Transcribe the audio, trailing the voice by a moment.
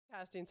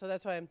podcasting, so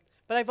that's why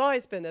but I've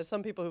always been, as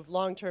some people who've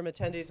long-term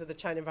attendees of the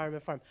China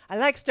Environment Forum, I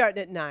like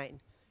starting at 9,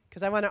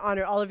 because I want to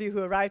honor all of you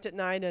who arrived at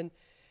 9, and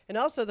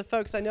also the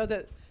folks, I know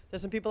that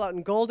there's some people out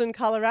in Golden,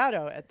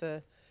 Colorado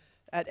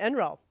at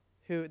NREL,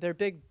 who, they're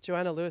big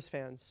Joanna Lewis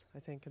fans, I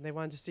think, and they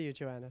wanted to see you,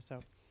 Joanna,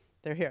 so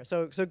they're here.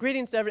 So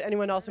greetings to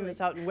anyone else who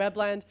is out in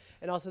Webland,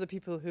 and also the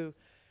people who,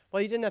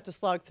 well, you didn't have to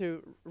slog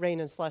through rain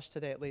and slush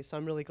today, at least, so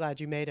I'm really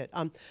glad you made it.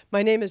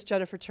 My name is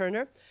Jennifer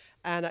Turner,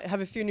 and I have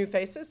a few new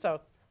faces,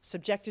 so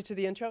subjected to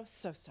the intro,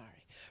 so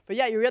sorry. But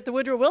yeah, you're at the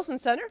Woodrow Wilson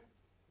Center.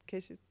 In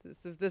case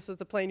if this is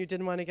the plane you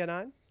didn't want to get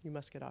on, you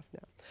must get off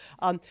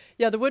now.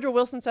 Yeah, the Woodrow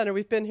Wilson Center,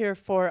 we've been here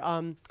for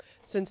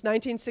since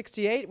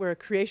 1968. We're a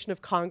creation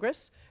of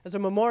Congress as a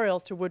memorial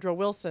to Woodrow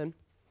Wilson.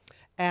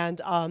 And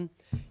you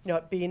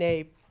know, being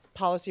a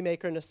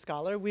policymaker and a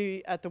scholar,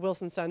 we at the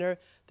Wilson Center,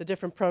 the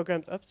different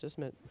programs, oops, just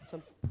a minute. Is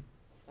that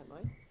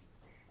mine?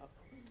 Oh,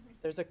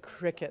 there's a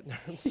cricket.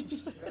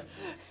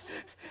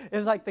 It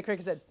was like the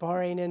cricket said,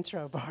 boring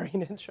intro,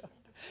 boring intro.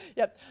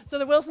 Yep. So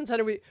the Wilson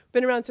Center, we've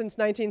been around since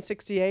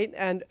 1968,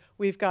 and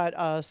we've got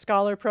a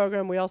scholar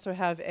program. We also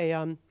have a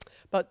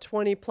about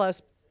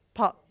 20-plus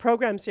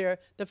programs here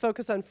that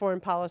focus on foreign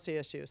policy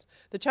issues.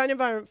 The China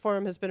Environment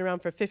Forum has been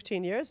around for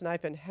 15 years, and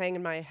I've been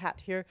hanging my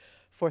hat here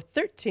for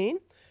 13,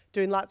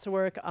 doing lots of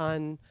work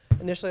on,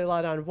 initially a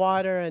lot on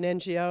water and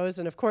NGOs,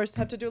 and of course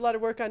have to do a lot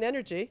of work on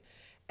energy.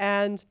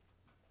 And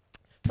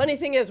funny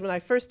thing is, when I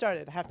first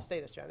started, I have to say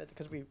this, Joanna,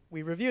 because we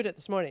reviewed it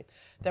this morning,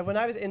 that when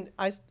I was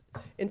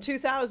in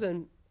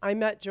 2000, I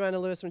met Joanna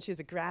Lewis when she was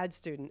a grad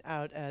student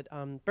out at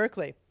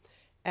Berkeley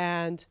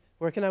and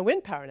working on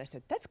wind power. And I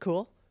said, that's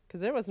cool, because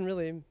there wasn't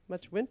really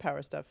much wind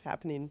power stuff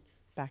happening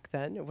back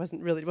then. It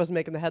wasn't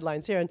making the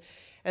headlines here.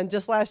 And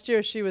just last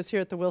year, she was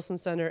here at the Wilson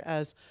Center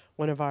as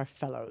one of our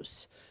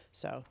fellows.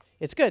 So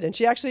it's good. And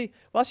she actually,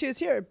 while she was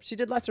here, she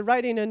did lots of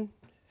writing and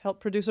helped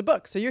produce a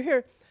book. So you're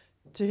here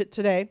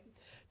today.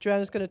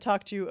 Joanna's going to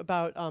talk to you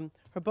about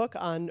her book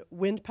on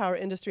wind power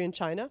industry in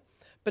China.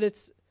 But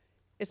it's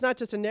not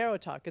just a narrow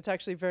talk. It's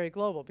actually very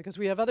global, because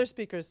we have other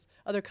speakers,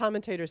 other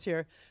commentators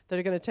here that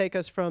are going to take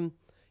us from,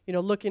 you know,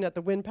 looking at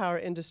the wind power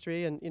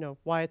industry and, you know,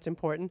 why it's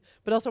important,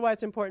 but also why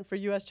it's important for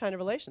U.S.-China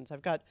relations.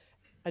 I've got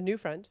a new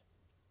friend,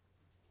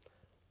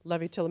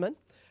 Levi Tilleman,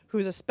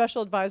 who's a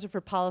special advisor for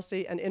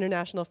policy and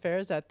international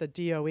affairs at the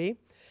DOE.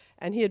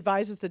 And he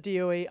advises the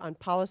DOE on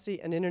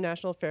policy and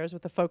international affairs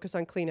with a focus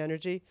on clean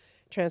energy,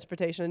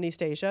 transportation in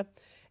East Asia,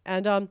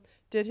 and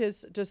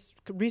just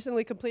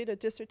recently completed a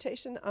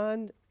dissertation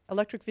on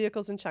electric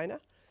vehicles in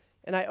China.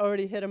 And I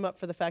already hit him up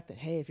for the fact that,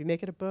 hey, if you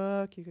make it a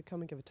book, you could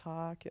come and give a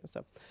talk. You know,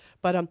 so,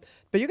 but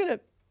you're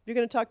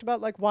gonna talk about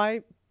like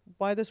why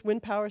this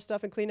wind power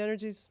stuff and clean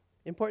energy is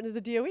important to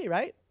the DOE,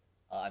 right?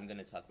 I'm going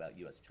to talk about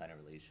U.S.-China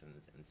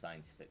relations and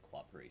scientific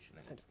cooperation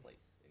and its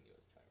place in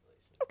U.S.-China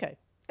relations. Okay,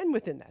 and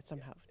within that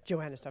somehow,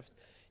 Joanna stuff.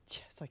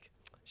 It's like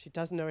she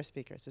doesn't know her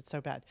speakers. It's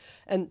so bad.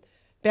 And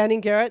Banning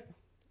Garrett,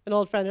 an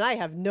old friend, and I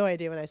have no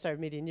idea when I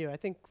started meeting you. I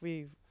think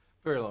we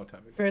very long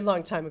time ago. Very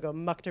long time ago,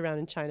 mucked around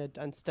in China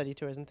on study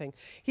tours and things.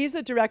 He's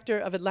the director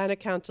of Atlantic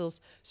Council's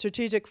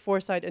Strategic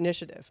Foresight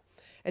Initiative,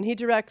 and he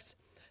directs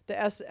the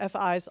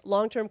SFI's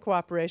long-term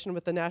cooperation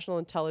with the National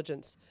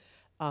Intelligence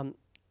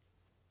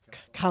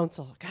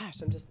Council.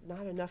 Gosh, I'm just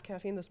not enough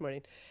caffeine this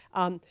morning.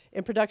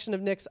 In production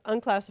of NIC's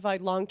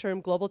unclassified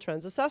long-term global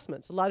trends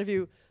assessments. A lot of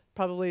you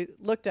probably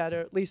looked at,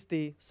 or at least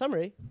the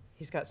summary,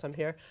 he's got some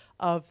here,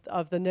 of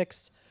the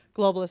NIC's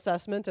global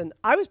assessment. And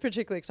I was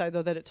particularly excited,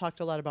 though, that it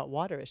talked a lot about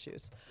water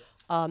issues.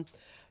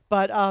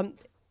 But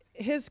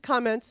his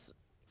comments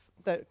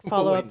that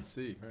follow up. Wait and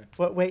see, right?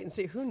 Well, wait and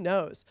see, who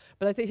knows?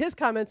 But I think his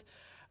comments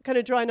kind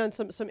of drawing on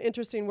some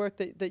interesting work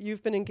that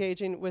you've been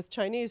engaging with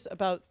Chinese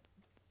about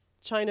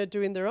China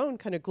doing their own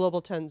kind of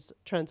global trends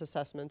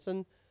assessments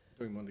and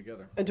doing one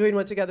together. And doing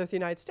one together with the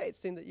United States,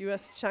 seeing that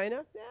U.S.,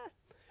 China, yeah,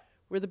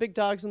 we're the big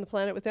dogs on the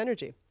planet with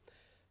energy.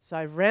 So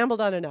I've rambled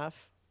on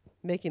enough,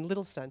 making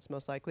little sense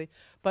most likely.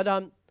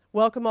 But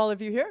welcome all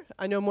of you here.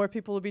 I know more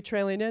people will be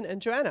trailing in.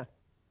 And Joanna,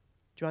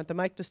 do you want the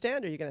mic to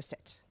stand or are you going to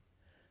sit?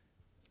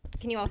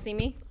 Can you all see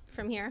me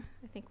from here?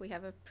 I think we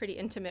have a pretty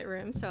intimate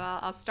room, so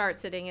I'll start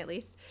sitting at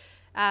least.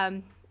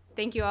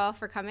 Thank you all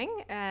for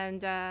coming.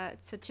 And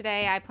so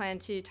today I plan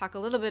to talk a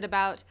little bit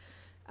about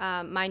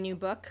my new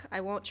book. I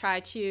won't try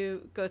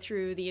to go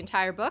through the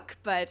entire book,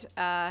 but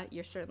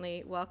you're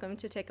certainly welcome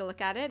to take a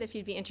look at it if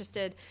you'd be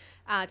interested.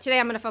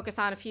 Today I'm going to focus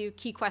on a few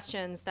key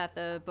questions that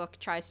the book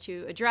tries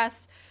to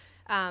address.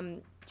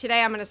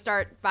 Today I'm going to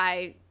start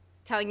by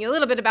telling you a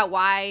little bit about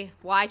why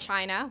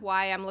China,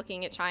 why I'm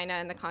looking at China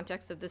in the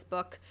context of this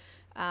book,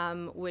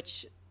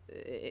 which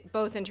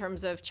both in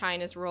terms of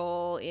China's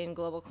role in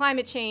global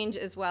climate change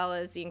as well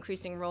as the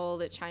increasing role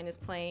that China's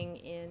playing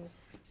in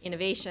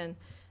innovation.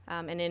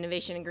 And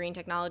innovation in green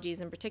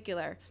technologies in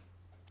particular.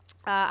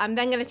 I'm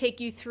then going to take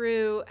you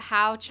through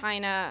how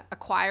China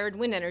acquired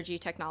wind energy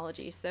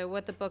technology. So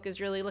what the book is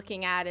really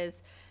looking at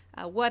is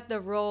what the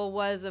role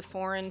was of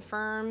foreign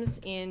firms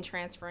in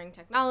transferring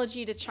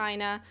technology to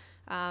China,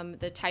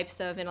 the types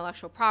of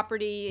intellectual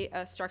property,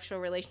 structural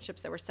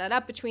relationships that were set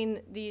up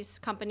between these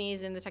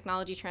companies and the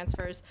technology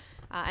transfers,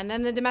 and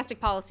then the domestic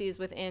policies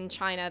within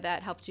China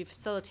that helped to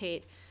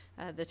facilitate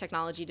the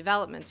technology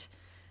development.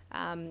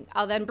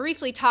 I'll then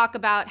briefly talk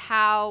about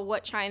how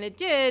what China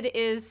did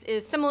is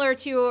similar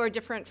to or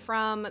different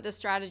from the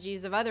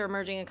strategies of other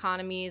emerging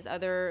economies,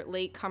 other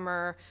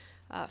latecomer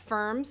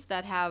firms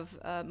that have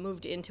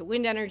moved into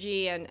wind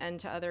energy and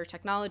to other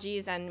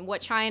technologies, and what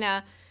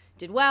China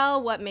did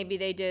well, what maybe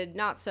they did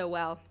not so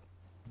well.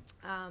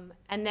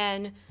 And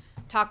then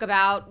talk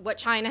about what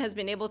China has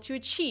been able to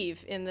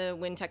achieve in the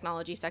wind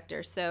technology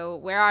sector. So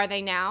where are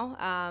they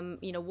now?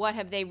 What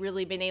have they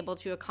really been able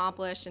to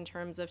accomplish in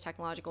terms of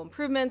technological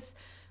improvements,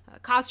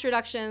 cost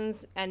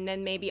reductions, and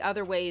then maybe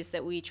other ways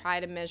that we try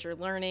to measure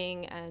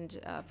learning and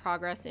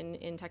progress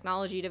in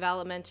technology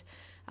development,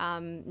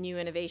 new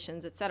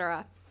innovations, et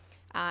cetera.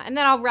 And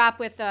then I'll wrap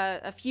with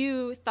a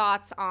few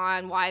thoughts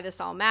on why this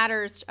all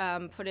matters,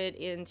 put it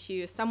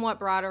into somewhat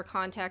broader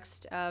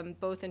context,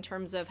 both in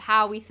terms of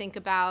how we think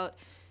about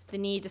the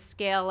need to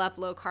scale up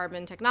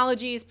low-carbon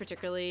technologies,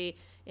 particularly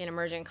in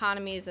emerging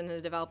economies and in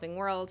the developing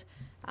world,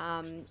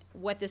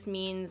 what this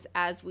means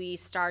as we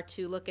start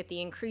to look at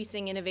the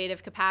increasing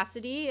innovative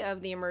capacity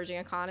of the emerging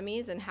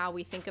economies and how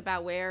we think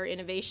about where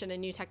innovation and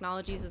new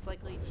technologies is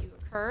likely to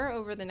occur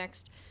over the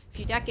next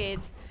few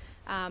decades.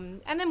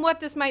 And then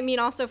what this might mean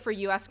also for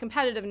U.S.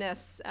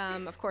 competitiveness.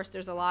 Of course,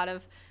 there's a lot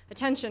of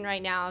attention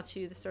right now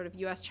to the sort of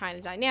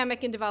U.S.-China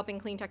dynamic in developing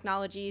clean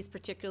technologies,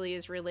 particularly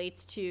as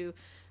relates to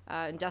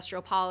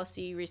industrial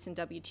policy, recent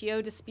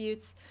WTO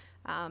disputes.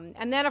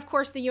 And then, of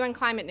course, the UN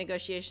climate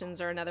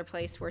negotiations are another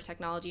place where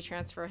technology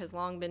transfer has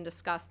long been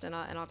discussed, and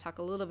I'll talk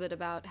a little bit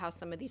about how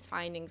some of these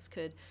findings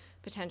could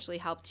potentially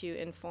help to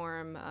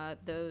inform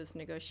those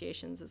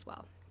negotiations as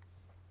well.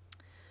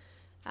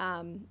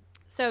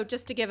 So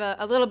just to give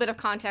a little bit of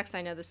context,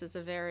 I know this is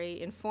a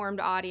very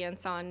informed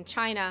audience on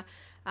China,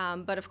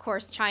 but of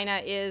course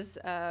China is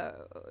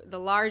the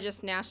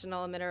largest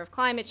national emitter of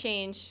climate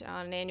change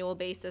on an annual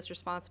basis,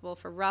 responsible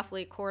for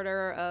roughly a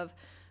quarter of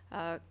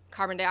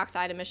carbon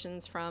dioxide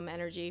emissions from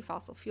energy,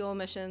 fossil fuel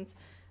emissions.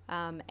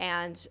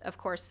 And of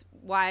course,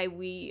 why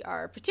we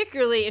are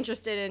particularly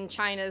interested in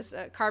China's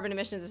carbon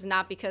emissions is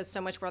not because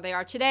so much where they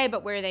are today,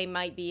 but where they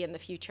might be in the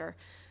future.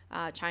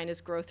 China's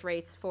growth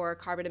rates for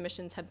carbon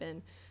emissions have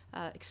been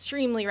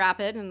extremely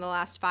rapid in the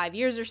last 5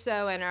 years or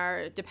so, and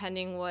are,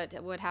 depending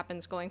what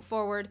happens going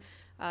forward,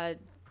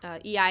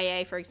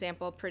 EIA, for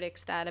example,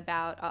 predicts that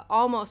about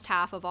almost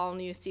half of all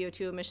new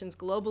CO2 emissions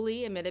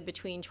globally emitted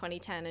between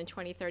 2010 and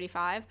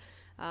 2035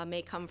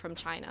 may come from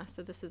China.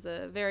 So this is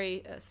a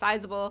very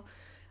sizable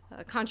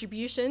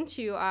contribution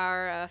to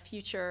our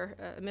future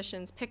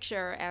emissions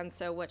picture, and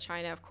so what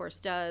China, of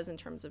course, does in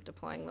terms of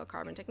deploying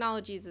low-carbon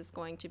technologies is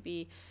going to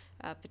be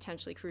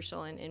potentially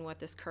crucial in what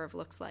this curve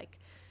looks like.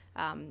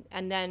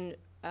 And then,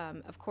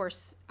 of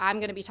course, I'm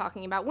going to be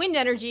talking about wind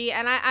energy,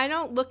 and I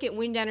don't look at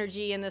wind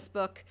energy in this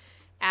book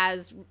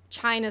as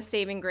China's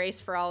saving grace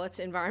for all its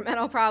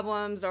environmental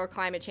problems or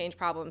climate change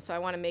problems. So I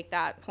want to make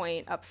that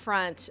point up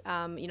front.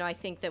 I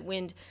think that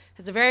wind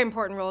has a very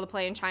important role to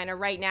play in China.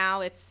 Right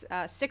now, it's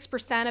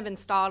 6% of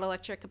installed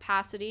electric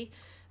capacity.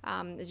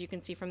 As you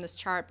can see from this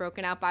chart,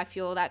 broken out by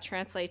fuel, that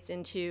translates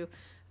into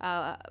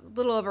a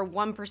little over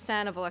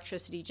 1% of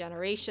electricity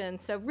generation.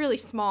 So really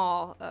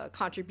small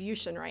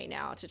contribution right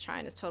now to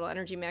China's total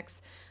energy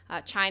mix.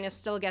 China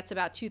still gets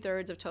about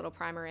 2/3 of total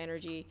primary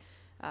energy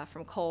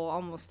from coal,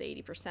 almost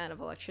 80% of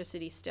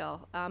electricity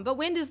still. But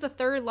wind is the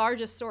third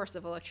largest source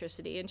of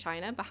electricity in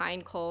China,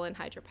 behind coal and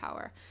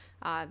hydropower.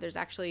 There's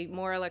actually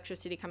more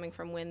electricity coming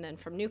from wind than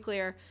from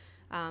nuclear,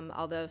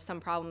 although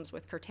some problems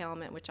with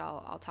curtailment, which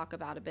I'll talk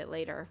about a bit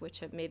later, which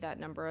have made that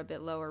number a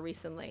bit lower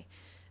recently.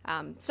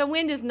 So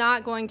wind is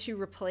not going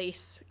to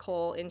replace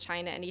coal in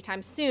China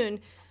anytime soon.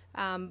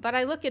 But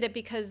I look at it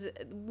because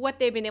what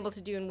they've been able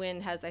to do in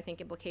wind has, I think,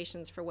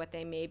 implications for what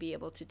they may be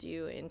able to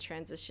do in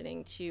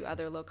transitioning to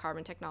other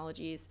low-carbon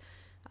technologies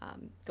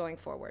going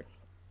forward.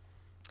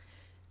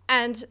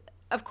 And,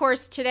 of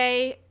course,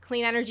 today,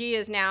 clean energy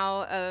is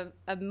now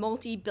a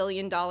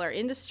multi-billion-dollar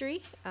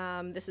industry.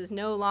 This is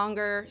no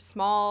longer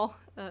small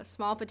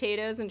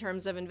potatoes in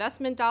terms of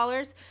investment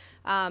dollars.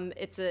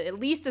 It's at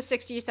least a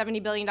 $60 to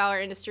 $70 billion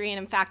industry, and,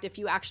 in fact, if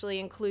you actually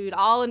include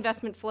all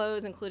investment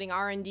flows, including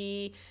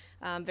R&D,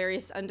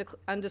 various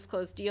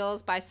undisclosed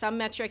deals. By some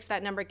metrics,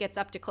 that number gets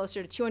up to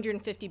closer to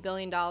 $250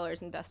 billion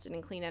invested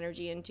in clean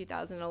energy in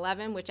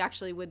 2011, which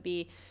actually would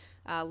be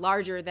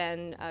larger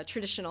than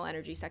traditional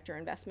energy sector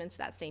investments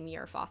that same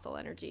year, fossil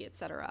energy, et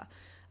cetera.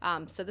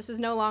 So this is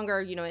no longer,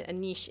 a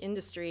niche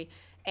industry.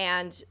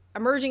 And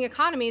emerging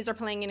economies are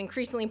playing an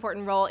increasingly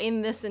important role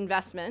in this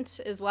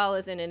investment, as well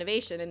as in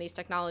innovation in these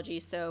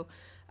technologies. So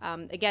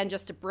again,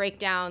 just to break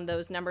down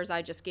those numbers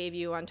I just gave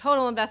you on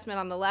total investment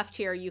on the left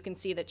here, you can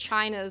see that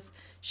China's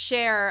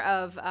share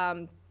of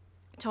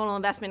total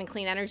investment in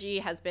clean energy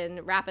has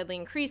been rapidly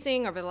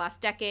increasing over the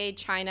last decade.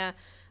 China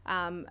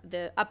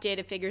The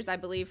updated figures, I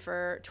believe,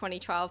 for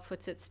 2012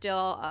 puts it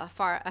still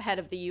far ahead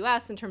of the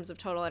U.S. in terms of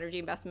total energy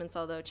investments,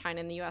 although China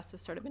and the U.S.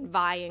 have sort of been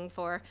vying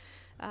for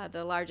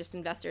the largest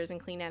investors in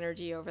clean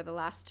energy over the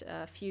last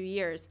few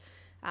years.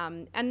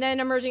 And then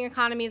emerging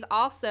economies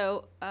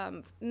also,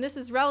 and this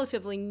is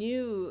relatively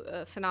new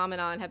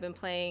phenomenon, have been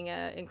playing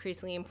an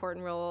increasingly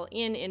important role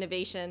in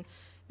innovation.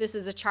 This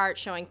is a chart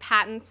showing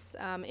patents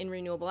in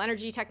renewable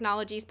energy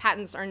technologies.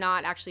 Patents are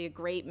not actually a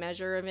great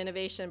measure of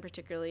innovation,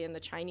 particularly in the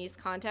Chinese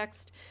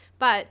context.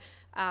 But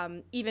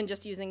even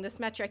just using this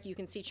metric, you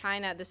can see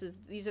China.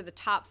 These are the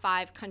top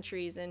 5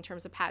 countries in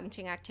terms of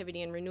patenting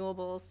activity in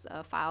renewables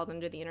filed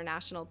under the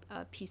international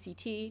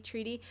PCT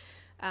treaty.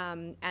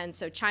 And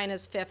so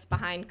China's 5th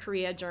behind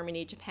Korea,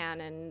 Germany,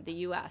 Japan, and the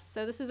US.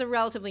 So this is a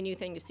relatively new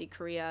thing to see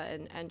Korea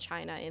and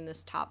China in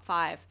this top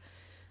 5.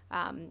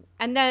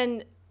 And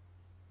then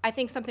I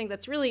think something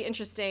that's really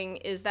interesting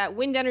is that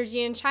wind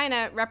energy in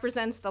China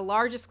represents the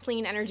largest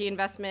clean energy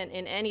investment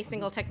in any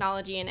single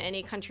technology in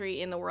any country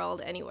in the world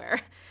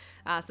anywhere.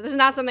 So this is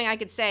not something I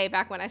could say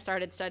back when I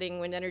started studying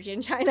wind energy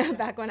in China,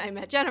 back when I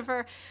met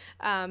Jennifer,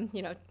 10,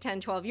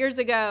 12 years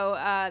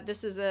ago.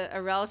 This is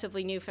a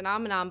relatively new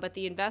phenomenon, but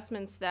the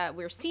investments that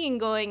we're seeing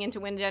going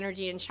into wind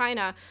energy in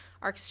China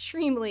are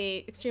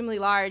extremely, extremely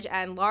large,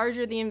 and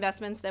larger the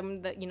investments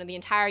than the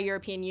entire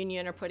European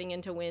Union are putting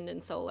into wind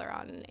and solar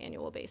on an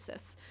annual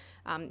basis.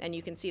 And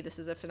you can see this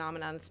is a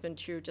phenomenon that's been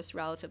true just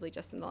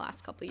in the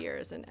last couple of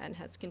years and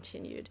has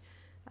continued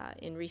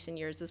in recent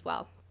years as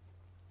well.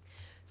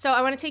 So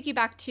I want to take you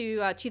back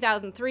to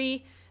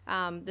 2003.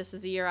 This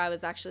is a year I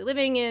was actually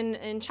living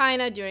in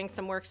China, doing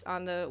some work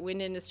on the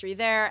wind industry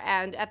there.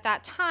 And at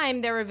that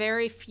time, there were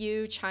very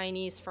few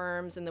Chinese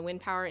firms in the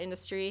wind power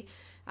industry.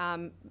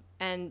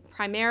 And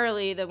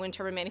primarily the wind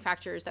turbine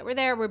manufacturers that were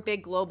there were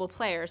big global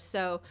players.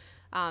 So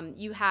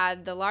you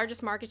had the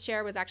largest market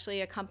share was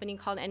actually a company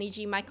called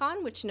NEG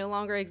Micon, which no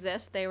longer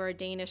exists. They were a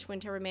Danish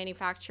wind turbine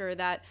manufacturer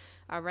that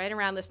right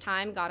around this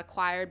time got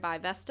acquired by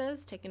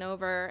Vestas, taken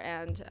over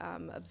and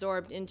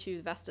absorbed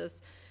into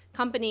Vestas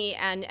company.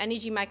 And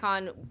NEG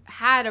Micon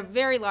had a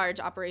very large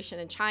operation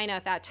in China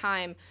at that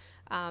time.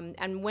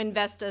 And when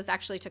Vestas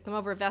actually took them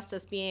over,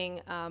 Vestas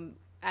being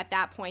at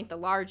that point the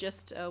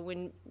largest,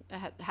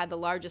 had the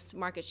largest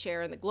market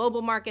share in the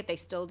global market. They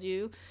still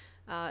do.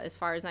 As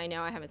far as I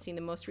know, I haven't seen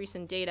the most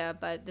recent data,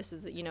 but this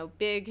is a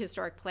big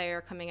historic player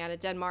coming out of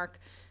Denmark.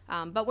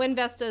 But when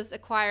Vestas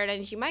acquired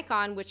NEG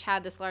Micon, which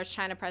had this large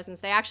China presence,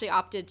 they actually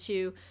opted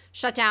to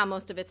shut down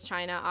most of its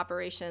China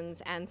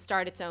operations and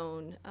start its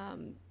own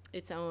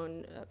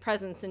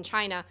presence in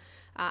China.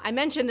 I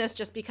mention this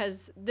just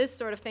because this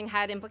sort of thing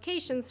had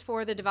implications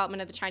for the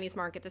development of the Chinese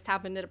market. This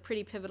happened at a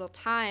pretty pivotal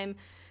time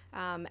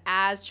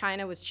as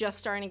China was just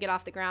starting to get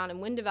off the ground in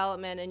wind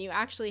development, and you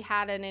actually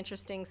had an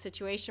interesting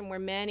situation where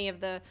many of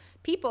the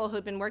people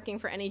who'd been working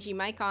for NEG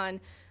Micon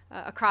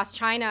across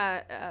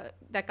China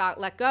that got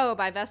let go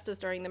by Vestas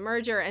during the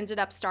merger ended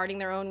up starting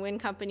their own wind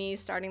companies,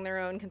 starting their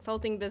own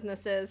consulting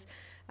businesses.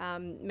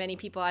 Many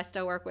people I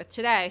still work with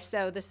today.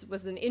 So this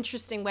was an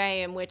interesting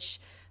way in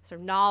which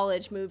sort of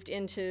knowledge moved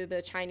into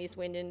the Chinese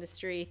wind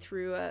industry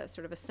through a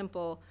sort of a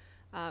simple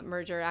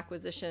merger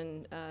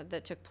acquisition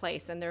that took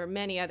place. And there are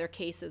many other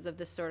cases of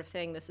this sort of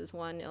thing. This is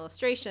one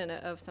illustration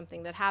of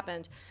something that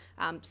happened.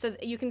 So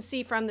you can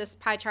see from this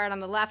pie chart on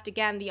the left,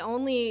 again, the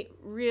only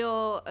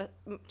real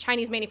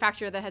Chinese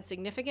manufacturer that had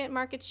significant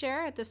market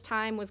share at this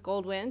time was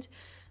Goldwind.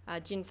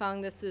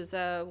 Jinfeng, this is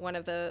one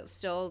of the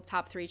still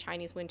top 3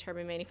 Chinese wind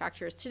turbine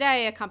manufacturers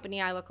today, a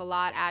company I look a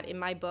lot at in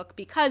my book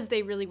because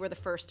they really were the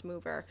first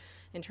mover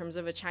in terms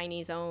of a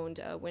Chinese-owned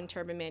wind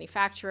turbine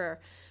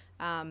manufacturer.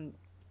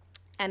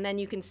 And then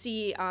you can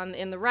see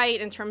in the right,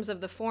 in terms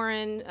of the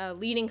foreign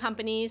leading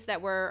companies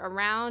that were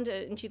around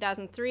in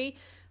 2003,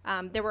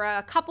 there were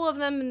a couple of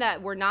them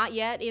that were not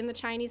yet in the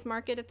Chinese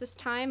market at this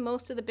time.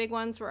 Most of the big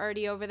ones were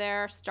already over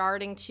there,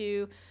 starting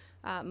to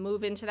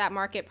move into that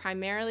market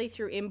primarily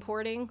through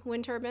importing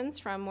wind turbines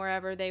from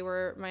wherever they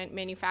were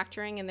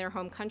manufacturing in their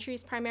home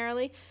countries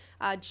primarily.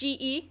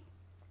 GE,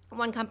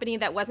 one company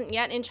that wasn't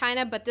yet in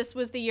China, but this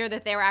was the year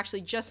that they were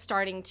actually just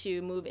starting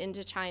to move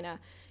into China.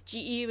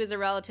 GE was a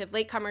relative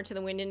latecomer to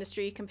the wind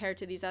industry compared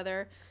to these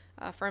other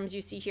firms you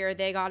see here.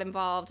 They got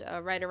involved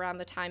right around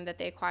the time that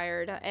they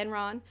acquired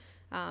Enron,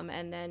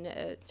 and then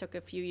it took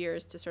a few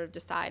years to sort of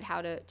decide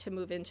how to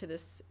move into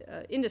this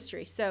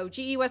industry. So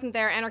GE wasn't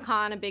there.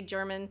 Enercon, a big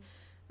German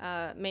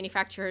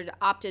manufacturer, had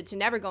opted to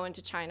never go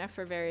into China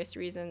for various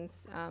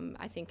reasons,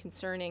 I think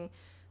concerning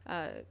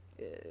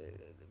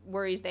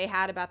worries they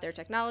had about their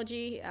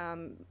technology.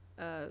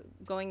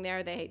 Going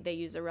there, they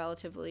use a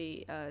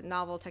relatively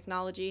novel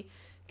technology.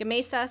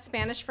 Gamesa,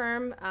 Spanish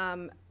firm,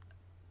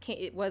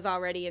 it was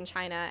already in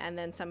China, and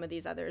then some of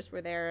these others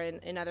were there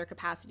in other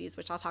capacities,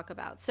 which I'll talk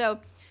about. So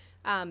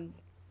I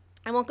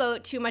won't go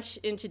too much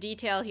into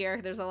detail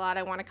here. There's a lot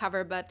I want to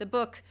cover, but the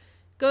book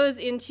goes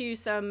into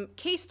some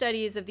case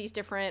studies of these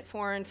different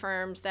foreign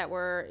firms that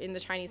were in the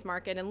Chinese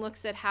market and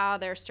looks at how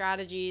their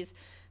strategies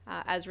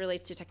as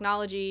relates to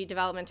technology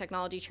development,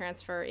 technology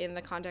transfer in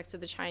the context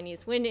of the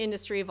Chinese wind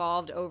industry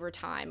evolved over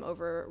time,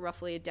 over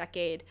roughly a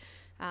decade,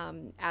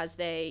 as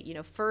they,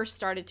 first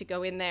started to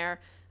go in there,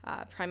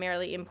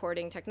 primarily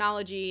importing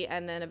technology,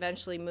 and then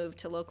eventually moved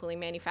to locally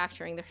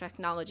manufacturing their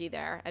technology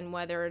there, and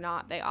whether or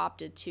not they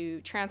opted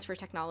to transfer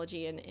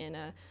technology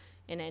in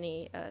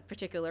any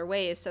particular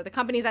ways. So the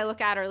companies I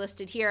look at are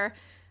listed here.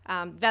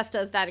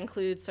 Vestas, that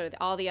includes sort of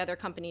all the other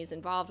companies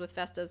involved with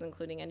Vestas,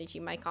 including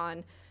NEG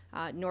Micon,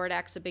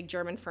 Nordex, a big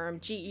German firm,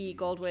 GE,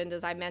 Goldwind,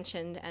 as I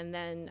mentioned, and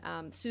then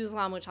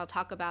Suzlon, which I'll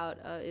talk about,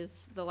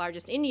 is the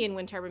largest Indian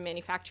wind turbine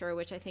manufacturer,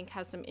 which I think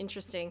has some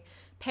interesting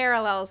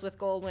parallels with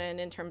Goldwind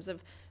in terms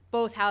of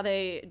both how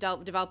they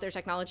developed their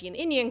technology in the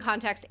Indian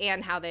context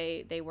and how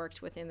they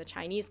worked within the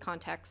Chinese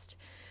context.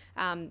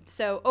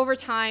 So over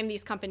time,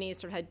 these companies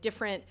sort of had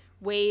different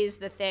ways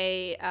that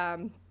they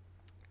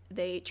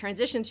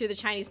transitioned through the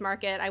Chinese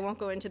market. I won't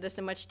go into this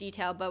in much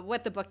detail, but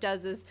what the book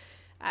does is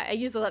I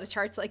use a lot of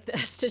charts like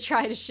this to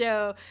try to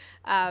show,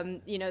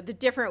 the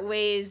different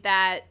ways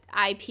that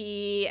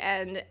IP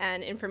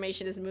and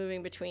information is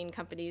moving between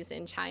companies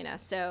in China.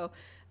 So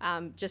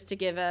just to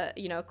give a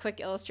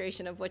quick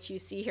illustration of what you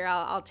see here,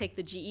 I'll take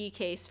the GE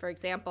case, for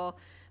example.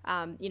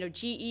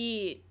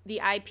 GE, the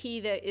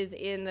IP that is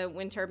in the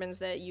wind turbines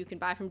that you can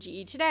buy from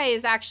GE today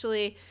is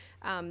actually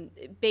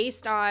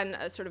based on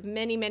sort of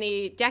many,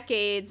 many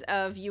decades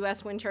of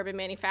U.S. wind turbine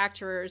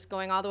manufacturers,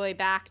 going all the way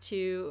back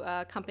to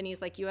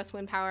companies like U.S.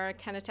 Wind Power,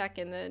 Kenetech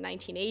in the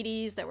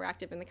 1980s that were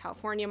active in the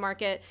California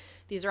market.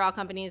 These are all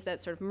companies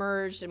that sort of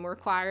merged and were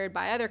acquired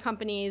by other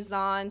companies.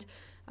 Zond,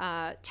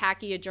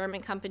 Taki, a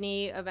German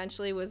company,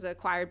 eventually was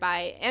acquired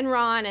by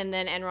Enron, and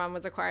then Enron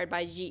was acquired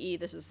by GE.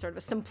 This is sort of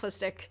a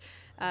simplistic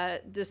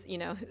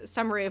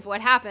summary of what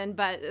happened,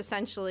 but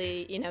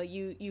essentially,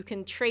 you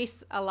can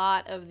trace a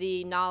lot of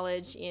the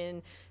knowledge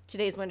in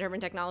today's wind turbine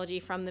technology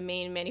from the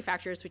main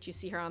manufacturers, which you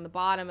see here on the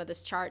bottom of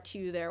this chart,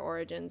 to their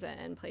origins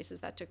and places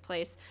that took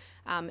place.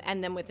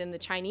 And then within the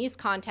Chinese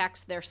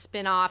context, their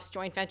spin-offs,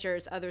 joint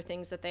ventures, other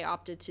things that they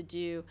opted to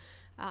do,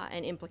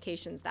 and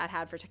implications that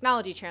had for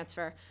technology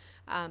transfer.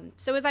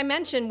 So as I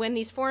mentioned, when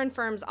these foreign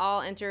firms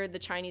all entered the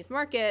Chinese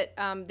market,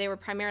 they were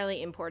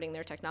primarily importing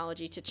their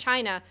technology to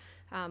China.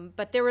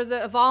 But there was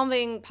an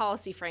evolving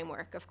policy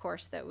framework, of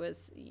course, that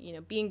was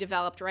being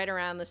developed right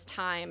around this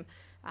time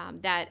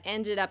that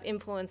ended up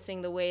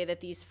influencing the way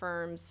that these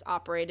firms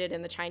operated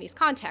in the Chinese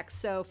context.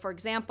 So, for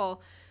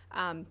example,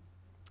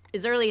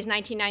 as early as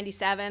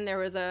 1997, there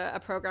was a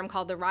program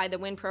called the Ride the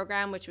Wind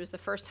program, which was the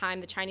first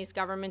time the Chinese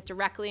government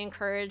directly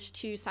encouraged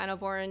two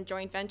Sino-foreign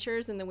joint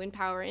ventures in the wind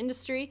power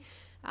industry.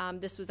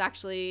 This was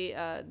actually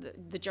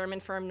the German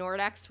firm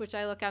Nordex, which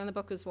I look at in the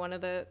book, was one of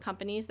the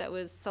companies that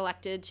was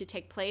selected to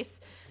take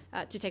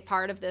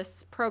part of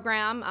this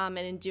program. And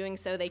in doing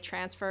so, they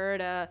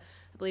transferred I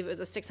believe it was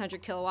a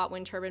 600 kilowatt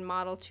wind turbine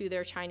model to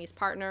their Chinese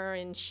partner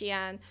in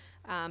Xi'an.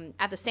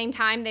 At the same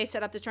time they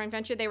set up this joint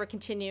venture, they were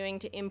continuing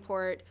to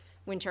import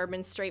wind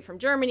turbines straight from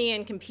Germany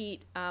and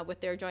compete with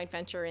their joint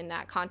venture in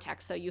that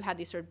context. So you had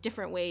these sort of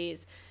different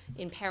ways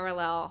in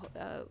parallel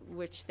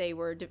which they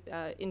were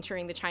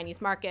entering the Chinese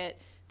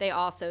market. They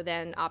also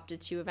then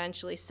opted to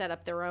eventually set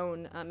up their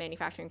own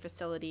manufacturing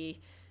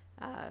facility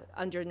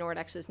under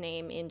Nordex's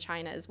name in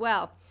China as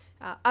well.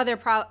 Other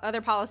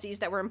policies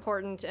that were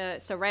important,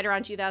 so right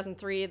around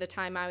 2003, the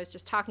time I was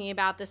just talking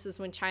about, this is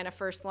when China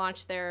first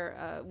launched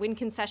their wind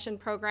concession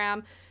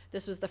program.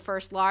 This was the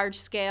first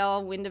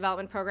large-scale wind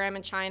development program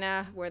in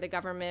China where the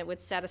government would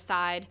set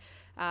aside,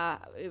 I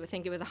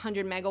think it was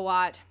 100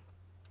 megawatt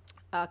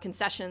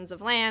concessions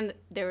of land.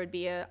 There would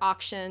be an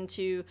auction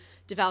to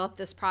develop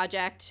this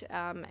project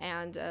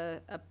and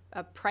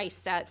a price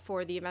set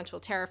for the eventual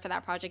tariff for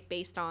that project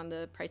based on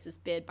the prices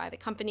bid by the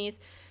companies.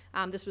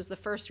 This was the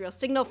first real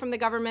signal from the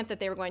government that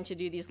they were going to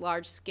do these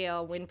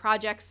large-scale wind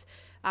projects.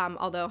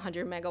 Although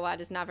 100 megawatt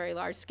is not very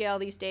large scale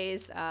these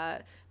days,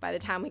 by the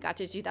time we got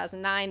to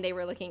 2009, they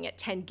were looking at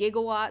 10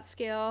 gigawatt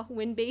scale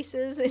wind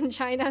bases in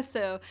China.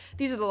 So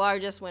these are the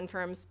largest wind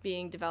farms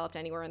being developed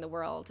anywhere in the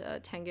world.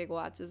 10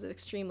 gigawatts is an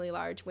extremely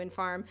large wind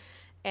farm.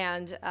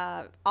 And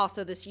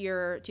also this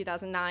year,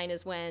 2009,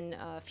 is when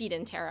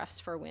feed-in tariffs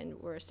for wind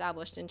were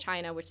established in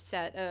China, which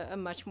set a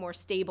much more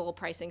stable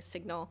pricing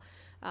signal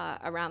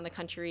around the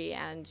country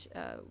and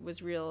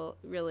was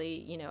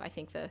really, I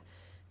think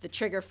the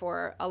trigger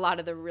for a lot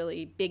of the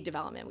really big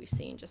development we've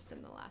seen just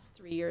in the last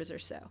 3 years or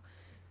so.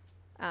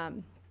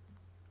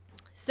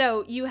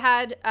 So you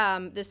had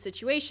this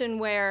situation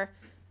where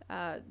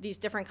these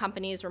different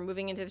companies were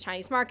moving into the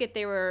Chinese market.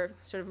 They were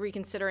sort of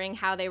reconsidering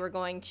how they were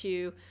going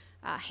to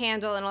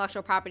handle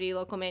intellectual property,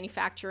 local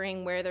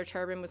manufacturing, where their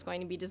turbine was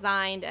going to be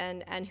designed,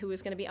 and who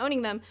was going to be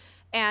owning them.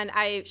 And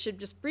I should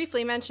just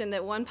briefly mention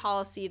that one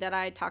policy that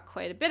I talk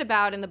quite a bit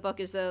about in the book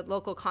is the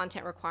local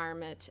content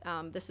requirement.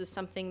 This is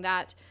something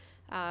that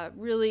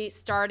really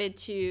started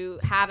to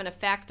have an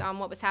effect on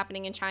what was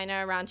happening in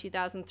China around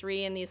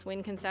 2003 in these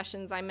wind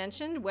concessions I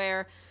mentioned,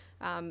 where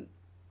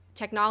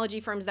technology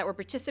firms that were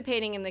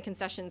participating in the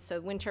concessions, so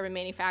wind turbine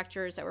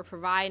manufacturers that were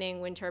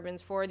providing wind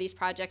turbines for these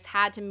projects,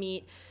 had to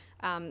meet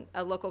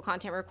a local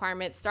content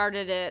requirement.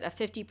 Started at a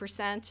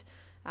 50%.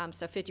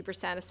 So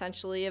 50%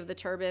 essentially of the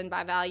turbine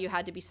by value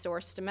had to be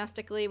sourced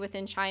domestically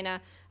within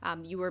China.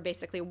 You were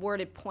basically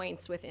awarded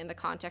points within the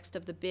context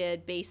of the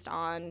bid based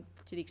on,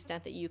 to the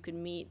extent that you could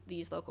meet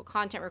these local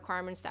content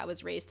requirements. That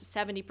was raised to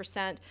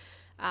 70%.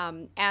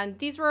 And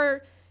these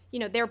were,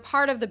 they're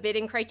part of the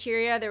bidding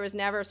criteria. There was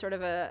never sort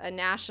of a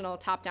national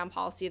top-down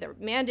policy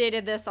that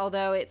mandated this,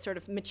 although it sort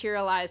of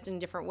materialized in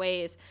different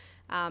ways.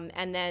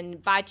 And then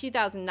by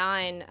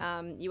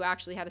 2009, you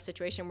actually had a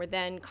situation where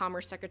then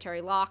Commerce Secretary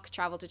Locke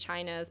traveled to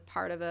China as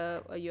part of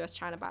a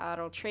U.S.-China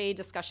bilateral trade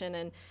discussion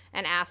and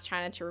asked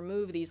China to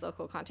remove these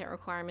local content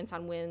requirements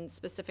on wind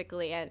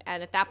specifically. And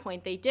at that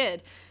point, they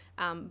did.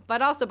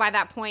 But also by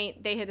that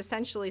point, they had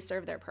essentially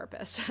served their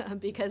purpose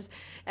because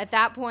at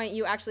that point,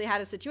 you actually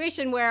had a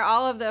situation where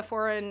all of the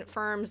foreign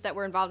firms that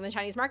were involved in the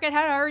Chinese market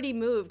had already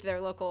moved their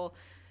local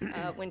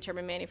wind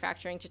turbine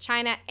manufacturing to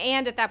China.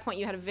 And at that point,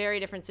 you had a very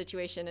different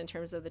situation in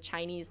terms of the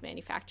Chinese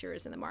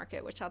manufacturers in the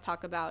market, which I'll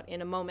talk about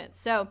in a moment.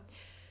 So,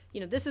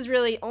 this is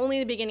really only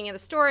the beginning of the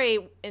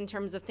story in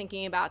terms of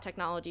thinking about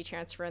technology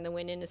transfer in the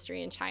wind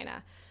industry in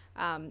China.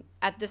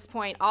 At this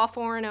point, all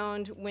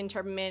foreign-owned wind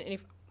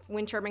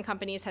turbine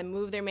companies had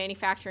moved their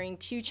manufacturing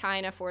to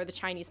China for the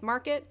Chinese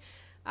market.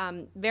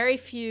 Very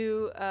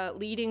few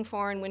leading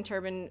foreign wind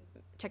turbine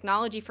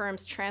technology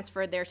firms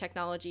transferred their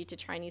technology to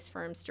Chinese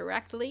firms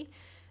directly.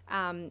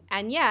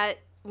 And yet,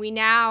 we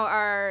now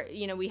are,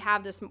 we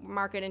have this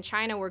market in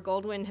China where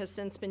Goldwind has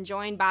since been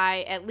joined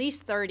by at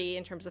least 30,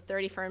 in terms of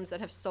 30 firms that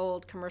have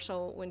sold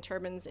commercial wind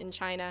turbines in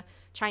China,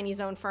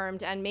 Chinese-owned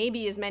firms, and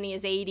maybe as many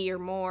as 80 or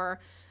more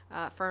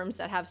firms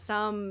that have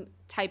some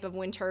type of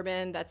wind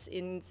turbine that's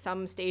in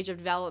some stage of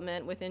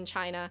development within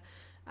China,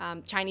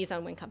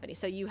 Chinese-owned wind companies.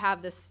 So you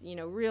have this,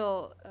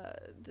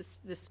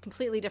 this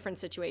completely different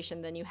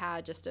situation than you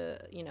had just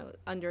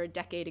under a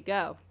decade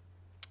ago.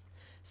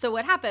 So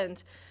what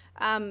happened?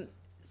 More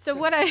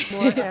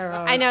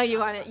arrows. I know you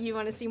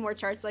want to see more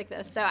charts like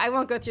this, so I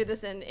won't go through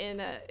this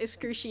in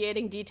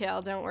excruciating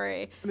detail. Don't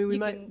worry. I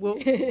mean, we'll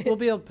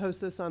be able to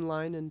post this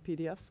online in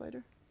PDFs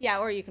later. Yeah,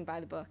 or you can buy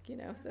the book.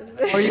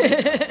 Or you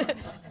can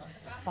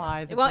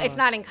buy the book. Well, it's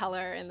not in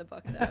color in the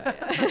book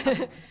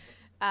though.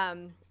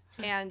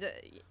 And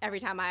every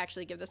time I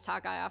actually give this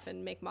talk, I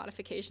often make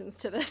modifications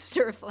to this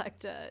to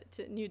reflect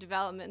to new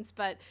developments.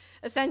 But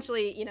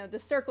essentially, the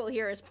circle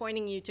here is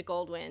pointing you to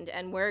Goldwind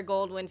and where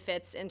Goldwind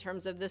fits in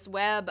terms of this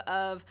web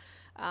of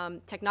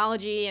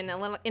technology and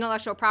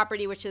intellectual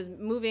property, which is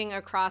moving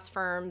across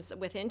firms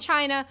within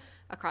China,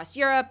 across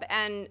Europe,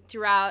 and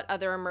throughout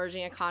other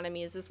emerging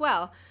economies as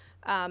well.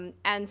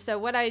 And so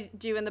what I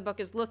do in the book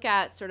is look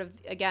at sort of,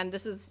 again,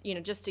 this is,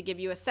 just to give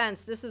you a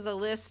sense, this is a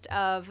list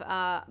of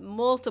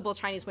multiple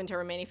Chinese wind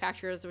turbine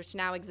manufacturers which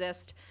now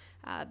exist,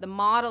 the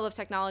model of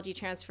technology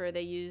transfer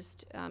they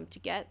used to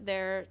get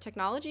their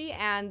technology,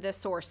 and the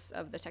source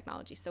of the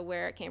technology. So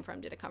where it came from.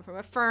 Did it come from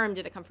a firm?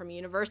 Did it come from a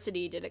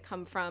university? Did it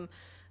come from,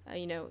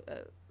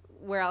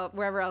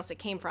 wherever else it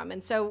came from?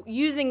 And so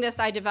using this,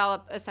 I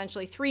develop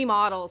essentially 3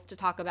 models to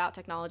talk about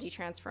technology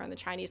transfer in the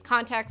Chinese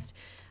context.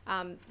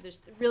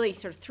 There's really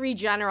sort of 3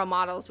 general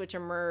models which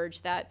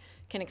emerge that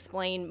can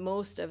explain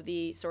most of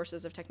the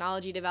sources of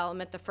technology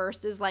development. The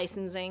first is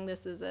licensing.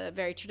 This is a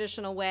very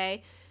traditional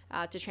way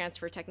to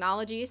transfer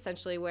technology,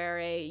 essentially where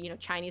a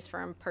Chinese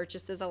firm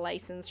purchases a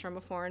license from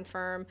a foreign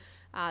firm.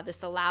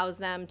 This allows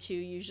them to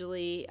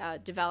usually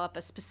develop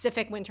a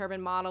specific wind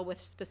turbine model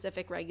with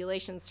specific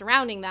regulations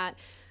surrounding that.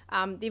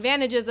 The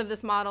advantages of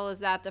this model is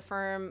that the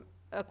firm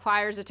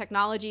acquires a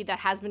technology that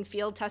has been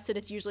field tested.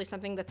 It's usually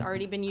something that's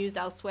already been used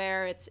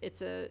elsewhere.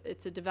 It's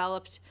a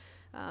developed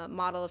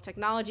model of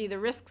technology. The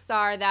risks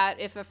are that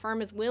if a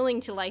firm is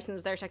willing to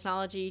license their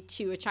technology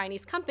to a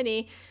Chinese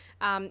company,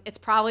 it's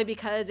probably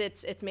because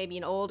it's maybe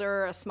an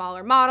older, a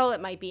smaller model.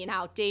 It might be an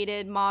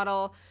outdated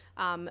model.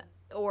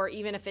 Or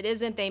even if it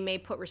isn't, they may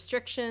put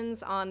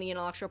restrictions on the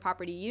intellectual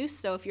property use.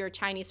 So if you're a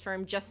Chinese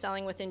firm just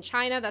selling within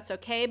China, that's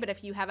okay. But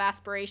if you have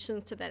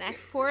aspirations to then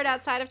export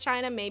outside of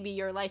China, maybe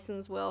your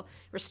license will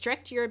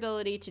restrict your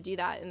ability to do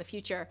that in the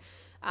future.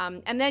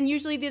 And then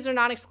usually these are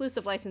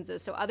non-exclusive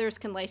licenses, so others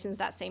can license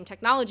that same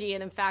technology.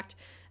 And in fact,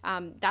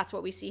 that's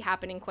what we see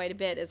happening quite a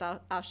bit, as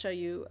I'll show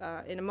you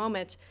in a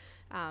moment.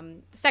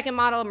 The second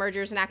model,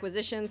 mergers and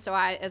acquisitions. So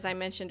as I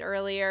mentioned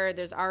earlier,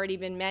 there's already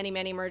been many,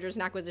 many mergers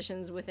and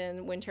acquisitions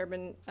within wind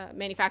turbine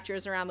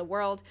manufacturers around the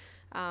world.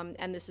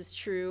 And this is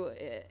true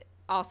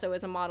also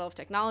as a model of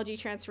technology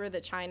transfer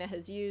that China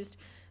has used.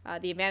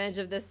 The advantage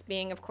of this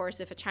being, of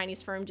course, if a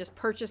Chinese firm just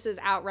purchases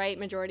outright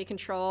majority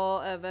control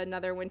of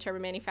another wind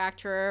turbine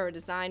manufacturer or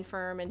design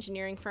firm,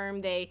 engineering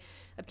firm, they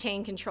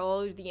obtain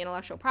control of the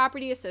intellectual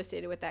property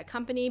associated with that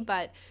company.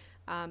 But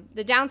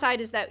the downside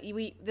is that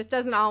this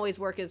doesn't always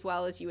work as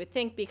well as you would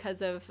think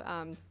because of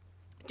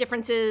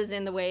differences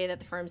in the way that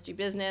the firms do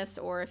business,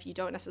 or if you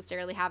don't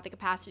necessarily have the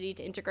capacity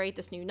to integrate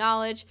this new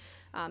knowledge,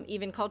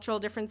 even cultural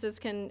differences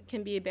can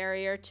be a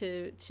barrier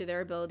to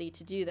their ability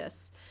to do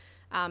this.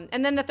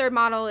 And then the third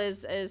model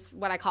is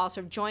what I call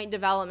sort of joint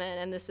development,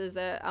 and this is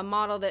a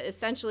model that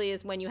essentially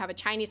is when you have a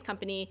Chinese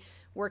company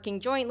working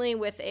jointly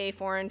with a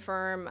foreign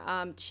firm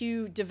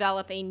to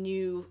develop a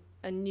new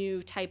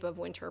type of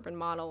wind turbine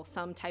model,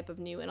 some type of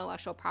new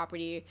intellectual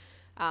property.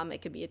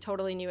 It could be a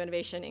totally new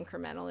innovation,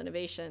 incremental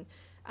innovation.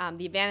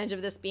 The advantage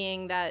of this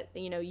being that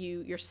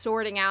you're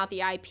sorting out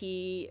the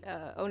IP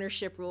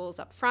ownership rules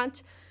up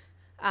front.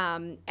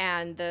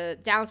 And the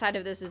downside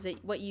of this is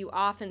that what you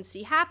often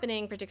see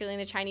happening, particularly in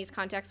the Chinese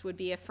context, would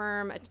be a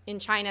firm in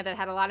China that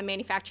had a lot of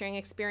manufacturing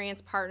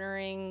experience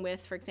partnering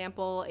with, for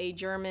example, a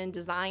German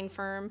design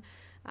firm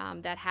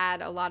that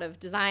had a lot of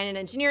design and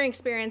engineering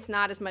experience,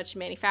 not as much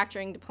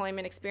manufacturing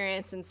deployment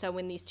experience. And so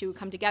when these two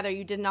come together,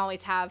 you didn't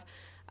always have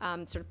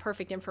sort of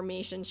perfect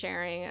information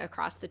sharing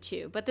across the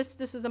two. But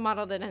this is a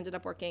model that ended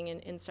up working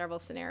in several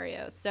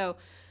scenarios. So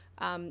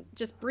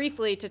just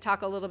briefly to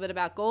talk a little bit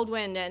about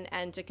Goldwind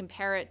and to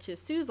compare it to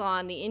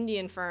Suzlon, the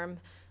Indian firm,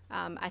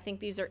 I think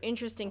these are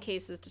interesting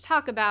cases to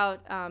talk about.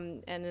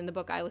 And in the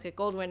book, I look at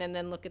Goldwind and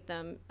then look at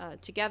them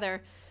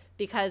together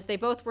because they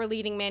both were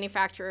leading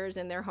manufacturers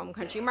in their home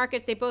country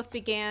markets. They both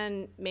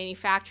began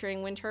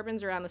manufacturing wind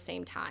turbines around the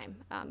same time.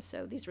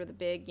 So these were the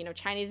big,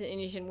 Chinese and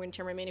Indonesian wind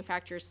turbine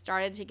manufacturers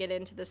started to get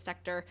into this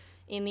sector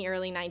in the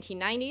early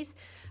 1990s.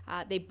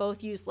 They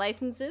both used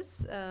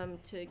licenses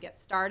to get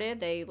started.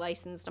 They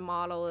licensed a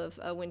model of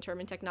wind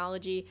turbine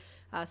technology,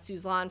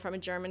 Suzlon from a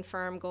German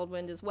firm,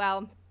 Goldwind as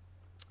well,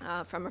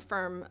 from a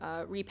firm,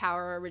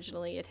 Repower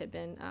originally. It had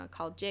been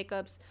called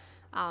Jacobs.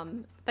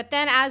 But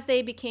then as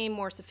they became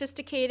more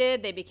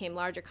sophisticated, they became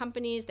larger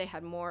companies, they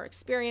had more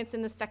experience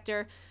in the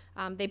sector,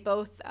 they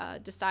both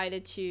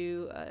decided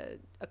to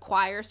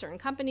acquire certain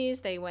companies.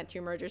 They went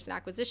through mergers and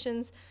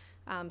acquisitions.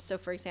 So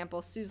for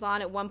example,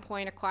 Suzlon at one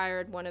point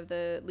acquired one of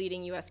the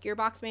leading US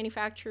gearbox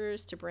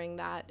manufacturers to bring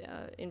that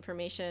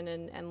information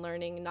and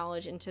learning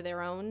knowledge into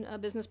their own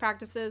business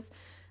practices.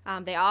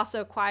 They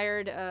also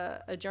acquired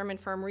a German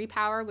firm,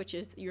 Repower, which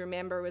is, you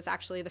remember, was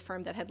actually the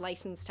firm that had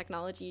licensed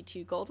technology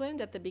to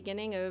Goldwind at the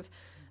beginning of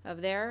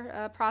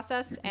their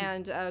process.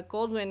 And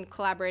Goldwind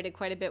collaborated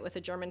quite a bit with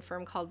a German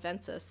firm called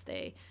Vensis.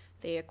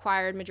 They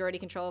acquired majority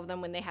control of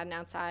them when they had an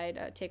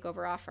outside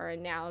takeover offer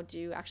and now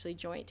do actually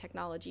joint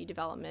technology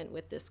development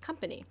with this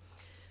company.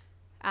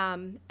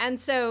 And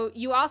so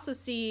you also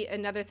see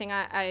another thing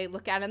I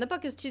look at in the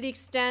book is to the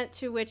extent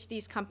to which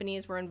these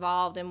companies were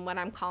involved in what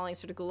I'm calling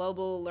sort of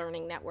global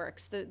learning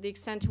networks, the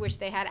extent to which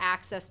they had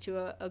access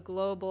to a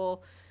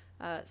global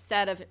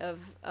set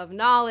of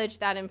knowledge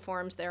that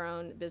informs their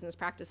own business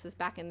practices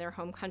back in their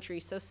home country.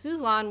 So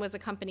Suzlon was a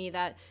company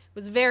that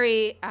was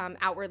very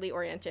outwardly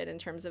oriented in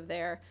terms of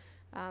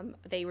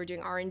they were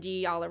doing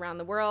R&D all around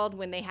the world.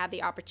 When they had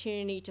the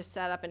opportunity to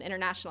set up an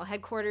international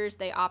headquarters,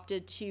 they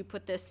opted to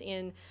put this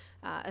in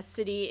a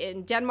city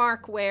in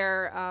Denmark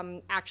where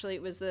actually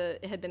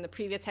it had been the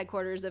previous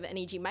headquarters of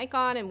NEG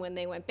Micon, and when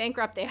they went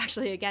bankrupt, they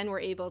actually again were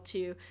able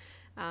to,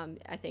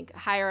 I think,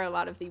 hire a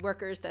lot of the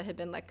workers that had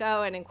been let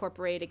go and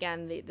incorporate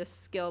again the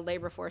skilled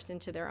labor force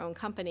into their own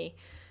company.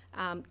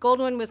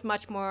 Goldwind was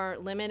much more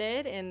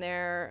limited in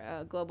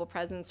their global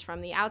presence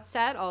from the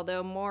outset,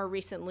 although more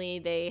recently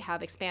they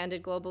have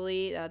expanded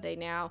globally. They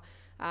now,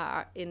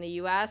 in the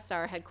U.S.,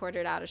 are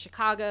headquartered out of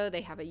Chicago.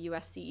 They have a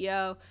U.S.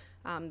 CEO.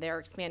 They're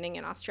expanding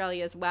in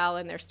Australia as well,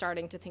 and they're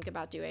starting to think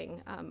about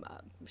doing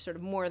sort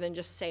of more than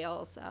just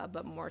sales,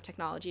 but more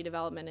technology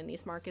development in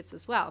these markets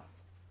as well.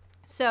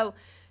 So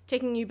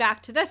taking you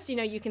back to this,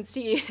 you can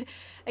see,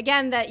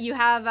 again, that you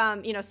have,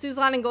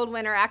 Suzlon and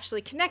Goldwind are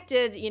actually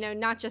connected,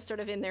 not just sort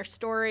of in their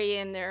story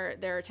and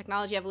their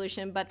technology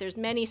evolution, but there's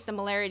many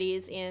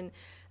similarities in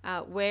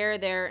where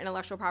their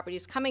intellectual property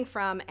is coming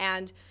from.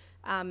 And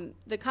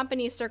the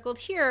companies circled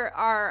here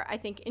are, I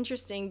think,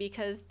 interesting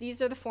because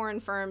these are the foreign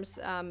firms.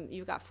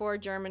 You've got 4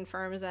 German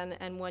firms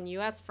and 1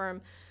 U.S.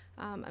 firm,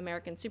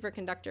 American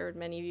Superconductor,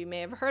 many of you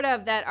may have heard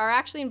of, that are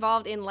actually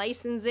involved in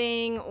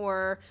licensing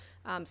or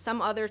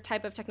some other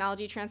type of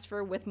technology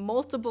transfer with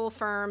multiple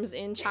firms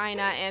in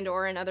China and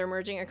or in other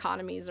emerging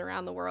economies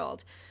around the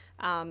world.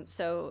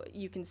 So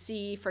you can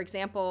see, for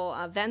example,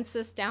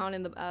 Vensis down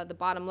in the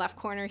bottom left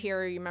corner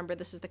here. You remember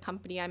this is the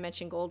company I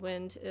mentioned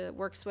Goldwind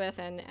works with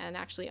and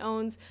actually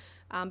owns.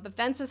 But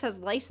Vensis has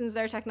licensed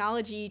their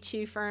technology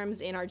to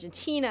firms in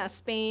Argentina,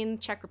 Spain,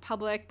 Czech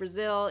Republic,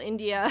 Brazil,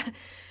 India.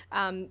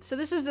 So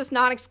this is this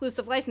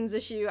non-exclusive license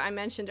issue I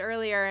mentioned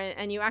earlier,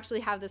 and you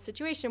actually have this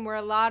situation where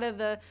a lot of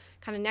the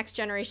kind of next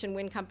generation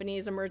wind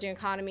companies, emerging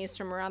economies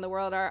from around the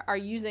world are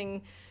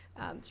using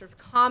sort of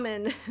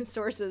common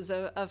sources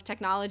of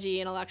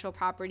technology, intellectual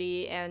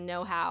property, and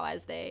know-how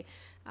as they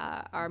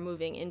are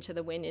moving into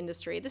the wind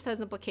industry. This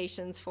has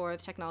implications for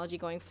the technology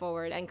going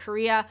forward. And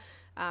Korea,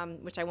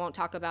 which I won't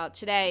talk about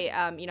today,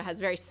 has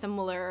very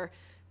similar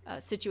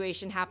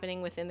situation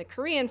happening within the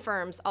Korean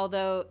firms,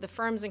 although the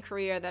firms in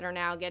Korea that are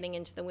now getting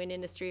into the wind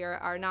industry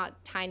are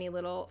not tiny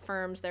little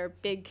firms. They're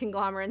big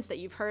conglomerates that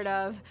you've heard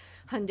of,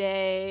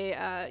 Hyundai,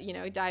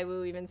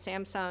 Daewoo, even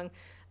Samsung.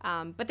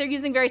 But they're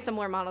using very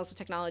similar models of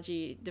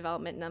technology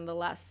development,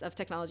 nonetheless, of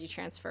technology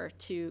transfer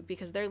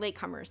because they're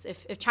latecomers.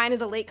 If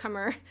China's a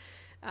latecomer,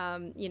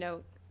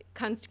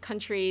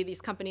 country,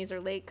 these companies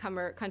are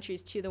latecomer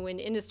countries to the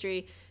wind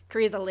industry.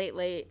 Korea's a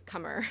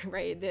latecomer,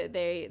 right?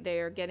 They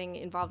are getting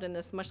involved in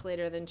this much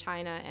later than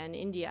China and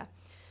India.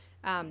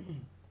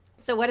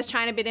 So what has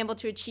China been able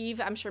to achieve?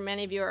 I'm sure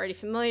many of you are already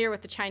familiar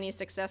with the Chinese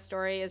success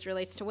story as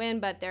relates to wind,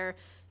 but their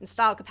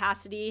installed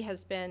capacity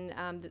has been,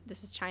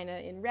 this is China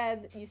in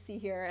red that you see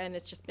here, and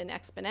it's just been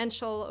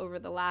exponential over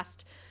the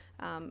last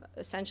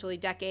essentially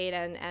decade,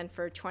 and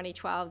for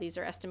 2012, these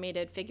are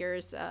estimated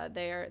figures.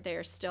 They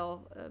are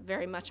still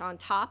very much on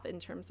top in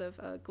terms of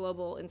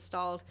global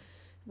installed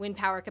wind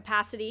power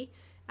capacity.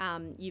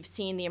 You've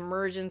seen the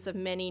emergence of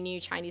many new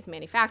Chinese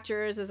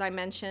manufacturers, as I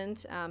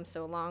mentioned.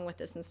 So along with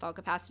this installed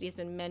capacity has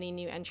been many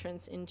new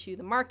entrants into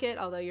the market,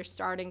 although you're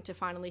starting to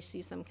finally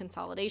see some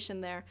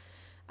consolidation there.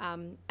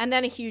 And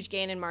then a huge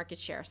gain in market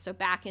share. So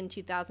back in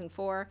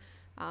 2004,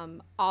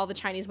 all the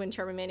Chinese wind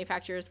turbine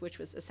manufacturers, which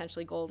was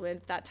essentially Goldwind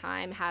at that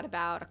time, had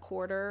about a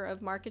quarter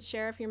of market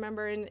share, if you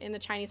remember, in the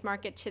Chinese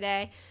market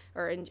today,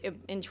 or in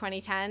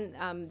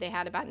 2010, they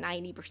had about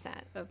 90%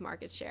 of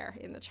market share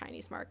in the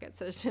Chinese market.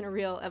 So there's been a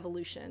real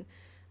evolution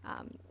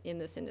in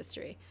this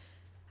industry.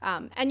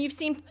 And you've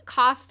seen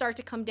costs start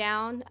to come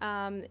down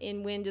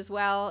in wind as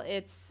well.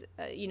 It's,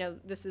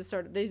 this is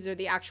these are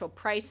the actual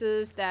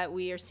prices that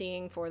we are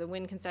seeing for the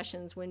wind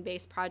concessions,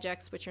 wind-based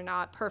projects, which are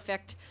not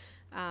perfect.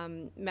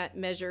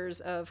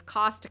 Measures of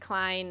cost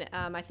decline.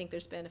 I think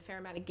there's been a fair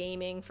amount of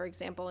gaming, for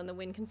example, in the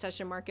wind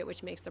concession market,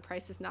 which makes the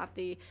prices not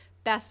the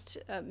best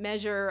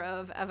measure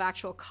of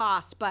actual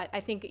cost. But I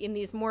think in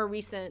these more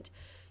recent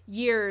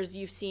years,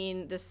 you've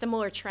seen the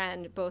similar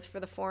trend, both for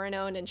the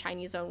foreign-owned and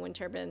Chinese-owned wind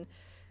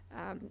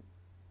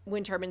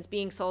turbines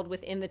being sold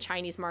within the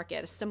Chinese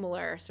market, a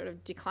similar sort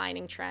of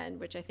declining trend,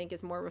 which I think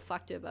is more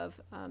reflective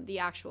of the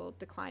actual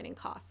declining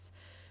costs.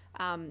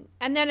 And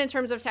then in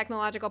terms of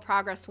technological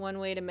progress, one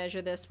way to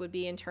measure this would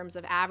be in terms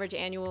of average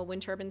annual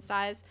wind turbine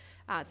size.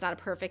 It's not a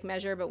perfect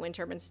measure, but wind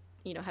turbines,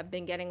 have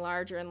been getting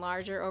larger and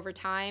larger over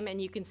time. And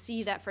you can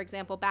see that, for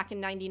example, back in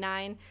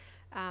 '99,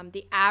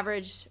 the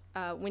average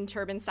wind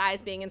turbine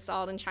size being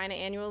installed in China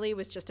annually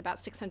was just about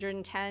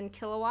 610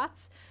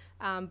 kilowatts.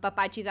 But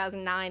by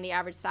 2009, the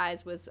average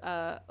size was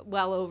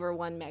well over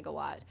 1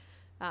 megawatt.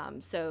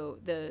 So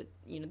the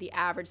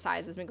average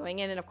size has been going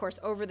in, and of course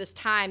over this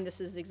time, this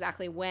is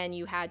exactly when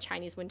you had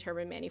Chinese wind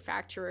turbine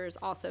manufacturers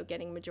also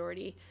getting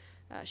majority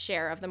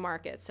share of the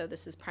market. So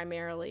this is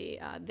primarily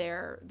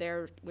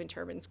their wind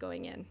turbines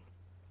going in.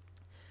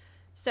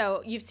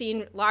 So you've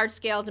seen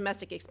large-scale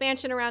domestic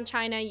expansion around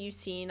China. You've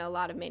seen a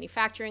lot of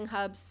manufacturing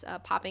hubs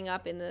popping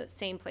up in the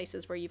same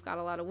places where you've got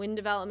a lot of wind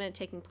development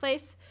taking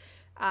place.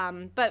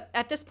 But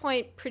at this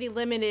point, pretty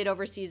limited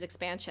overseas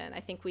expansion. I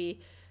think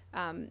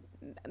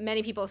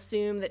many people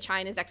assume that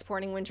China is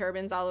exporting wind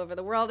turbines all over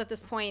the world at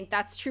this point.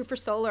 That's true for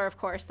solar, of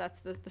course.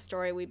 That's the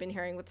story we've been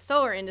hearing with the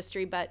solar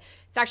industry, but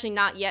it's actually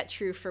not yet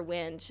true for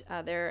wind.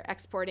 They're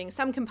exporting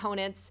some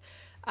components,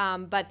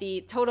 but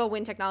the total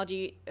wind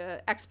technology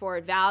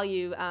export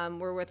value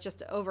were worth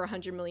just over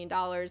 $100 million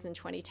in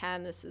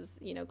 2010. This has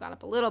gone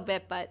up a little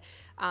bit, but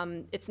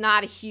it's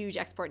not a huge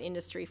export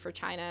industry for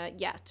China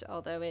yet,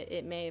 although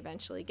it may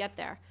eventually get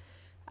there.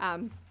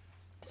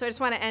 So I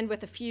just want to end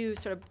with a few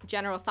sort of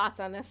general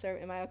thoughts on this, or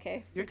am I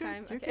okay? You're good.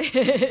 Time? You're Okay.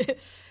 good.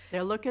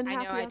 They're looking happy.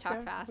 I know I out talk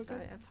there. fast.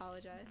 Okay. I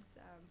apologize,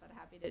 but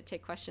happy to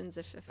take questions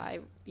if I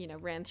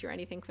ran through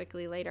anything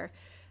quickly later.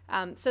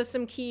 So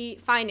some key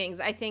findings.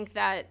 I think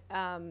that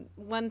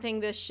one thing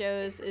this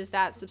shows is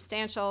that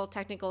substantial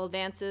technical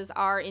advances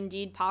are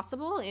indeed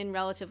possible in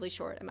relatively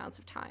short amounts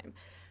of time.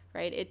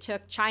 Right? It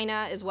took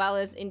China, as well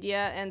as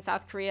India and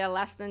South Korea,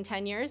 less than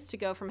 10 years to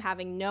go from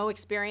having no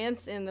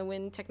experience in the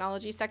wind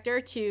technology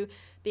sector to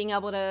being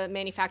able to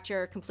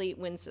manufacture complete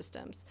wind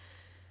systems.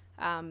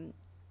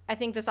 I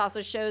think this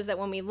also shows that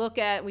when we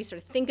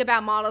sort of think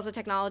about models of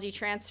technology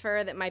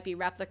transfer that might be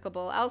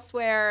replicable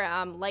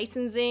elsewhere,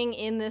 licensing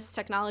in this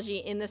technology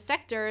in this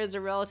sector is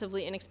a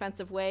relatively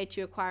inexpensive way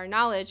to acquire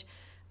knowledge,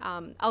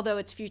 although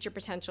its future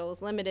potential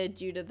is limited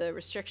due to the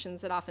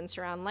restrictions that often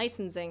surround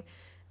licensing.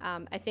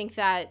 I think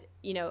that,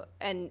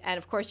 and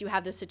of course you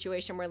have this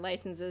situation where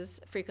licenses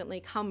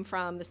frequently come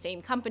from the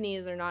same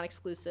companies, they're not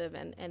exclusive,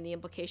 and the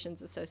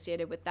implications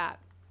associated with that.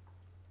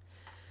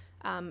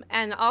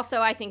 And also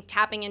I think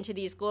tapping into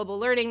these global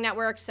learning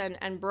networks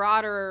and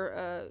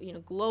broader,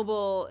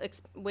 global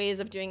ways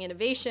of doing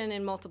innovation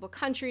in multiple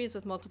countries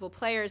with multiple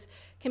players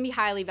can be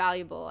highly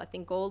valuable. I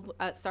think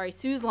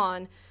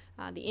Suzlon,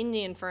 the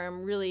Indian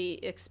firm, really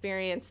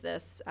experienced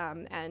this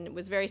and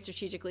was very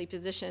strategically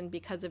positioned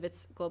because of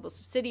its global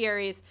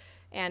subsidiaries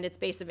and its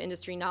base of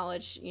industry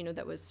knowledge,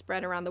 that was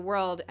spread around the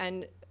world.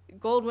 And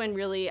Goldwind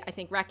really, I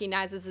think,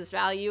 recognizes this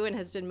value and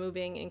has been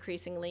moving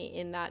increasingly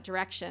in that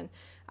direction.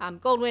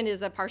 Goldwind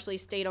is a partially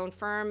state-owned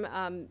firm.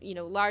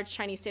 Large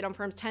Chinese state-owned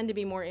firms tend to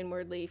be more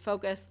inwardly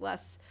focused,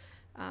 less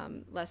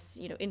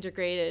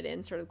integrated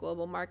in sort of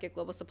global market,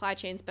 global supply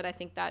chains. But I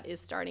think that is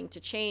starting to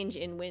change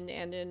in wind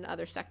and in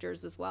other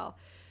sectors as well.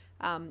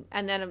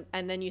 And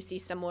then you see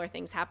similar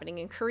things happening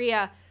in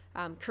Korea.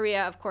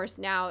 Korea, of course,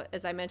 now,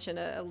 as I mentioned,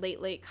 a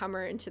late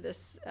comer into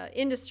this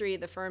industry,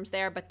 the firms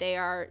there, but they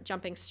are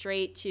jumping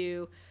straight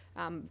to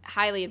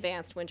highly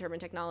advanced wind turbine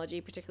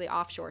technology, particularly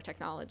offshore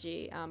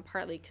technology,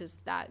 partly because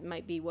that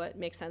might be what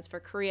makes sense for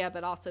Korea,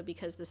 but also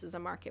because this is a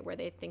market where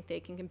they think they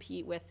can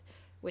compete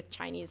with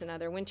Chinese and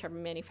other wind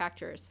turbine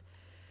manufacturers.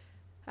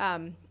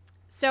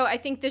 So I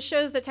think this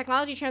shows that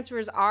technology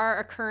transfers are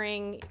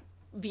occurring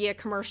via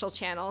commercial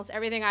channels.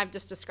 Everything I've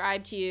just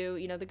described to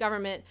you, the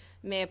government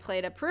may have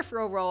played a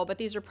peripheral role, but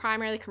these are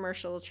primarily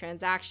commercial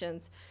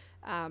transactions.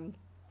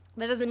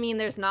 That doesn't mean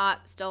there's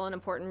not still an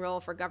important role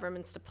for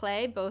governments to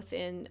play, both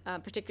in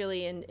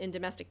particularly in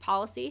domestic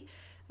policy.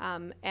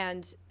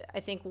 And I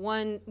think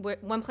one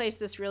place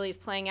this really is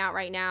playing out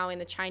right now in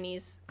the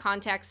Chinese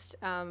context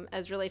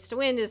as relates to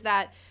wind is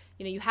that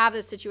you have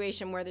this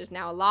situation where there's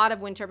now a lot of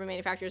wind turbine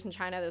manufacturers in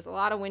China. There's a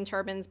lot of wind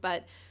turbines,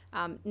 but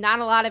not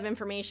a lot of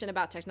information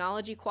about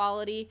technology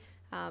quality.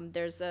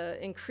 There's an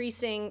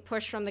increasing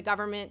push from the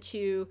government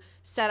to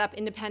set up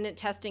independent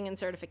testing and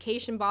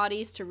certification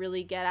bodies to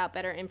really get out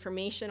better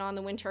information on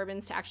the wind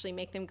turbines, to actually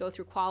make them go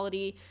through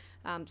quality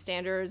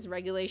standards,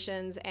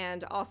 regulations,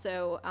 and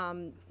also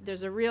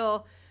there's a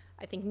real,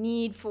 I think,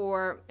 need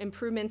for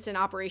improvements in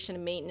operation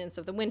and maintenance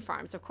of the wind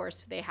farms. Of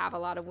course, they have a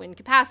lot of wind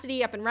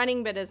capacity up and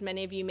running, but as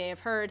many of you may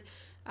have heard,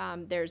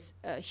 there's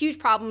huge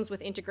problems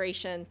with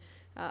integration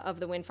of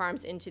the wind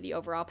farms into the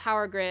overall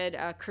power grid.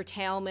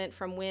 Curtailment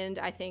from wind,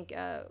 I think,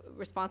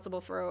 responsible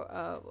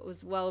for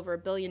was well over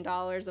 $1 billion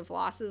of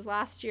losses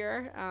last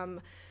year,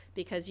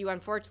 because you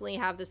unfortunately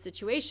have the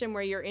situation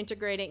where you're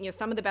integrating,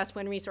 some of the best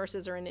wind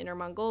resources are in Inner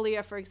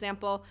Mongolia, for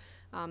example.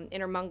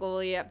 Inner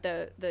Mongolia,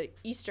 the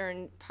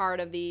eastern part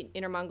of the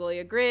Inner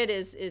Mongolia grid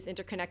is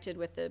interconnected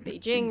with the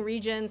Beijing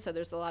region, so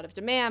there's a lot of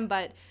demand,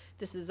 but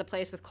this is a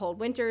place with cold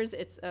winters.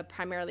 It's a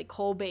primarily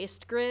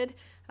coal-based grid,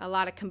 a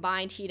lot of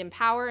combined heat and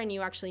power, and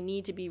you actually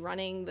need to be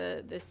running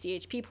the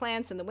CHP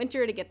plants in the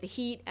winter to get the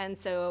heat, and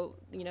so,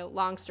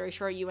 long story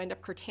short, you end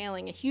up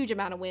curtailing a huge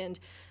amount of wind,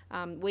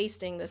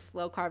 wasting this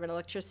low-carbon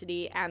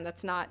electricity, and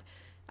that's not,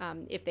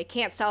 if they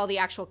can't sell the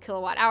actual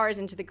kilowatt hours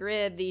into the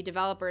grid, the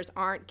developers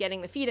aren't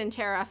getting the feed-in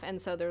tariff,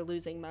 and so they're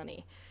losing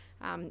money.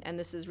 And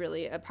this is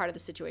really a part of the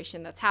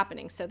situation that's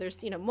happening. So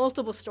there's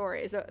multiple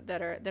stories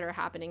that are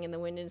happening in the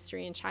wind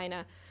industry in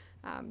China.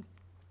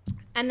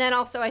 And then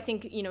also, I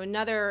think,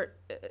 another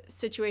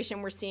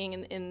situation we're seeing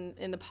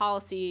in the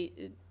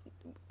policy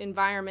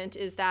environment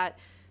is that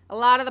a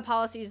lot of the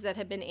policies that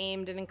have been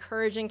aimed at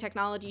encouraging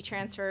technology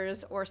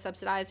transfers or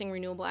subsidizing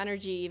renewable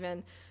energy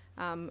even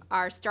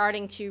are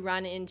starting to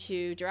run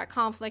into direct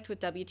conflict with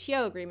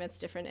WTO agreements,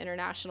 different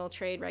international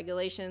trade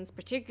regulations,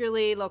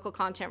 particularly local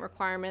content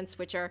requirements,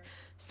 which are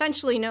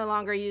essentially no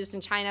longer used in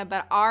China,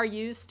 but are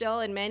used still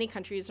in many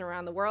countries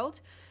around the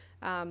world.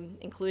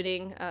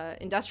 Including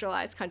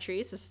industrialized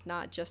countries. This is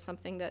not just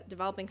something that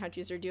developing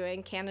countries are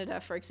doing.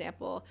 Canada, for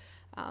example,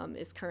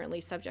 is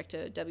currently subject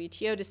to a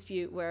WTO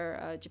dispute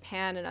where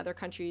Japan and other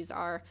countries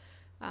are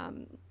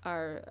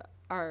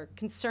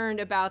concerned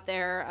about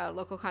their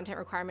local content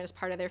requirement as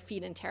part of their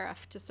feed-in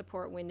tariff to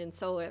support wind and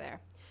solar there.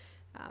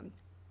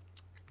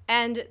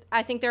 And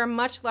I think there are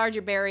much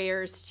larger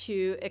barriers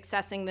to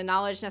accessing the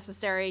knowledge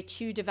necessary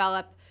to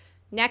develop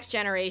next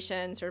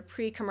generation sort of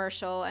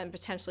pre-commercial and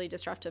potentially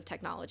disruptive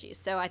technologies.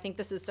 So I think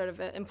this is sort of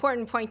an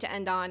important point to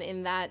end on,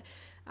 in that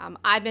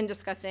I've been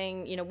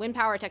discussing, wind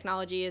power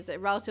technology is a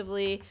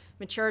relatively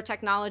mature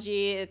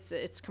technology.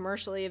 It's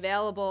commercially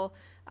available.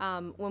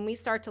 When we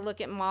start to look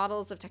at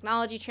models of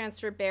technology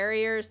transfer,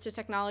 barriers to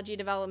technology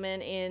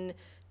development in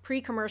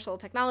pre-commercial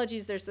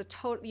technologies, there's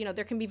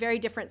there can be very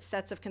different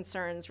sets of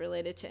concerns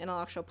related to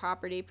intellectual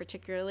property,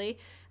 particularly,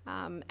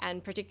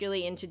 and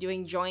particularly into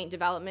doing joint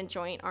development,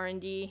 joint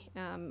R&D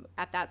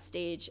at that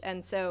stage.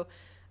 And so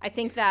I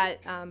think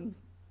that,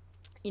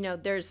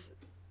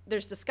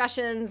 there's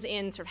discussions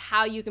in sort of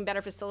how you can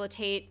better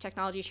facilitate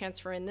technology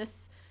transfer in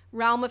this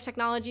realm of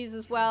technologies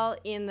as well.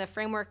 In the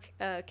framework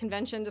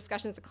convention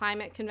discussions, the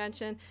climate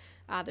convention,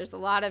 there's a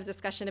lot of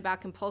discussion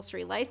about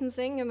compulsory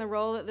licensing and the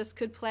role that this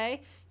could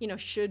play.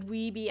 Should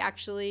we be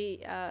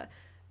actually,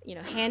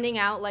 handing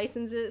out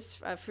licenses,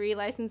 free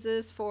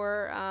licenses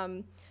for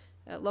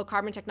low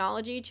carbon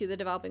technology to the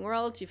developing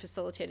world to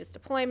facilitate its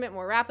deployment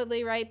more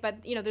rapidly, right? But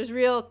there's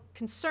real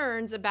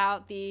concerns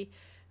about the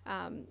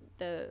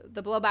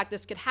blowback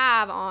this could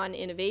have on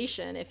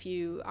innovation if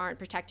you aren't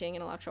protecting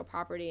intellectual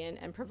property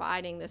and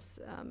providing this,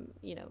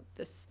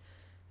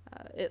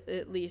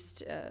 at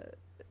least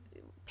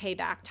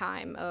payback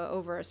time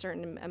over a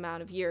certain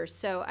amount of years.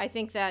 So I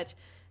think that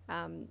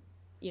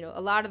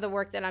a lot of the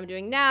work that I'm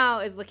doing now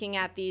is looking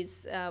at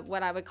these,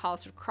 what I would call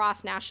sort of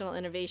cross-national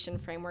innovation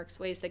frameworks,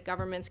 ways that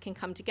governments can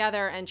come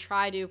together and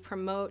try to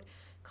promote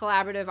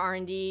collaborative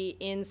R&D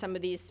in some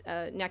of these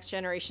next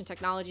generation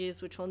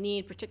technologies, which we'll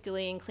need,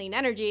 particularly in clean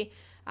energy,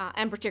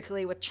 and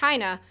particularly with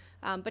China.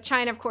 But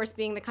China, of course,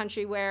 being the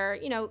country where,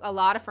 a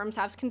lot of firms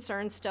have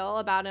concerns still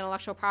about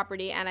intellectual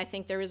property, and I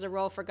think there is a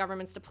role for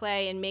governments to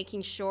play in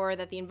making sure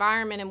that the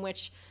environment in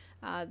which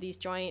these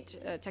joint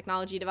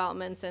technology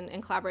developments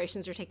and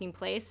collaborations are taking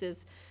place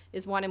is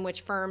one in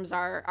which firms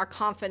are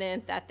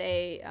confident that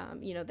they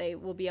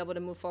will be able to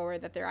move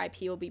forward, that their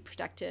IP will be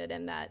protected,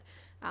 and that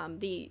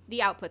the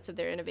outputs of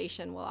their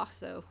innovation will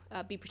also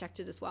be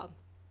protected as well.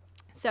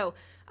 So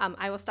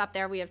I will stop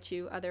there. We have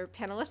two other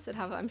panelists that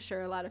have, I'm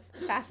sure, a lot of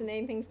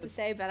fascinating things to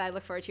say, but I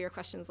look forward to your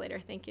questions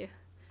later. Thank you.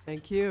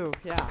 Thank you.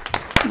 Yeah.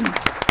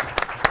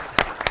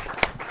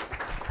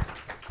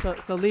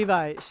 So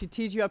Levi, she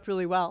teed you up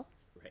really well.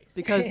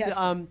 Because, Yes.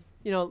 a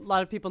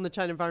lot of people in the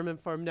China Environment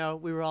Forum know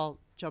we were all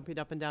jumping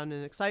up and down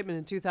in excitement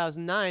in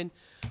 2009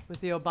 with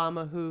the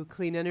Obama-WHO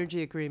clean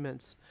energy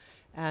agreements.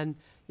 And,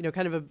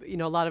 kind of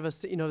a lot of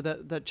us,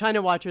 the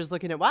China watchers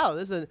looking at, wow,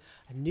 this is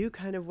a new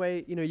kind of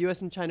way,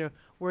 U.S. and China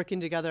working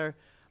together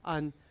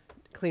on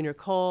cleaner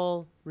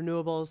coal,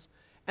 renewables,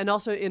 and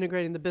also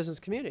integrating the business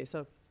community.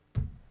 So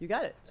you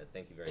got it.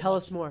 Thank you very much. Tell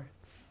us more.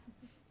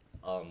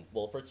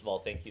 Well, first of all,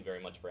 thank you very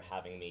much for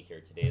having me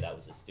here today. That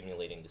was a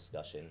stimulating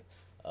discussion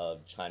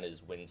of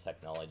China's wind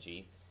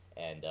technology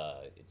and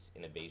its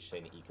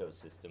innovation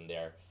ecosystem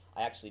there.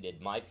 I actually did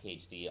my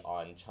PhD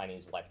on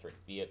Chinese electric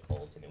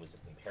vehicles, and it was a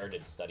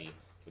comparative study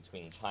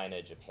between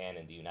China, Japan,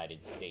 and the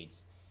United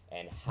States,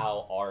 and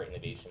how our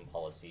innovation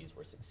policies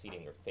were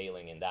succeeding or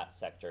failing in that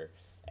sector.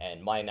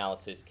 And my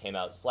analysis came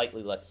out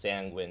slightly less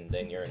sanguine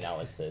than your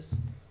analysis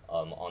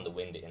on the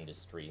wind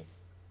industry.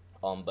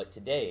 But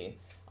today,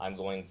 I'm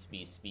going to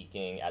be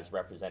speaking as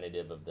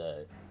representative of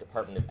the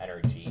Department of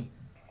Energy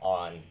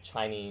on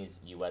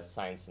Chinese-U.S.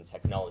 science and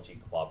technology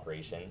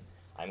cooperation.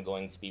 I'm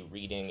going to be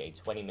reading a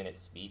 20-minute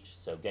speech,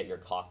 so get your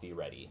coffee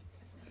ready.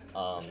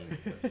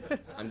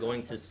 I'm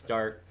going to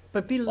start.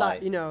 But be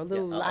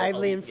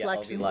lively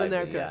inflections in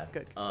there. Yeah.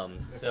 Good.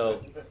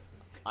 So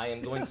I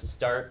am going to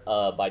start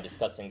by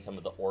discussing some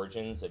of the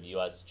origins of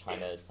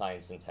U.S.-China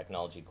science and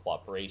technology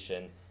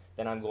cooperation.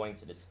 Then I'm going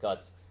to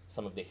discuss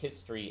some of the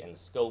history and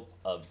scope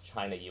of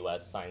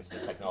China-U.S. science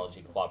and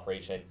technology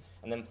cooperation.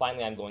 And then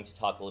finally, I'm going to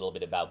talk a little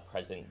bit about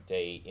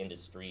present-day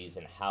industries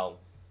and how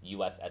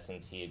U.S.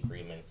 S&T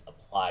agreements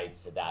apply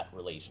to that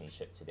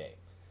relationship today.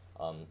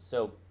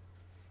 So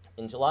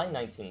in July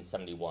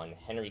 1971,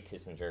 Henry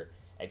Kissinger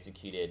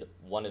executed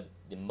one of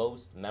the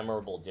most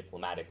memorable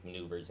diplomatic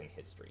maneuvers in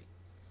history.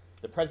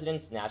 The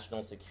president's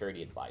national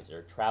security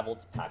advisor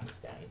traveled to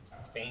Pakistan,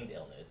 feigned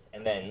illness,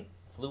 and then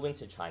flew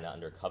into China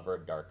under cover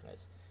of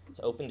darkness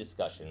to open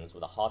discussions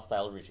with a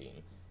hostile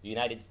regime the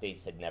United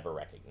States had never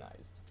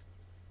recognized.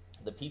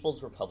 The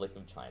People's Republic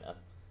of China,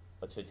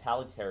 a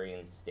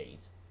totalitarian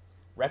state,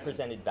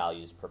 represented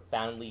values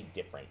profoundly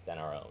different than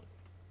our own.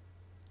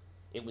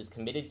 It was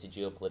committed to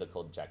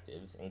geopolitical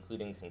objectives,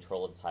 including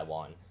control of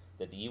Taiwan,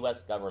 that the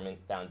U.S. government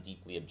found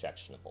deeply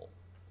objectionable.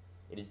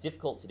 It is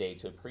difficult today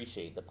to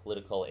appreciate the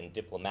political and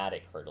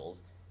diplomatic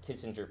hurdles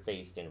Kissinger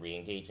faced in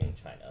re-engaging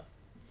China.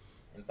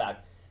 In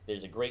fact,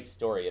 there's a great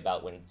story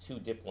about when two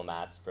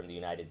diplomats from the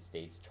United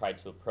States tried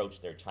to approach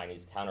their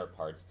Chinese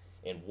counterparts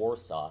in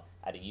Warsaw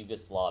at a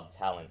Yugoslav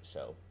talent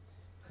show.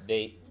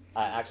 They,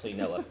 a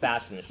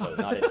fashion show,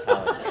 not a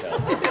talent show.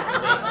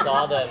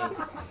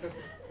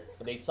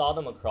 They saw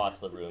them across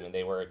the room, and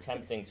they were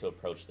attempting to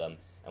approach them.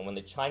 And when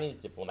the Chinese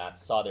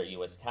diplomats saw their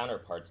U.S.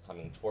 counterparts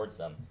coming towards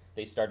them,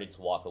 they started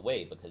to walk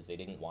away because they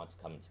didn't want to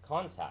come into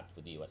contact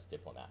with the U.S.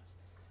 diplomats.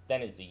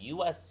 Then as the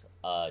U.S.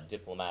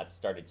 Diplomats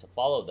started to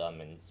follow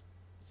them and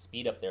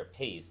speed up their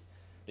pace,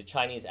 the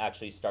Chinese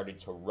actually started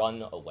to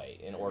run away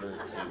in order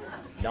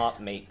to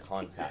not make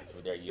contact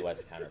with their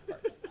U.S.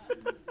 counterparts.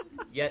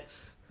 Yet,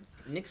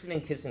 Nixon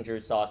and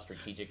Kissinger saw a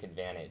strategic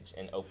advantage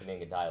in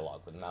opening a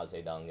dialogue with Mao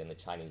Zedong and the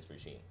Chinese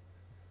regime.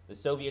 The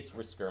Soviets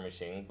were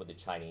skirmishing with the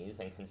Chinese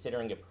and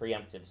considering a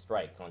preemptive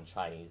strike on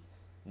Chinese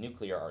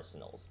nuclear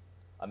arsenals.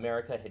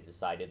 America had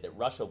decided that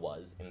Russia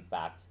was, in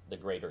fact, the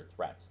greater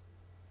threat.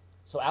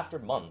 So after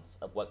months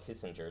of what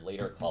Kissinger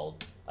later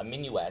called a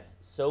minuet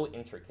so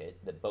intricate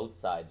that both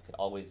sides could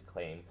always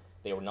claim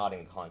they were not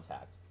in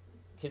contact,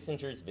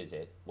 Kissinger's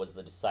visit was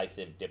the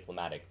decisive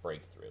diplomatic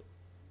breakthrough.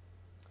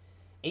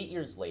 8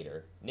 years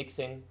later,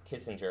 Nixon,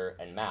 Kissinger,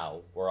 and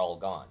Mao were all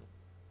gone,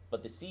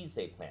 but the seeds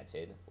they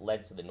planted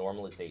led to the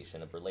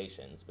normalization of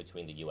relations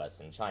between the U.S.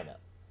 and China.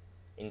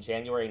 In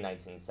January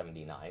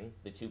 1979,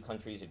 the two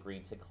countries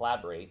agreed to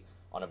collaborate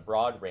on a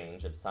broad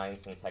range of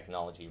science and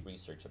technology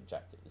research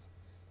objectives,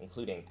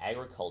 including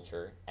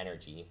agriculture,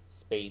 energy,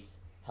 space,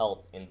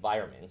 health,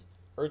 environment,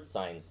 earth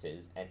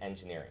sciences, and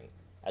engineering,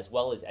 as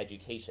well as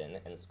education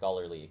and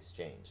scholarly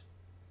exchange.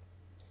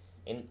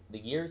 In the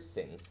years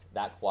since,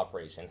 that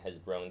cooperation has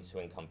grown to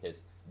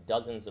encompass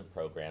dozens of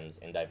programs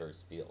in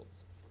diverse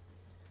fields.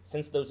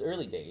 Since those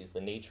early days,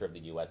 the nature of the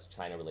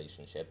US-China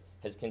relationship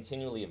has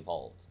continually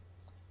evolved.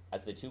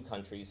 As the two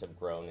countries have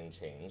grown and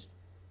changed,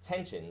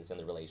 tensions in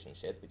the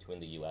relationship between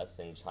the US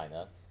and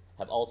China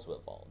have also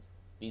evolved.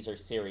 These are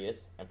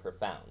serious and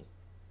profound.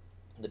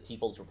 The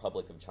People's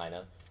Republic of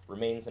China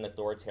remains an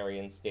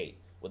authoritarian state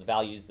with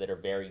values that are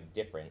very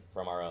different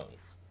from our own.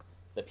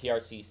 The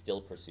PRC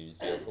still pursues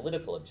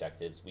geopolitical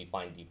objectives we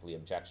find deeply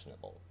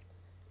objectionable.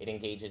 It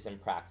engages in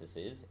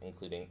practices,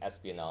 including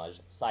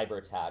espionage, cyber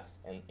attacks,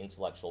 and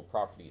intellectual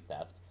property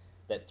theft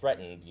that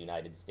threaten the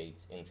United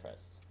States'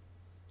 interests.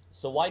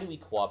 So why do we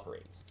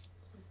cooperate?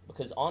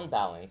 Because on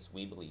balance,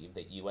 we believe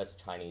that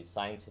US-Chinese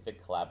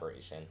scientific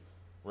collaboration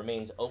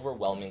remains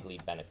overwhelmingly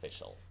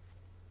beneficial.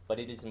 But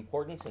it is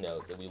important to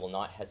note that we will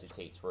not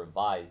hesitate to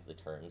revise the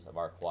terms of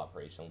our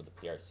cooperation with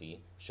the PRC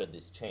should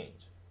this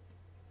change.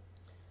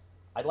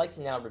 I'd like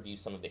to now review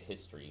some of the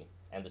history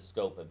and the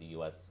scope of the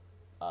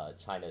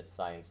US-China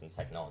science and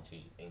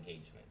technology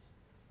engagement.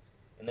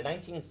 In the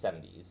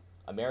 1970s,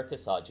 America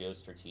saw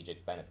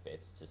geostrategic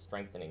benefits to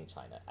strengthening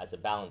China as a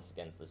balance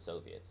against the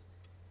Soviets,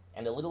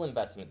 and a little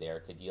investment there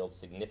could yield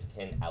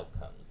significant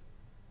outcomes.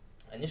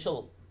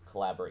 Initial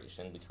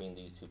collaboration between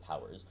these two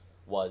powers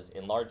was,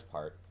 in large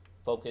part,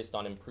 focused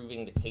on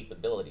improving the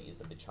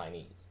capabilities of the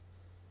Chinese.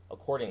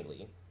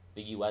 Accordingly,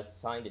 the US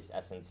signed its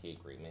S&T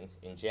agreement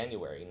in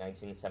January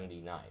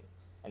 1979,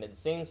 and at the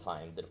same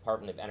time, the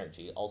Department of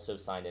Energy also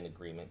signed an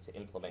agreement to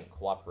implement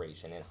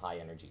cooperation in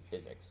high-energy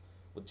physics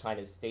with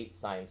China's State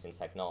Science and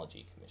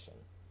Technology Commission.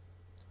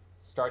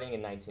 Starting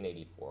in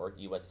 1984,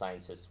 US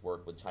scientists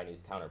worked with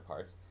Chinese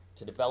counterparts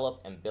to develop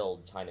and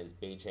build China's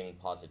Beijing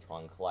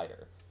Positron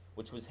Collider,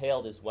 which was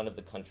hailed as one of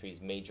the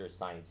country's major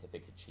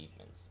scientific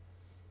achievements.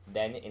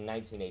 Then, in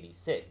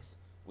 1986,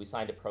 we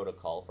signed a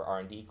protocol for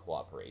R&D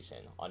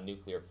cooperation on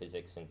nuclear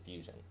physics and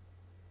fusion.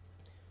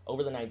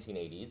 Over the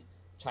 1980s,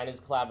 China's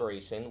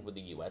collaboration with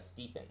the US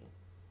deepened.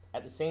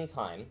 At the same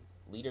time,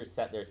 leaders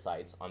set their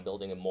sights on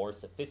building a more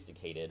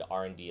sophisticated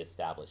R&D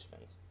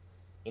establishment.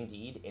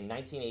 Indeed, in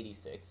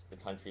 1986, the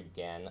country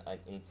began an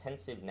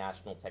intensive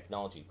national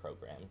technology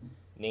program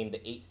named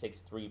the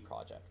 863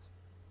 Project.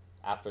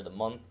 After the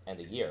month and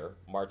the year,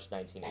 March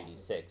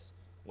 1986,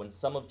 when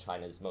some of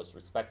China's most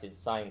respected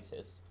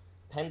scientists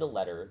penned a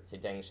letter to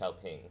Deng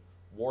Xiaoping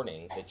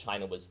warning that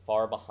China was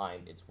far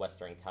behind its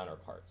Western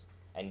counterparts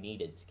and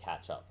needed to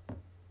catch up.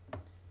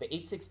 The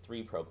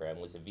 863 program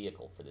was a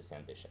vehicle for this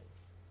ambition.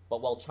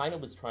 But while China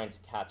was trying to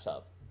catch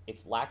up,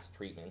 its lax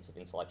treatment of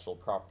intellectual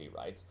property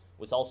rights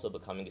was also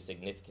becoming a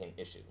significant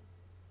issue.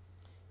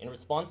 In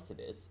response to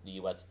this, the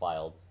US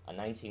filed a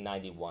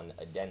 1991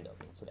 addendum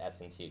to the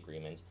S&T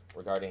agreement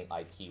regarding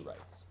IP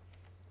rights.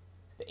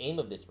 The aim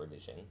of this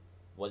revision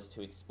was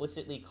to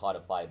explicitly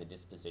codify the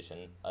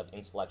disposition of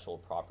intellectual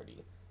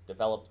property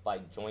developed by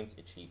joint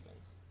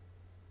achievements.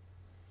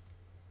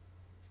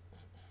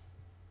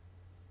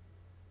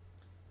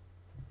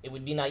 It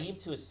would be naive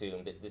to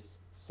assume that this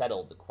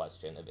settled the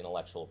question of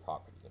intellectual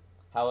property.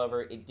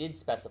 However, it did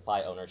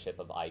specify ownership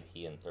of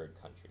IP in third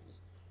countries,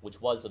 which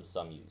was of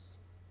some use.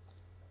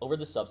 Over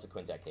the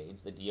subsequent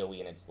decades, the DOE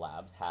and its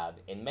labs have,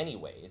 in many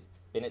ways,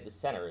 been at the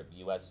center of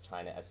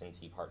US-China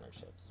S&T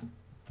partnerships.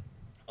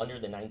 Under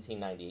the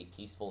 1998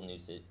 Peaceful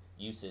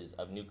Uses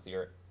of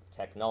Nuclear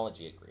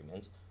Technology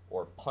Agreement,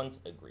 or PUNT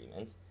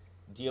agreement,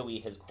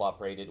 DOE has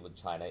cooperated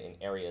with China in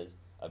areas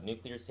of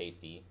nuclear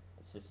safety,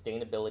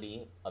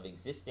 sustainability of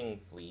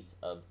existing fleet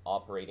of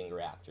operating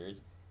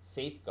reactors,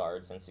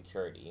 safeguards and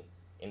security,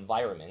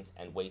 environment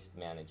and waste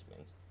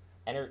management,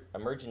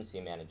 emergency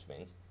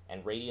management,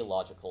 and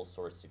radiological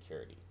source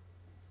security.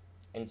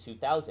 In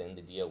 2000,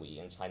 the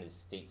DOE and China's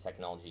State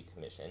Technology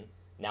Commission,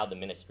 now the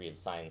Ministry of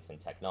Science and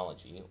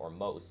Technology, or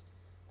MOST,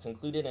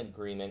 concluded an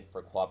agreement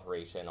for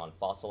cooperation on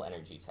fossil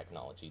energy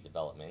technology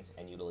development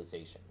and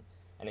utilization,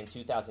 and in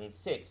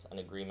 2006, an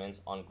agreement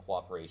on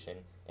cooperation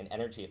in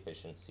energy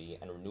efficiency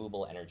and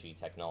renewable energy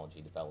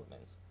technology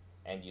development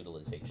and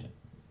utilization.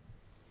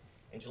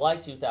 In July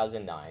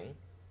 2009,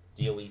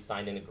 DOE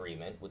signed an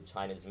agreement with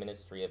China's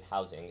Ministry of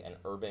Housing and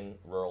Urban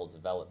Rural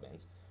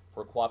Development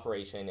for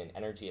cooperation in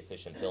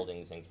energy-efficient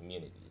buildings and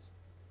communities.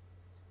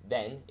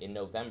 Then, in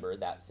November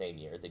that same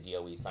year, the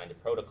DOE signed a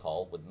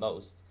protocol with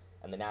MOST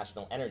and the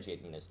National Energy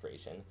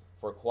Administration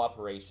for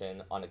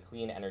cooperation on a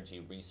Clean Energy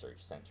Research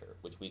Center,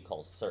 which we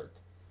call CERC,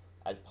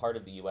 as part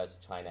of the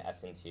US-China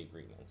S&T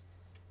agreement,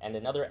 and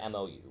another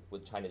MOU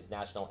with China's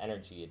National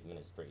Energy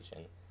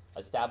Administration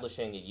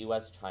establishing a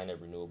US-China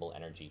renewable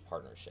energy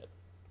partnership.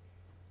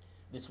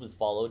 This was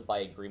followed by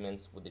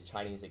agreements with the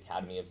Chinese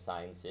Academy of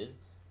Sciences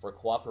for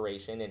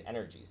cooperation in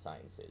energy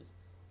sciences,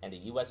 and a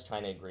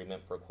US-China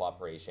agreement for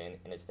cooperation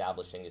in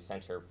establishing a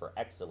Center for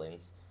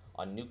Excellence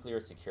on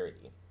Nuclear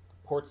Security,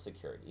 Port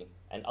Security,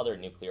 and other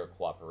nuclear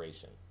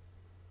cooperation.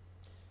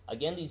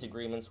 Again, these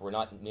agreements were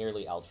not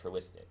merely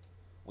altruistic.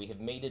 We have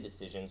made a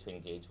decision to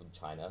engage with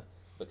China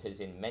because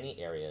in many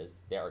areas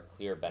there are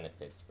clear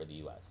benefits for the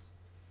US.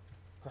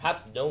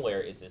 Perhaps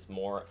nowhere is this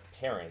more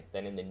apparent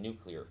than in the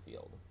nuclear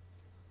field.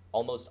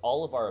 Almost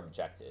all of our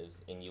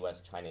objectives in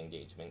US-China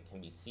engagement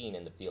can be seen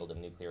in the field of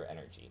nuclear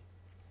energy.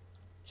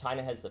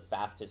 China has the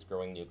fastest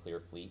growing nuclear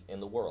fleet in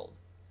the world.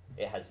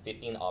 It has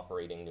 15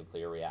 operating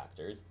nuclear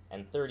reactors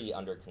and 30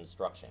 under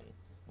construction,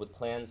 with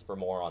plans for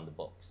more on the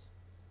books.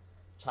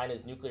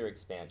 China's nuclear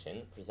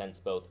expansion presents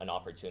both an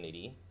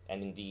opportunity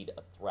and indeed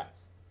a threat.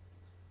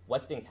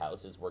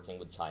 Westinghouse is working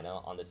with China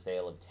on the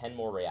sale of 10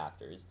 more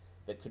reactors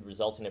that could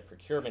result in a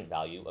procurement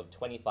value of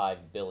 $25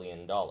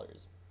 billion.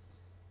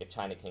 If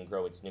China can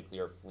grow its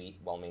nuclear fleet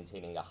while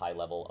maintaining a high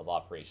level of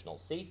operational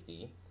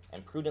safety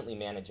and prudently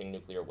managing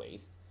nuclear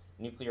waste,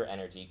 nuclear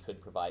energy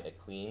could provide a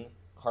clean,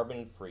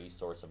 carbon-free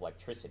source of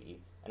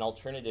electricity, an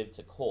alternative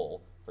to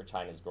coal for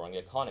China's growing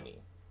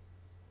economy.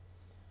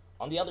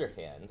 On the other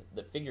hand,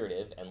 the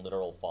figurative and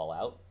literal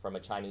fallout from a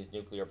Chinese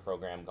nuclear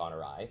program gone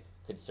awry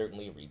could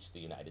certainly reach the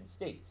United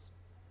States.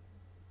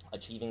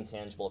 Achieving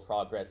tangible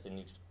progress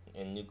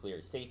in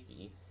nuclear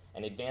safety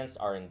and advanced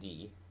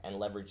R&D and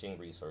leveraging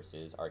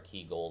resources are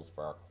key goals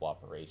for our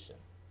cooperation.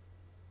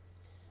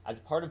 As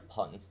part of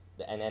PUNT,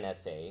 the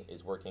NNSA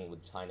is working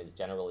with China's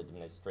General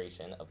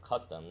Administration of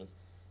Customs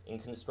in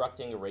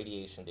constructing a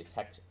radiation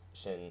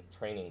detection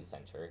training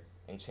center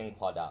in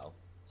Qinghuadao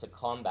to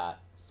combat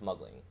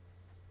smuggling.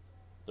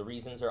 The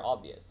reasons are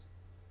obvious.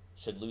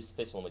 Should loose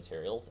fissile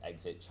materials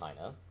exit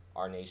China,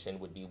 our nation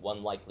would be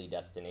one likely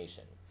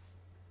destination.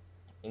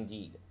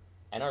 Indeed,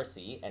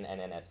 NRC and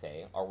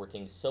NNSA are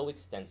working so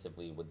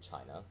extensively with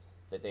China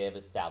that they have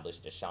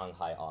established a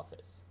Shanghai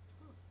office.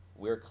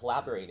 We're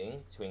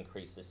collaborating to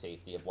increase the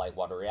safety of light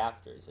water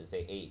reactors as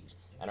they age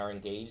and are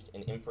engaged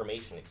in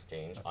information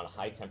exchange on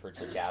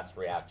high-temperature gas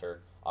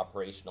reactor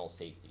operational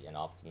safety and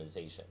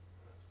optimization.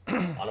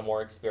 On a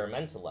more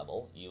experimental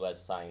level,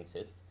 US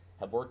scientists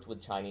have worked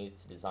with Chinese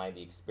to design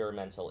the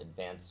experimental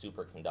advanced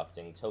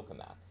superconducting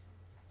tokamak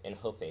in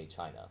Hefei,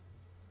 China,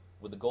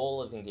 with the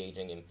goal of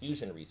engaging in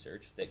fusion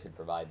research that could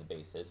provide the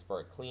basis for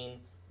a clean,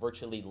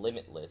 virtually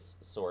limitless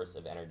source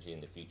of energy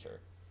in the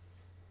future.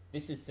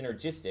 This is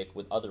synergistic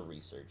with other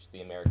research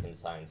the American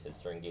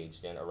scientists are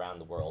engaged in around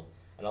the world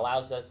and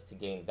allows us to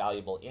gain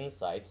valuable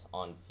insights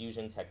on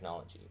fusion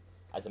technology,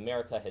 as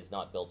America has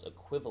not built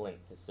equivalent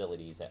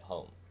facilities at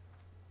home.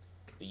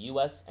 The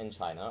US and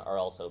China are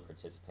also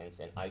participants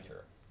in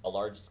ITER, a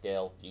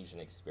large-scale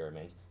fusion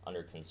experiment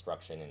under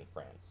construction in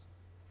France.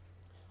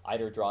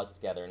 ITER draws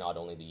together not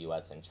only the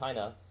US and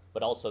China,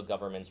 but also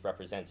governments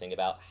representing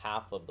about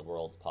half of the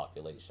world's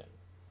population.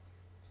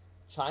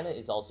 China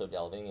is also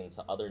delving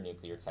into other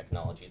nuclear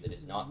technology that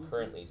is not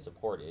currently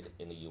supported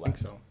in the US. I think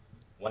so.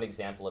 One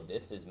example of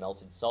this is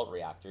melted salt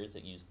reactors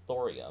that use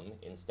thorium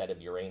instead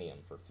of uranium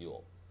for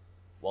fuel.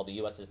 While the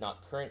US is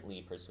not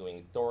currently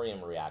pursuing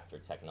thorium reactor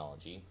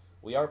technology,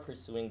 we are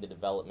pursuing the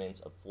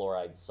development of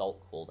fluoride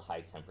salt-cooled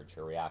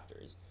high-temperature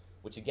reactors,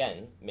 which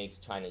again makes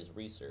China's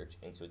research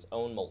into its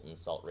own molten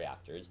salt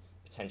reactors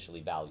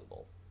potentially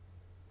valuable.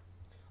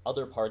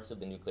 Other parts of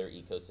the nuclear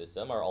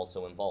ecosystem are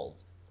also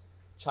involved.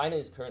 China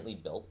is currently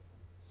building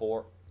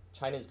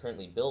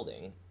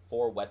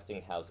 4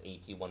 Westinghouse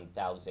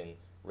AP1000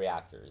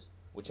 reactors,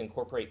 which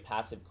incorporate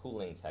passive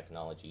cooling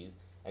technologies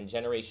and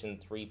Generation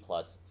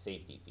 3+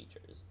 safety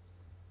features.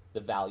 The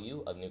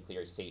value of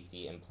nuclear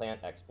safety and plant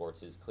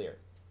exports is clear.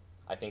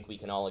 I think we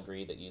can all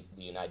agree that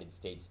the United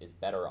States is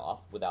better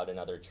off without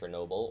another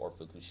Chernobyl or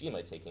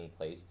Fukushima taking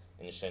place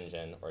in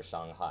Shenzhen or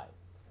Shanghai.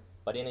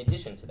 But in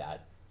addition to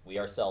that, we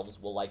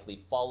ourselves will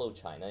likely follow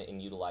China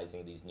in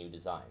utilizing these new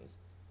designs,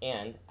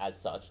 and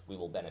as such, we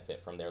will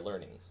benefit from their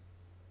learnings.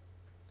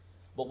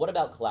 But what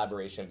about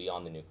collaboration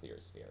beyond the nuclear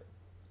sphere?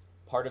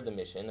 Part of the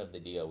mission of the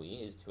DOE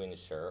is to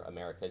ensure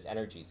America's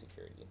energy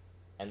security,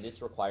 and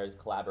this requires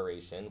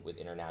collaboration with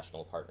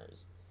international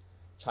partners.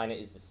 China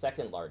is the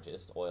second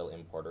largest oil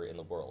importer in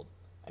the world,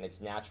 and its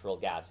natural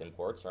gas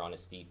imports are on a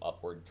steep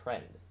upward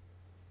trend.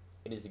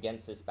 It is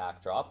against this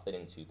backdrop that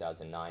in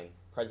 2009,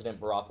 President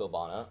Barack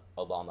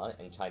Obama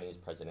and Chinese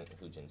President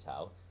Hu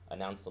Jintao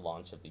announced the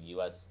launch of the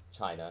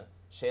US-China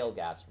Shale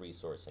Gas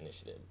Resource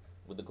Initiative,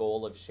 with the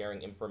goal of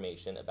sharing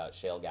information about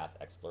shale gas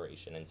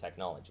exploration and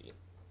technology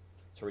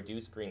to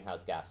reduce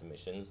greenhouse gas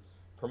emissions,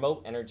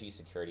 promote energy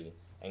security,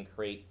 and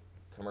create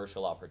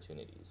commercial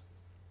opportunities.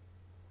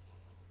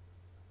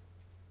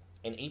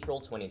 In April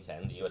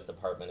 2010, the US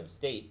Department of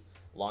State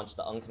launched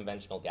the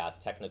Unconventional Gas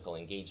Technical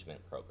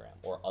Engagement Program,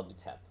 or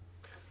UGTEP.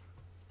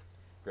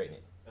 Great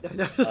name.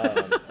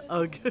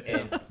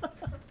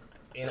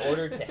 In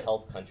order to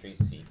help countries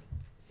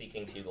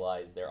seeking to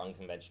utilize their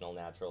unconventional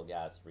natural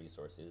gas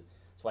resources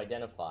to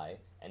identify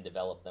and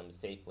develop them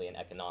safely and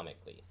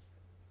economically.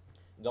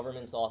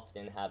 Governments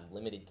often have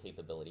limited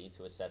capability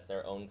to assess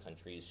their own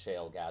country's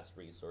shale gas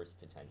resource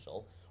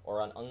potential or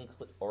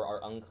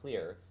are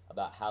unclear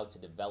about how to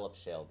develop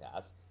shale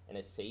gas in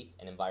a safe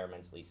and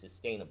environmentally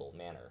sustainable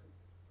manner.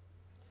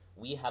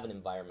 We have an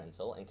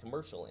environmental and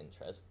commercial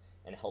interest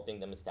in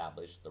helping them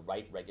establish the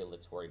right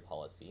regulatory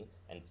policy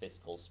and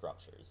fiscal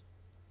structures.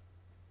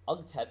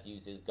 UGTEP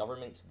uses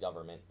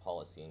government-to-government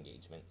policy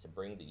engagement to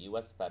bring the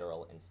US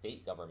federal and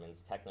state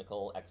government's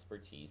technical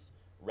expertise,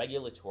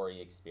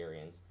 regulatory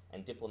experience,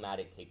 and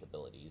diplomatic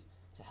capabilities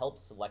to help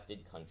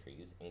selected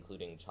countries,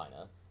 including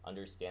China,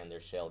 understand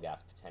their shale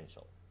gas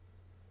potential.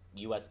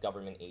 U.S.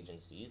 government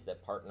agencies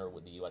that partner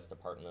with the U.S.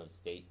 Department of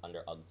State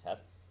under UGTEP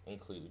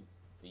include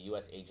the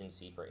U.S.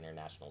 Agency for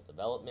International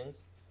Development,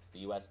 the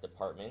U.S.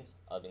 Department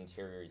of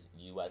Interior's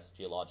U.S.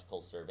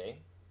 Geological Survey,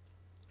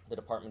 the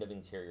Department of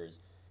Interior's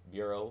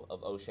Bureau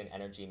of Ocean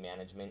Energy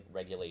Management,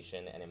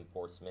 Regulation, and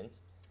Enforcement,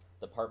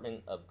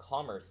 Department of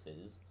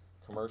Commerce's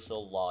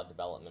Commercial Law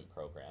Development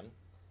Program,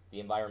 the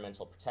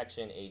Environmental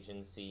Protection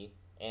Agency,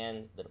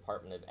 and the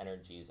Department of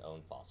Energy's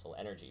own Fossil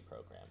Energy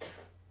Program.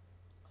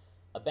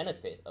 A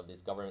benefit of this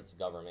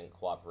government-to-government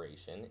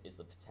cooperation is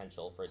the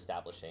potential for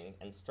establishing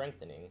and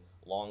strengthening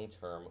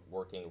long-term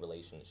working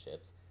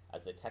relationships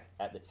at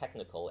the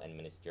technical and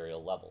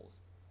ministerial levels.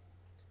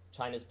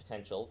 China's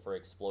potential for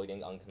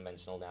exploiting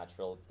unconventional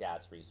natural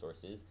gas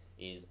resources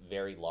is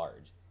very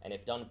large, and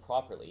if done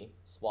properly,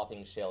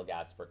 swapping shale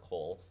gas for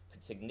coal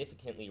could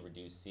significantly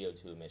reduce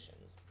CO2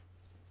 emissions.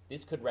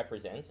 This could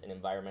represent an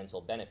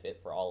environmental benefit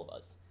for all of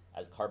us,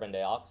 as carbon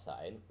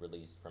dioxide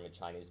released from a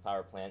Chinese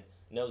power plant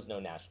knows no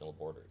national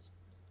borders.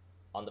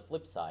 On the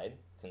flip side,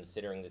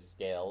 considering the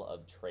scale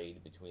of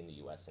trade between the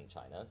US and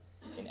China,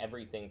 in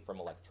everything from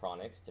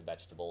electronics to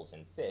vegetables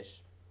and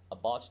fish, a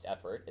botched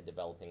effort at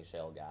developing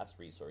shale gas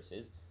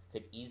resources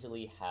could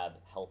easily have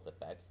health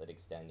effects that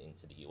extend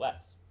into the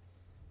US.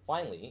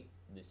 Finally,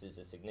 this is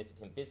a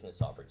significant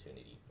business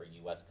opportunity for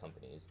US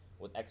companies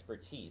with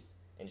expertise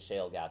in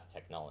shale gas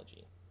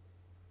technology.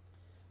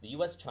 The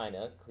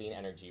US-China Clean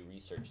Energy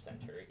Research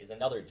Center is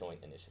another joint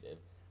initiative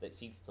that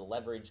seeks to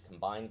leverage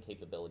combined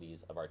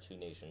capabilities of our two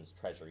nations'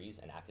 treasuries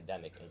and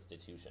academic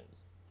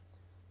institutions.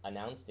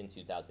 Announced in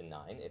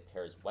 2009, it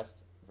pairs West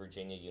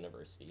Virginia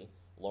University,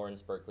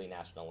 Lawrence Berkeley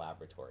National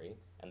Laboratory,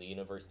 and the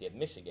University of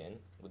Michigan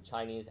with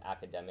Chinese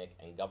academic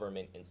and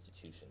government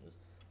institutions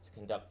to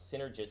conduct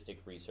synergistic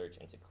research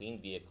into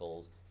clean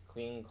vehicles,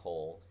 clean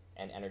coal,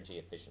 and energy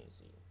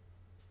efficiency.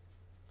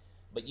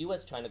 But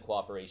US-China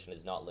cooperation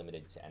is not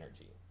limited to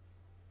energy.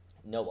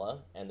 NOAA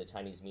and the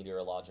Chinese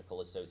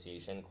Meteorological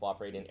Association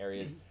cooperate in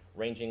areas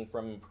ranging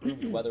from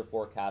improved weather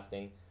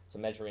forecasting to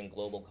measuring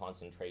global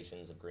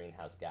concentrations of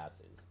greenhouse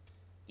gases.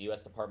 The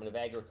U.S. Department of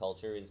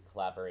Agriculture is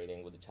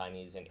collaborating with the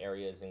Chinese in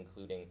areas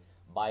including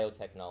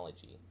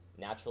biotechnology,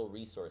 natural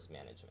resource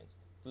management,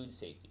 food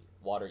safety,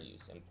 water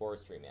use, and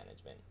forestry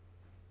management.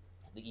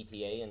 The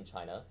EPA and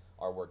China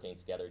are working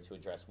together to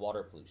address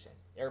water pollution,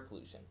 air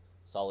pollution,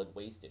 solid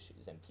waste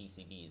issues, and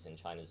PCBs in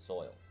China's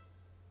soil.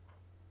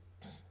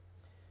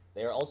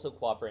 They are also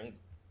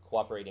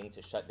cooperating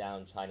to shut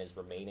down China's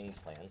remaining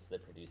plants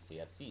that produce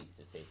CFCs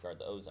to safeguard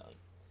the ozone.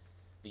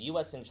 The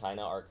US and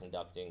China are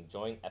conducting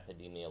joint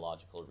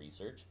epidemiological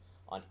research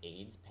on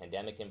AIDS,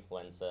 pandemic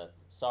influenza,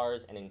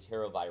 SARS, and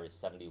enterovirus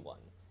 71,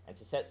 and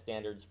to set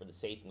standards for the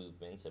safe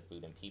movement of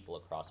food and people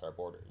across our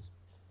borders.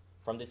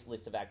 From this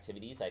list of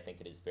activities, I think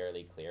it is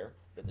fairly clear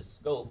that the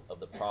scope of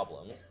the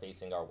problems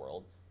facing our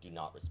world do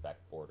not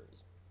respect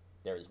borders.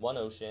 There is one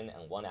ocean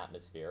and one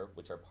atmosphere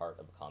which are part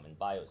of a common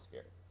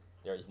biosphere.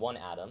 There is one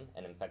atom,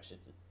 and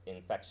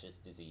infectious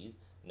disease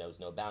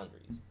knows no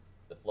boundaries.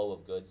 The flow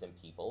of goods and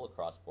people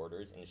across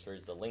borders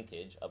ensures the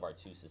linkage of our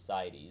two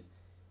societies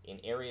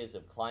in areas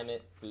of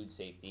climate, food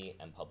safety,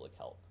 and public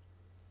health.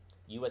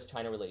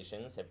 US-China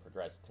relations have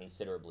progressed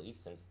considerably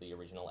since the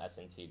original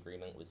S&T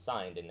agreement was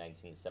signed in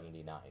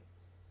 1979.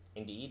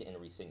 Indeed, in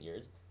recent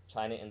years,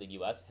 China and the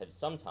US have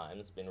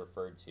sometimes been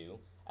referred to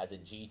as a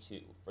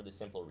G2 for the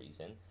simple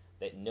reason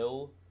that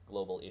no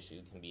global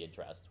issue can be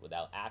addressed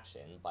without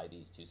action by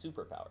these two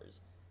superpowers,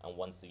 and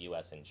once the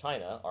US and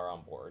China are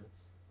on board,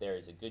 there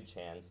is a good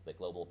chance that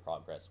global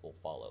progress will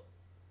follow.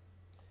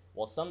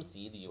 While some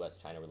see the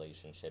US-China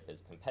relationship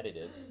as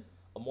competitive,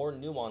 a more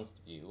nuanced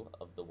view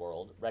of the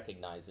world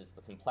recognizes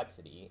the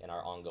complexity in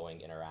our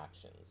ongoing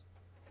interactions.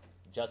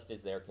 Just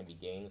as there can be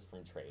gains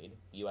from trade,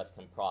 the US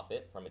can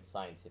profit from its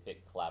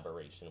scientific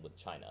collaboration with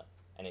China,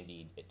 and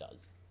indeed it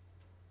does.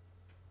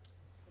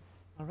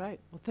 All right.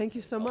 Well, thank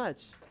you so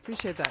much.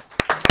 Appreciate that.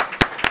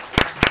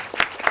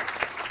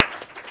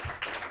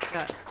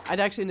 Yeah,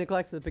 I'd actually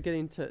neglected at the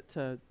beginning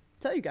to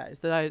tell you guys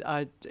that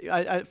I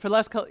for the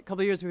last couple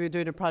of years, we've been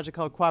doing a project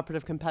called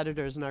Cooperative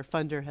Competitors, and our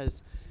funder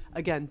has,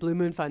 again, Blue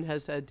Moon Fund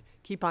has said,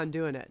 keep on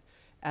doing it.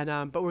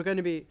 And but we're going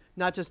to be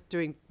not just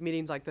doing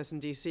meetings like this in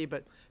DC,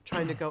 but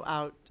trying to go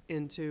out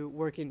into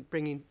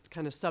bringing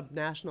kind of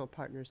sub-national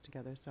partners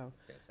together. So,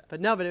 Fantastic. but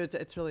no, but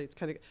it's really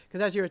kind of,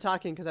 because as you were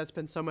talking, because that's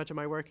been so much of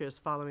my work here is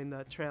following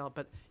the trail.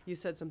 But you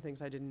said some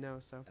things I didn't know,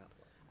 so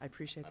I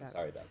appreciate that. I'm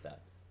sorry about that.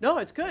 No,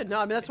 it's good. No,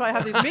 I mean, that's why I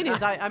have these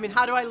meetings. I mean,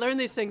 how do I learn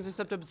these things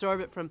except to absorb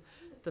it from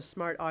the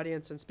smart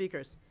audience and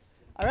speakers?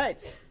 All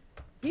right.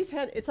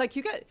 It's like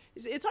you got,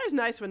 it's always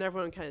nice when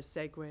everyone kind of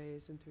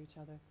segues into each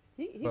other.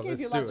 He Well, gave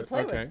you a let's lot do to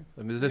play it. Okay.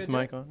 with. Is this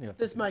mic on? Yeah.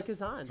 This mic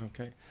is on.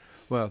 Okay.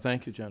 Well,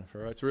 thank you,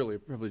 Jennifer. It's really a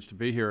privilege to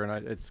be here,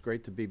 and it's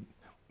great to be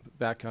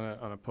back on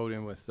a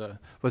podium with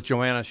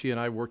Joanna. She and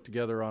I worked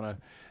together on a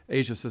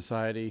Asia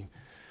Society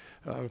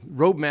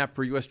roadmap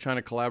for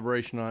U.S.-China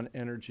collaboration on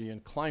energy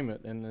and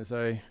climate. And as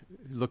I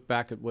look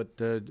back at what,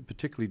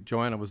 particularly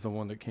Joanna was the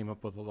one that came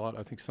up with a lot,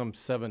 I think some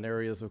 7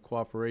 areas of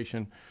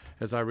cooperation.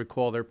 As I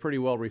recall, they're pretty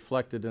well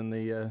reflected in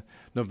the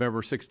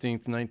November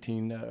 16th,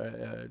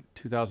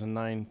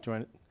 2009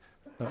 joint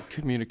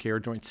communique or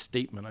joint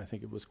statement, I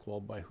think it was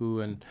called, by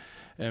Hu and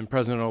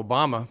President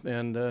Obama.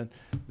 And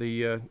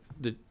the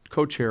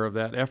co-chair of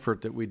that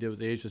effort that we did with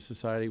the Asia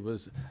Society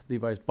was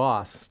Levi's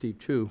boss, Steve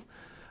Chu.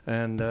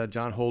 And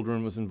John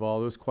Holdren was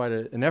involved. It was quite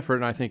an effort,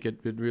 and I think it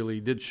really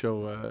did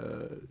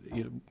show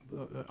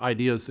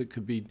ideas that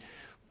could be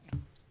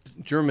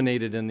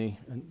germinated in the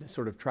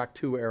sort of track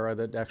 2 era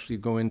that actually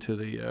go into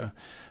the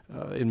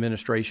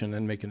administration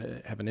and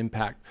have an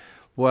impact.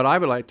 What I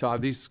would like to,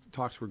 these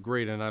talks were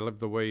great, and I love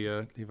the way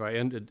Levi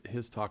ended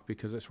his talk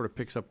because it sort of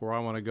picks up where I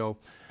want to go.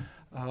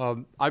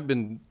 I've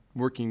been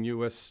working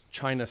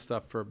U.S.-China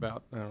stuff for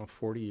about,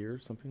 40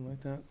 years, something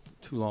like that,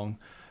 too long,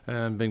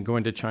 and been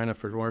going to China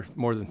for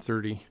more than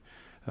 30.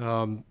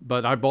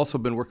 But I've also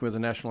been working with the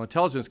National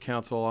Intelligence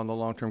Council on the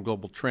long-term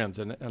global trends,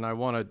 and I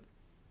want to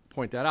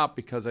point that out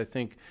because I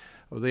think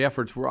the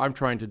efforts I'm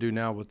trying to do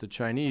now with the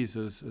Chinese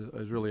is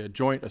really a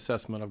joint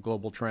assessment of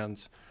global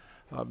trends.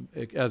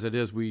 As it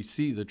is, we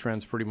see the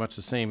trends pretty much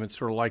the same. It's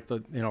sort of like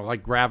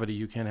like gravity.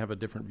 You can't have a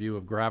different view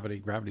of gravity.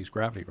 Gravity's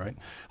gravity, right?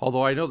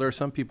 Although I know there are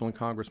some people in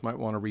Congress might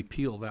want to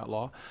repeal that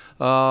law,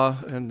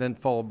 and then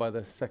followed by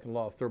the second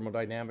law of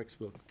thermodynamics.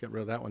 We'll get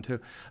rid of that one too.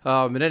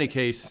 In any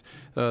case,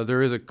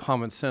 there is a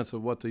common sense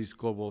of what these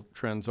global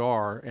trends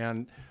are,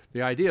 and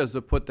the idea is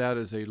to put that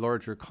as a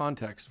larger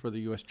context for the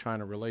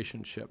U.S.-China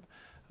relationship.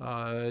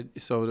 And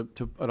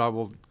I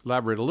will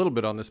elaborate a little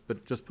bit on this,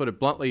 but just put it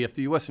bluntly, if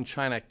the U.S. and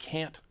China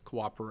can't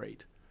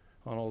cooperate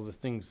on all the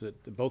things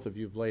that both of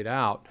you have laid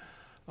out,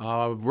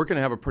 we're going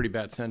to have a pretty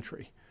bad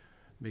century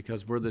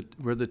because we're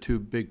the 2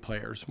 big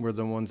players. We're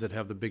the ones that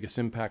have the biggest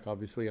impact,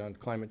 obviously, on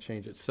climate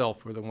change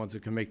itself. We're the ones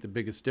that can make the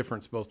biggest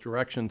difference both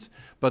directions.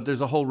 But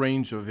there's a whole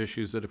range of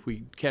issues that if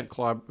we can't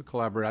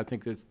collaborate, I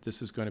think that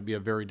this is going to be a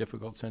very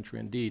difficult century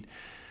indeed.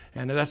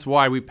 And that's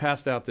why we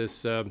passed out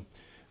this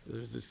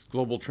there's this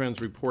global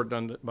trends report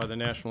done by the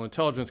National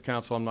Intelligence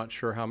Council. I'm not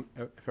sure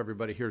if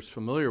everybody here is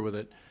familiar with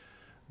it.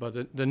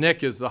 But the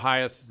NIC is the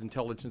highest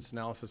intelligence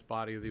analysis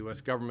body of the U.S.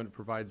 government. It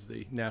provides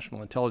the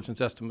national intelligence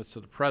estimates to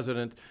the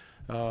president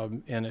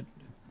and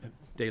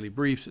daily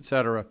briefs, et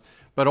cetera.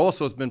 But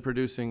also has been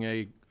producing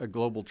a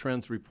global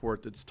trends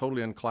report that's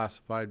totally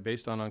unclassified,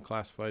 based on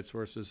unclassified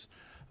sources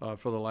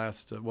for the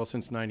last,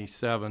 since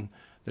 '97.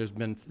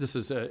 This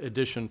is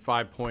edition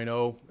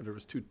 5.0. There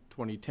was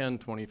 2010,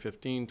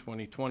 2015,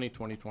 2020,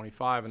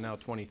 2025, and now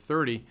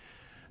 2030.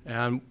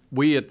 And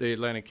we at the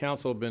Atlantic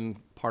Council have been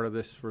part of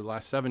this for the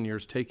last 7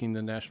 years, taking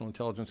the National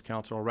Intelligence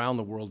Council around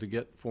the world to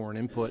get foreign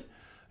input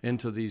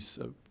into these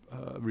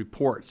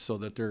reports so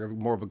that they're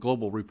more of a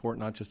global report,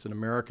 not just an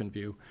American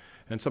view.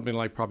 And something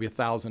like probably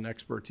 1,000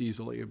 experts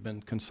easily have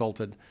been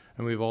consulted.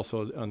 And we've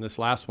also, on this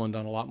last one,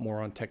 done a lot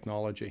more on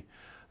technology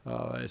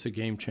as a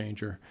game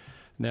changer.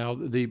 Now,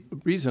 the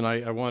reason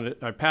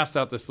I passed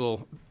out this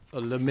little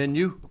le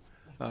menu.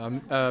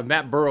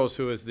 Matt Burrows,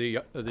 who is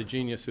the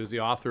genius, who is the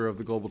author of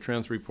the Global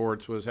Trends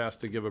Reports, was asked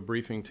to give a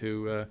briefing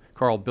to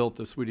Carl Bildt,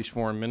 the Swedish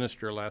foreign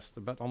minister,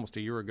 about almost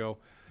a year ago.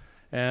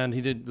 And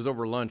was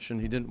over lunch, and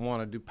he didn't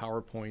want to do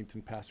PowerPoint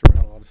and pass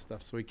around a lot of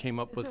stuff. So he came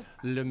up with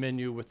le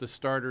menu with the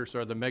starters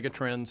are the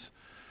megatrends,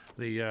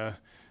 the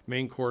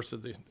main course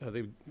of the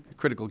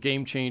critical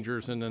game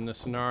changers, and then the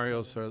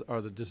scenarios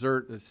are the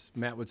dessert. As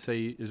Matt would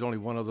say, there's only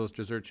one of those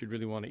desserts you'd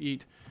really want to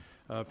eat.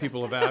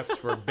 People have asked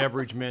for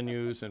beverage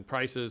menus and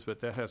prices,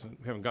 but we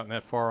haven't gotten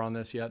that far on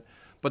this yet.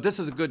 But this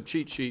is a good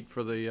cheat sheet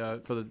for the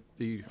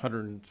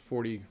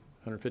 140,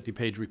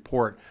 150-page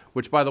report,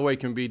 which, by the way,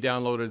 can be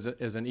downloaded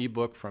as an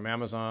ebook from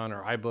Amazon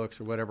or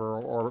iBooks or whatever,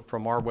 or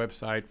from our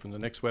website, from the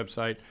NIC's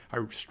website. I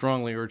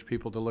strongly urge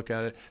people to look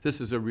at it. This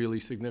is a really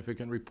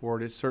significant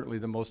report. It's certainly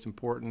the most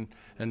important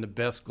and the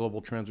best global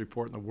trends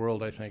report in the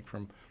world, I think,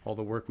 from all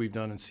the work we've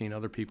done and seen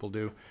other people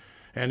do.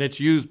 And it's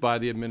used by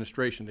the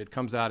administration. It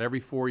comes out every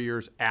 4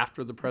 years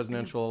after the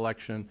presidential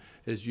election,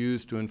 is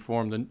used to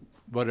inform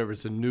whatever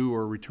is a new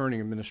or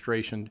returning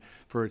administration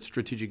for its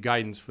strategic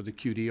guidance for the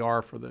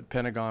QDR, for the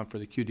Pentagon, for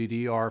the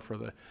QDDR, for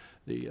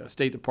the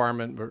State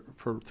Department,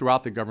 for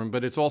throughout the government.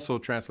 But it's also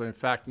translated. In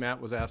fact, Matt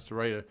was asked to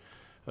write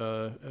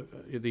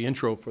the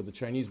intro for the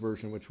Chinese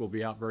version, which will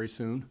be out very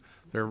soon.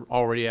 They're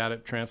already at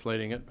it,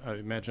 translating it. I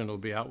imagine it'll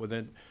be out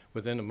within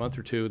a month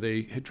or two.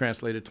 They had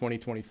translated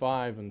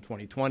 2025 and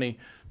 2020.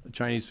 The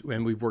Chinese,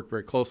 and we've worked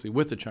very closely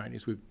with the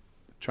Chinese.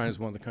 China's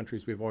one of the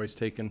countries we've always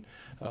taken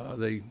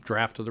the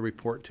draft of the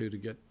report to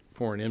get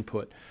foreign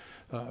input.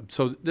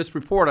 So this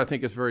report, I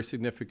think, is very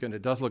significant.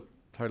 It does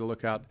try to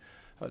look out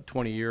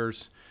 20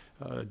 years,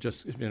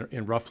 just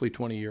in roughly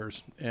 20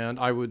 years. And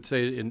I would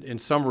say, in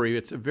summary,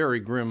 it's a very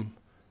grim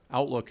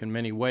outlook in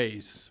many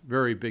ways,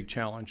 very big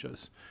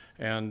challenges.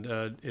 And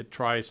it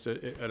tries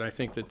to, and I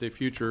think that the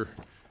future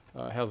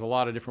has a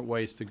lot of different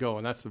ways to go.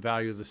 And that's the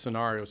value of the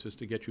scenarios, is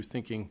to get you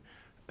thinking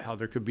how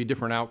there could be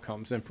different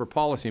outcomes, and for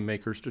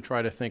policymakers to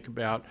try to think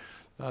about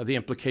the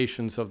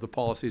implications of the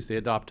policies they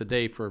adopt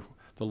today for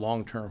the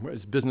long term.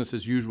 Is business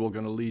as usual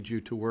going to lead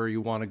you to where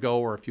you want to go,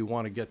 or if you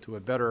want to get to a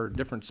better or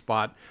different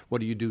spot, what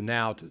do you do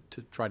now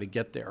to try to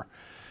get there?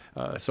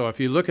 So if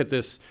you look at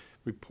this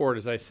report,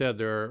 as I said,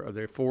 there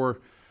are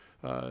four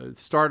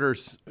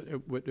starters,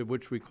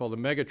 which we call the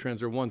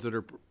megatrends, are ones that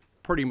are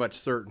pretty much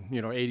certain,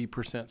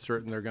 80%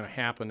 certain they're going to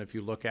happen if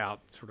you look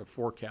out sort of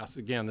forecasts.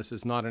 Again, this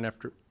is not an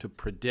effort to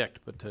predict,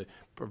 but to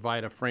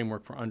provide a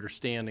framework for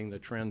understanding the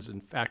trends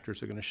and factors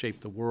that are going to shape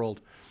the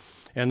world.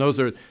 And those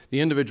are, the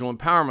individual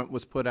empowerment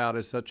was put out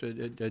as such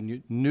a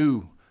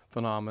new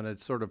phenomenon.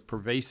 It's sort of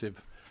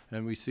pervasive,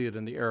 and we see it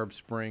in the Arab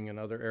Spring and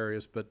other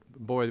areas. But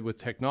boy, with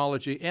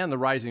technology and the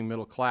rising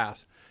middle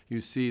class,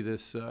 you see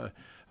this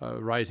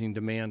rising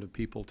demand of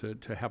people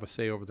to have a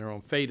say over their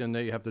own fate, and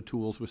they have the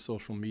tools with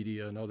social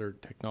media and other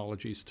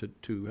technologies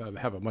to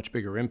have a much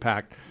bigger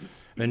impact.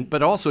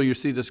 But also you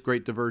see this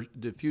great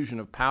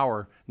diffusion of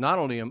power, not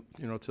only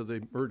to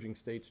the emerging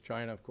states,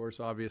 China, of course,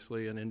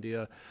 obviously, and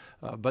India,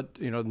 but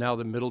now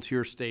the middle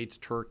tier states,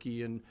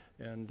 Turkey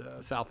and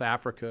South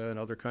Africa and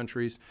other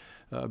countries,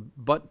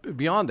 but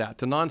beyond that,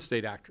 to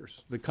non-state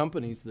actors, the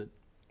companies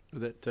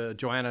that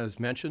Joanna has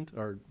mentioned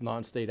are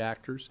non-state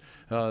actors.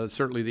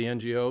 Certainly the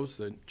NGOs,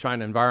 the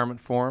China Environment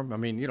Forum. I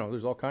mean,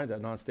 there's all kinds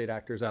of non-state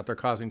actors out there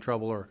causing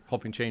trouble or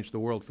helping change the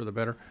world for the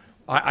better.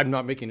 I'm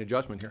not making a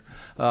judgment here.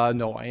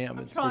 No, I am.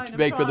 It's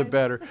for the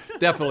better,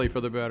 definitely for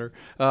the better.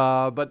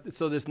 But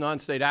so this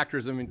non-state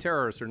actors,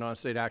 terrorists are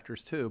non-state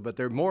actors too, but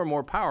there's more and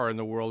more power in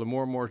the world and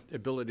more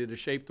ability to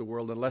shape the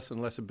world and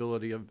less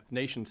ability of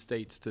nation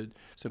states to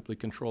simply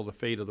control the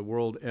fate of the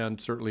world, and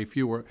certainly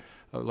fewer,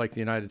 like the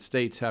United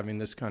States, having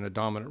this kind of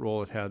dominant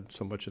role it had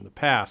so much in the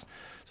past.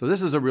 So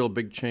this is a real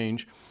big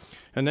change.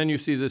 And then you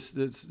see the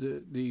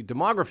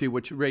demography,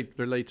 which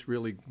relates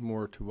really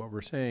more to what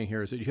we're saying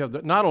here, is that you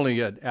have not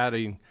only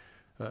adding,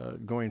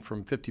 going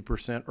from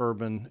 50%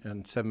 urban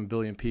and 7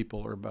 billion people,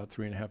 or about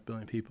 3.5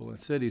 billion people in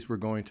cities, we're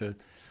going to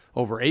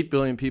over 8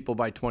 billion people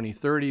by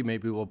 2030.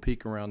 Maybe we'll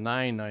peak around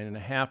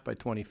 9.5 by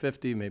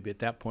 2050. Maybe at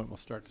that point we'll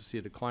start to see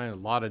a decline. A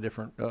lot of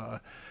different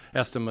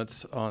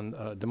estimates on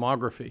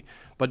demography.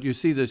 But you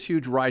see this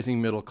huge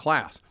rising middle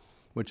class,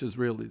 which is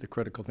really the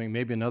critical thing.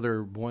 Maybe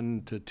another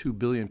 1 to 2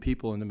 billion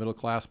people in the middle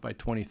class by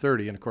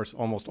 2030. And of course,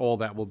 almost all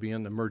that will be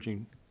in the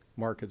emerging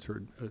markets,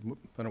 or I don't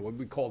know what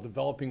we call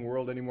developing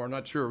world anymore. I'm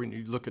not sure. When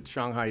you look at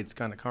Shanghai, it's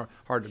kind of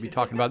hard to be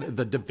talking about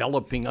the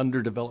developing,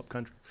 underdeveloped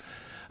country.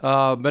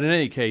 But in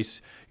any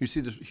case, you see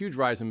this huge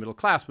rise in middle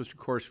class, which of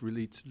course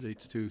leads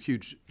to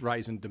huge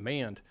rise in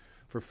demand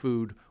for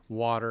food,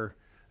 water,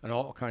 and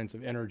all kinds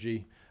of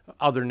energy,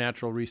 other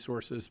natural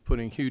resources,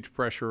 putting huge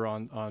pressure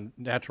on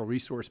natural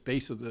resource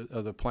base of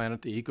the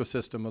planet, the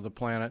ecosystem of the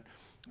planet,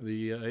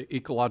 the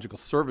ecological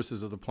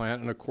services of the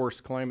planet, and of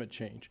course climate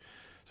change.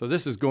 So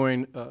this is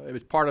going,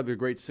 it's part of the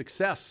great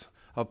success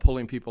of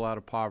pulling people out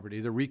of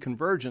poverty, the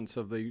reconvergence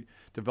of the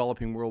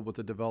developing world with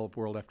the developed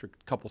world after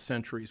a couple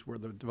centuries, where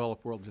the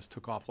developed world just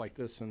took off like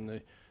this and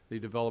the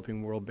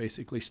developing world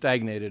basically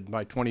stagnated.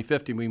 By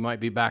 2050, we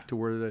might be back to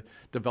where the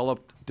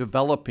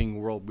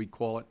developing world, we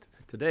call it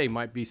today,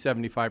 might be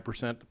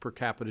 75% the per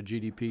capita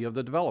GDP of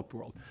the developed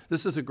world.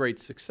 This is a great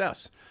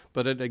success,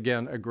 but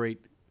again, a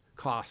great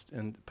cost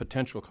and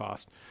potential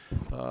cost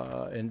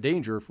and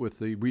danger with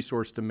the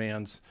resource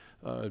demands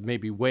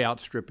maybe way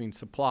outstripping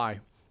supply,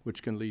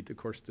 which can lead to, of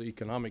course, the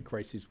economic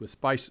crises with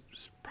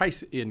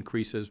price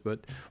increases,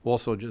 but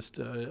also just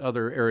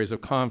other areas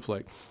of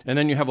conflict. And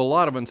then you have a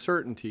lot of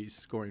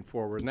uncertainties going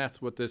forward, and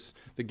that's what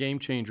the game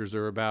changers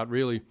are about,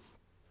 really.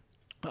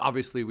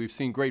 Obviously, we've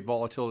seen great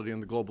volatility in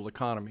the global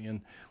economy,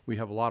 and we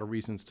have a lot of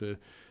reasons to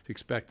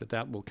expect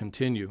that will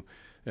continue.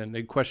 And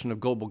the question of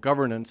global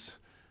governance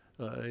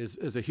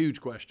is a huge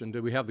question.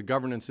 Do we have the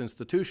governance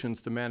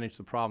institutions to manage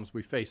the problems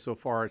we face? So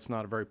far, it's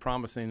not very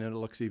promising, and it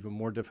looks even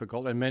more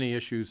difficult. And many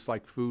issues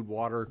like food,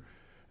 water,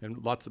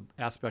 and lots of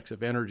aspects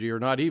of energy are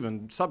not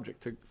even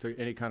subject to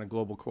any kind of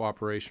global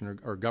cooperation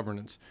or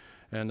governance.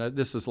 And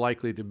this is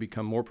likely to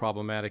become more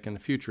problematic in the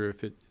future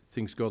if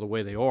things go the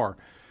way they are.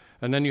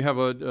 And then you have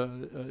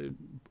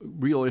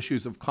real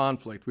issues of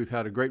conflict. We've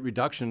had a great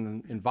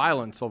reduction in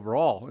violence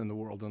overall in the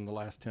world in the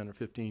last 10 or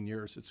 15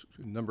 years.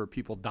 The number of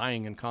people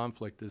dying in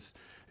conflict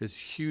is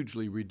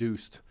hugely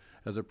reduced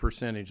as a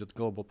percentage of the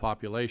global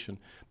population.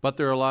 But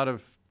there are a lot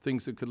of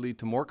things that could lead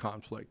to more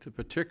conflict,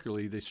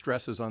 particularly the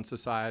stresses on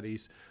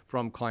societies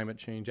from climate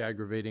change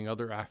aggravating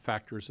other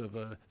factors of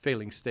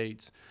failing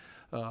states.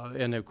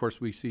 And of course,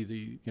 we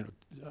see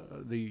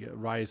the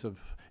rise of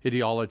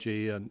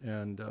ideology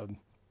and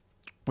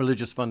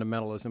religious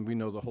fundamentalism. We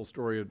know the whole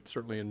story,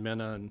 certainly in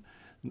MENA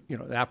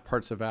and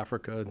parts of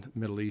Africa,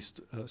 Middle East,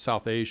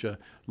 South Asia.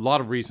 A lot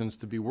of reasons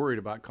to be worried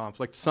about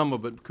conflict. Some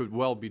of it could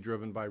well be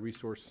driven by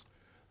resource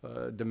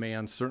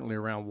demands, certainly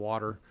around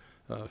water,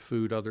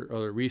 food,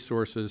 other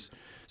resources.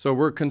 So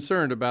we're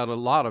concerned about a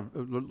lot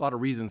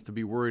of reasons to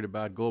be worried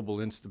about global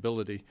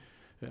instability.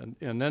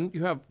 And then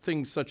you have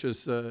things such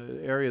as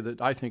area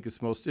that I think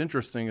is most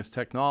interesting is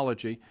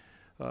technology.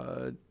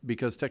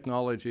 because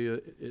technology,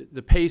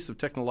 the pace of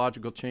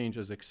technological change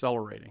is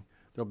accelerating.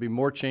 There'll be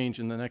more change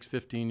in the next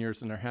 15 years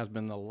than there has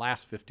been in the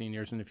last 15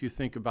 years. And if you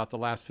think about the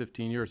last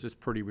 15 years, it's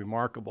pretty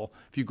remarkable.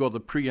 If you go to the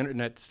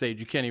pre-internet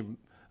stage, you can't even,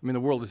 I mean, the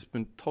world has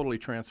been totally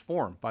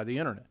transformed by the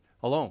internet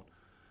alone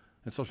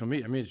and social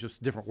media. I mean, it's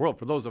just a different world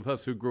for those of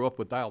us who grew up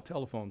with dial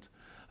telephones.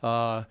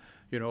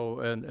 You know,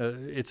 and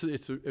it's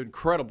an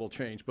incredible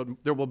change, but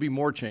there will be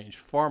more change,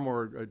 far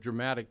more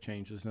dramatic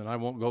changes, and I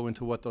won't go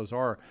into what those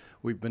are.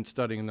 We've been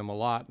studying them a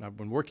lot, and I've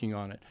been working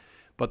on it.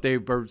 But they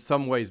are in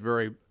some ways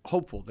very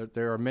hopeful that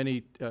there are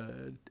many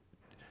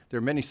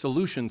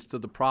solutions to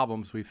the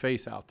problems we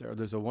face out there.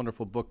 There's a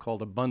wonderful book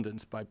called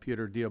Abundance by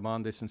Peter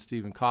Diamandis and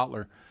Stephen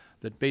Kotler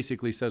that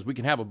basically says we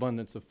can have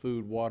abundance of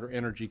food, water,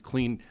 energy,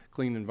 clean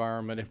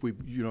environment if we,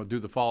 you know, do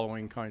the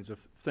following kinds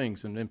of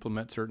things and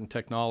implement certain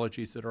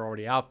technologies that are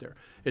already out there.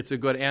 It's a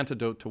good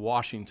antidote to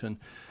Washington.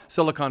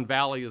 Silicon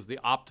Valley is the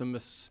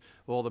optimists,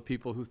 all the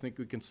people who think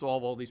we can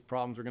solve all these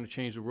problems, are going to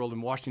change the world,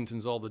 and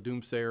Washington's all the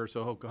doomsayers.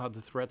 So, oh God,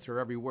 the threats are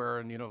everywhere,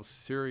 and, you know,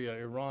 Syria,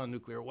 Iran,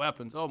 nuclear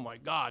weapons, oh my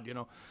God, you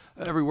know,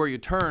 everywhere you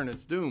turn,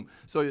 it's doom.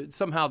 So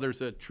somehow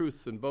there's a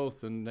truth in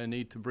both, and they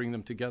need to bring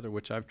them together,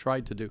 which I've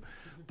tried to do.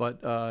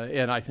 But,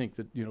 and I think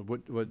that, you know,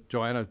 what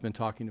Joanna has been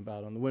talking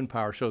about on the wind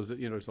power shows that,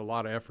 you know, there's a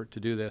lot of effort to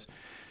do this.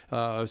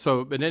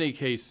 So in any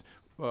case,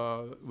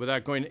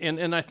 without going,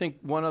 and I think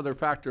one other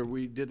factor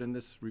we did in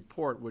this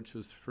report, which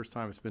is the first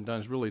time it's been done,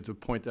 is really to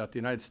point out the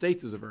United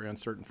States is a very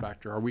uncertain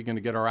factor. Are we going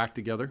to get our act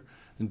together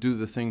and do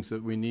the things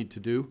that we need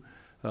to do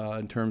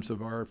in terms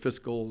of our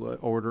fiscal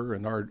order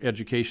and our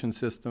education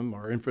system,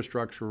 our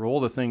infrastructure, all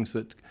the things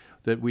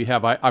that we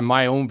have?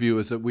 My own view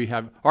is that we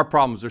have, our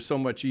problems are so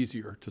much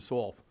easier to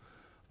solve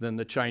than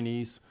the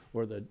Chinese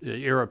or the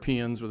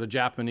Europeans or the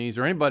Japanese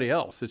or anybody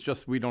else. It's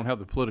just we don't have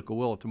the political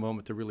will at the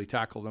moment to really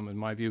tackle them, in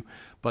my view.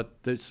 But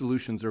the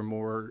solutions are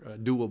more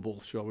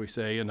doable, shall we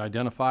say, and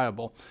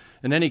identifiable.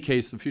 In any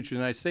case, the future of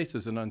the United States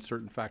is an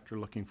uncertain factor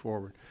looking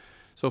forward.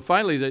 So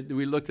finally,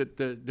 we looked at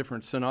the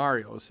different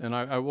scenarios, and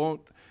I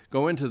won't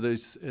go into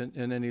this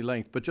in any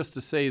length, but just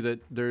to say that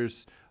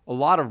there's a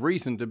lot of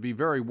reason to be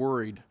very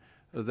worried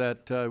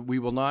that we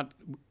will not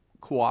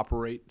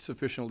cooperate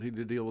sufficiently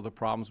to deal with the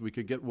problems. We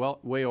could get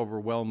way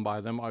overwhelmed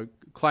by them.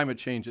 Climate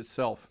change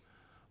itself,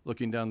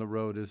 looking down the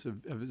road, is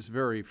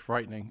very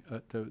frightening.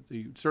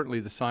 Certainly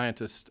the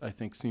scientists, I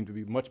think, seem to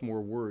be much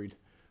more worried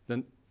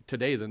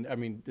today than, I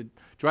mean,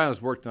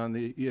 Joanna's worked on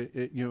the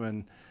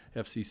UN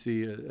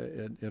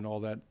FCC and all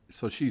that,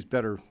 so she's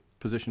better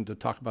positioned to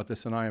talk about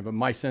this than I am. But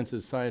my sense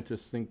is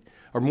scientists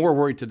are more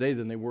worried today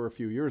than they were a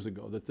few years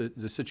ago, that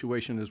the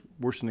situation is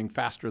worsening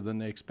faster than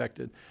they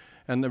expected.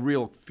 And the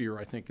real fear,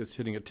 I think, is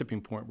hitting a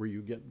tipping point where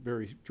you get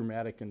very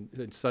dramatic and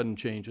sudden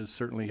changes.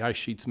 Certainly ice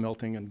sheets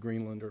melting in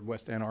Greenland or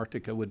West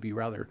Antarctica would be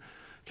rather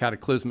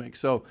cataclysmic.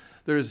 So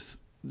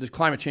the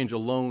climate change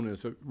alone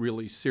is a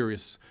really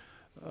serious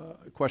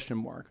question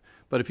mark.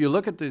 But if you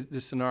look at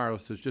the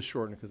scenarios, to just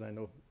shorten it, because I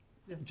know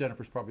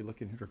Jennifer's probably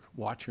looking at her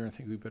watch here, and I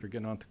think we better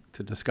get on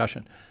to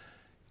discussion.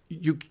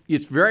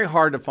 It's very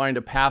hard to find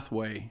a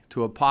pathway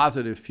to a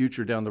positive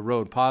future down the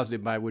road,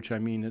 positive by which I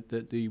mean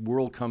that the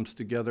world comes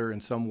together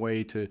in some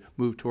way to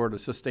move toward a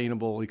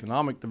sustainable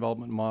economic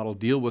development model,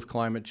 deal with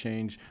climate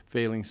change,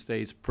 failing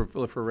states,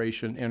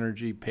 proliferation,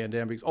 energy,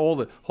 pandemics, all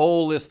the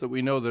whole list that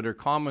we know that are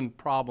common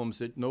problems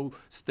that no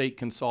state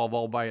can solve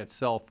all by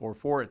itself or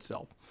for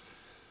itself.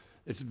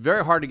 It's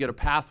very hard to get a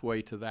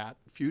pathway to that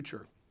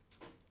future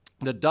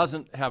that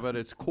doesn't have at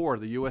its core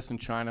the U.S. and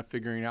China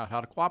figuring out how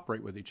to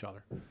cooperate with each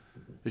other.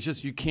 It's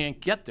just you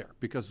can't get there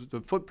because the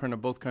footprint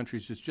of both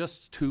countries is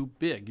just too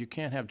big. You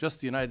can't have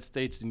just the United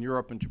States and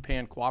Europe and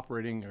Japan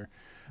cooperating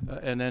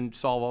and then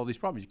solve all these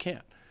problems. You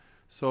can't.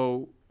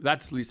 So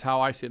that's at least how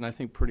I see it, and I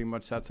think pretty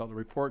much that's how the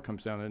report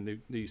comes down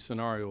in the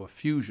scenario of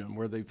fusion,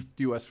 where the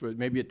U.S.,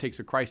 maybe it takes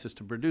a crisis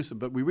to produce it,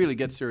 but we really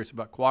get serious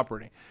about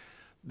cooperating.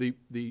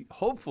 The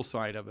hopeful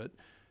side of it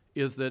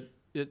is that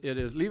it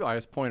is, Levi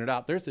has pointed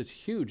out, there's this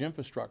huge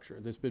infrastructure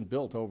that's been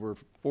built over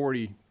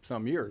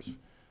 40-some years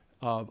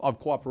of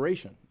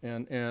cooperation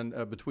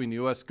and between the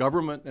U.S.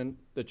 government and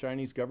the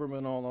Chinese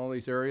government on all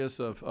these areas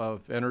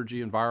of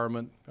energy,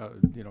 environment,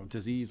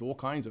 disease, all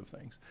kinds of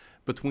things,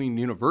 between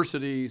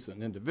universities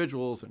and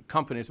individuals and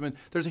companies. I mean,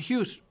 there's a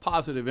huge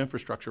positive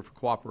infrastructure for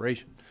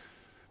cooperation.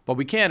 But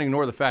we can't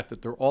ignore the fact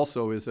that there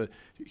also is a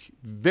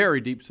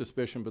very deep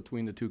suspicion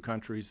between the two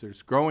countries.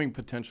 There's growing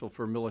potential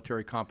for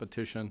military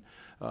competition.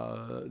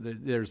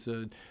 There's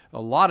a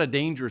lot of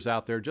dangers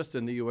out there just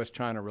in the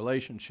U.S.-China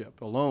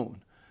relationship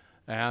alone.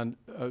 And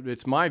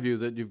it's my view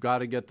that you've got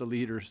to get the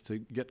leaders to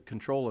get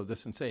control of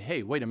this and say,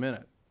 hey, wait a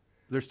minute,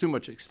 there's too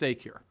much at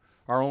stake here.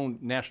 Our own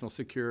national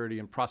security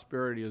and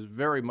prosperity is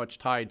very much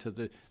tied to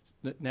the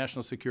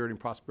national security and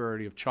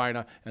prosperity of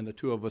China and the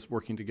two of us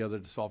working together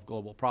to solve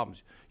global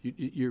problems.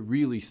 You're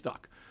really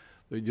stuck.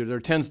 There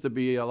tends to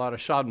be a lot of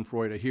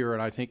schadenfreude here,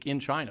 and I think in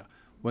China,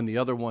 when the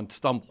other one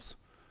stumbles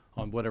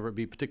on whatever it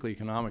be, particularly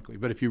economically.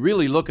 But if you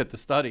really look at the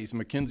studies,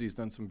 McKinsey's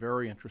done some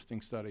very interesting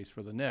studies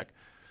for the NIC.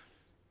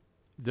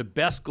 the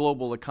best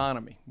global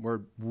economy,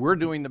 where we're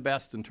doing the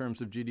best in terms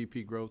of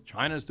GDP growth,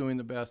 China's doing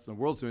the best, and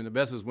the world's doing the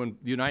best, is when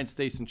the United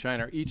States and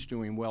China are each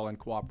doing well and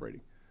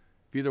cooperating.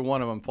 If either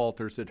one of them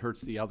falters, it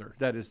hurts the other.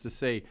 That is to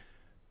say,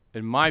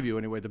 in my view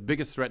anyway, the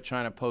biggest threat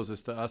China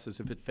poses to us is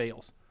if it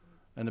fails.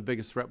 And the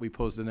biggest threat we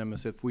pose to them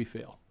is if we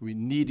fail. We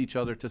need each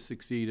other to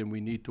succeed, and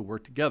we need to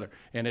work together.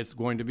 And it's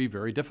going to be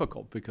very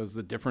difficult because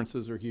the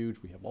differences are huge.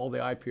 We have all the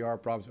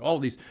IPR problems, all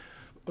these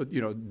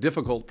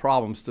difficult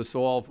problems to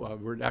solve.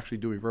 We're actually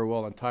doing very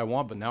well in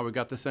Taiwan, but now we've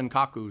got the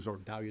Senkakus, or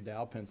Dao,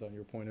 depends on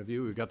your point of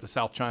view. We've got the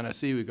South China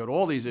Sea. We've got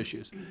all these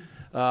issues.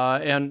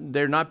 And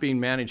they're not being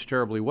managed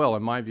terribly well,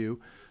 in my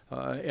view.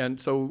 And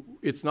so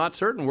it's not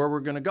certain where we're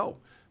going to go.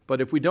 But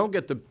if we don't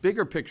get the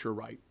bigger picture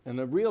right and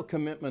the real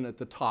commitment at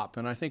the top,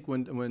 and I think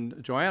when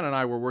Joanna and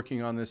I were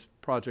working on this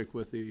project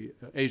with the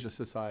Asia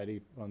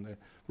Society on the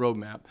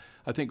roadmap,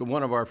 I think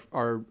one of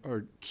our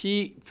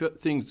key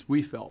things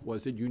we felt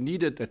was that you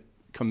needed the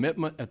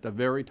commitment at the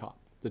very top,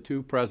 the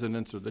two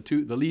presidents or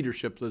the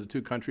leadership of the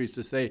two countries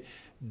to say,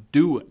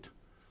 do it,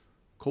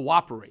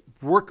 cooperate,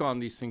 work on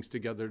these things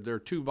together. They're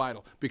too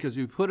vital. Because if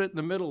you put it in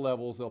the middle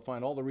levels, they'll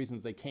find all the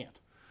reasons they can't.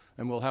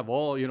 And we'll have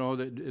all, we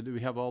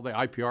have all the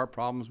IPR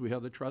problems, we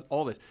have the trust,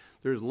 all this.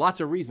 There's lots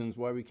of reasons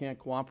why we can't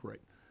cooperate.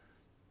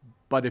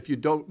 But if you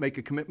don't make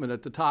a commitment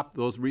at the top,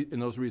 those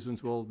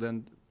reasons will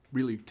then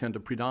really tend to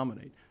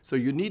predominate. So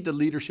you need the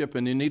leadership,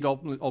 and you need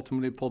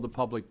ultimately pull the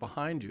public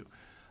behind you.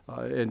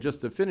 And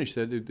just to finish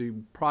that, the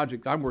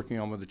project I'm working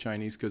on with the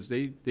Chinese, because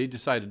they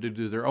decided to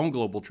do their own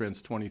Global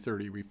Trends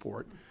 2030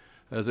 report,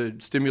 as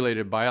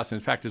stimulated by us. In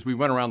fact, as we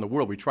went around the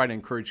world, we try to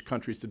encourage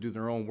countries to do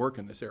their own work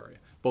in this area,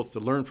 both to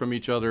learn from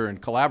each other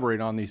and collaborate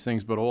on these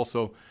things, but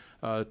also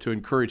to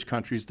encourage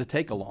countries to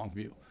take a long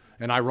view.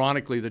 And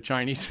ironically, the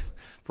Chinese,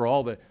 for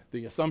all the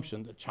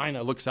assumption that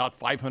China looks out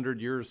 500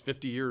 years,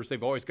 50 years,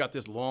 they've always got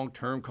this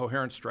long-term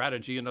coherent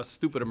strategy, and us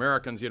stupid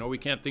Americans, we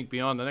can't think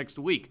beyond the next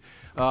week.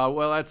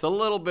 Well, that's a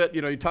little bit,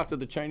 you talk to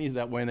the Chinese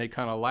that way and they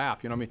kind of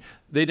laugh.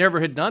 They never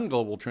had done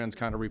global trends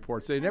kind of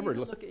reports. They never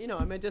look. In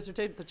my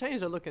dissertation, the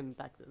Chinese are looking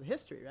back to the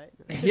history, right?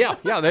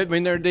 yeah. They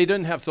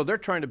didn't have, so they're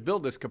trying to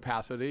build this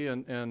capacity,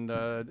 and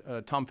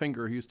Tom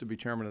Finger, who used to be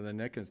chairman of the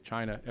NIC, is a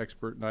China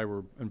expert, and I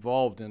were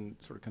involved in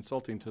sort of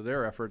consulting to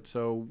their efforts.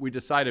 So we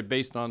decided,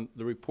 based on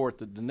the report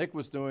that the NIC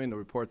was doing, the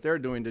report they're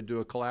doing, to do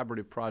a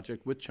collaborative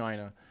project with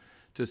China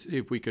to see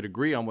if we could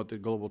agree on what the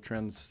global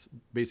trends,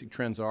 basic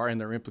trends are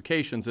and their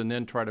implications, and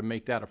then try to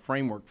make that a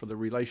framework for the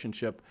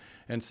relationship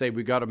and say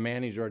we got to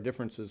manage our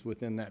differences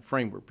within that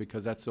framework,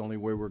 because that's the only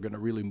way we're going to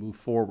really move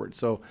forward.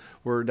 So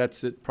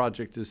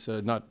project is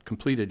not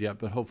completed yet,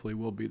 but hopefully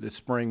will be this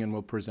spring, and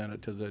we'll present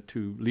it to the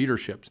two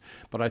leaderships.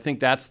 But I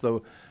think that's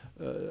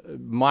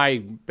my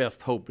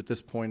best hope at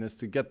this point, is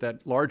to get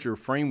that larger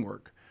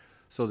framework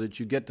so that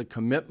you get the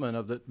commitment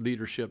of the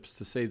leaderships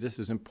to say this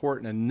is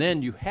important, and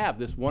then you have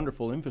this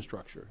wonderful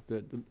infrastructure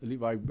that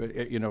Levi,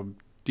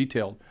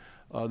 detailed,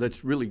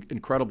 that's really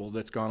incredible,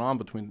 that's gone on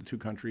between the two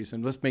countries,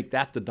 and let's make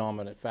that the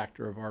dominant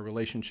factor of our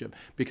relationship.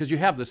 Because you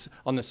have this,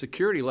 on the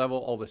security level,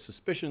 all the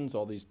suspicions,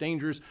 all these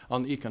dangers,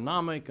 on the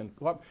economic, and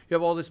you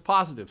have all this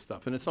positive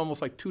stuff, and it's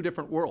almost like two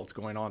different worlds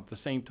going on at the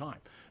same time.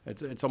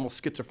 It's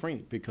almost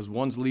schizophrenic, because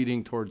one's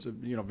leading towards a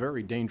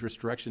very dangerous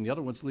direction, the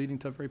other one's leading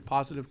to very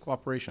positive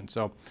cooperation.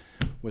 So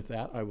with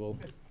that, I will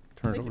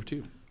turn it over to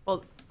you.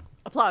 Well,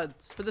 applause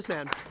for this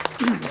man.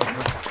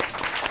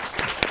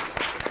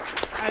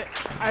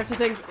 I have to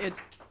think,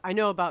 I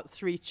know about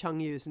 3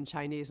 Chengyus in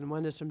Chinese, and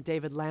one is from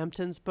David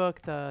Lampton's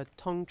book, the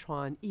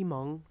Tongchuan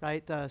Yimeng,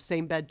 right? The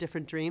Same Bed,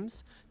 Different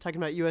Dreams, talking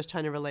about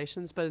U.S.-China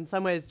relations. But in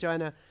some ways,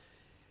 Joanna,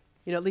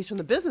 at least from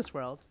the business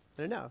world,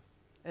 I don't know.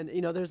 And,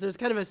 there's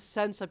kind of a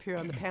sense up here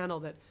on the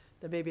panel that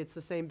maybe it's the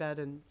same bed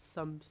and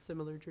some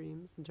similar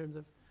dreams in terms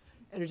of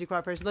energy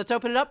cooperation. Let's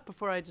open it up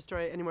before I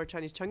destroy any more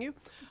Chinese Chengyu.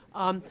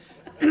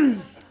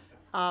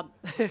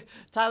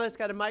 Tyler's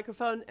got a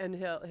microphone, and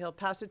he'll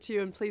pass it to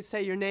you, and please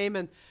say your name.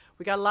 And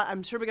we got a lot.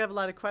 I'm sure we're gonna have a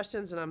lot of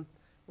questions, and I'm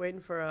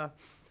waiting for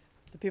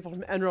the people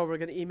from NROL. We're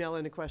gonna email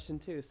in a question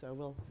too, so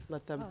we'll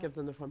let them give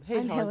them the form. Hey,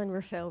 I'm Helen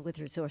Raffel with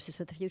Resources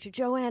for the Future.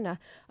 Joanna,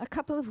 a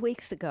couple of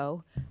weeks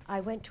ago, I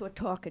went to a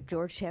talk at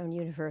Georgetown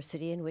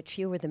University in which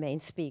you were the main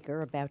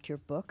speaker about your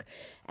book,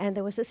 and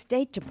there was a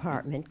State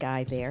Department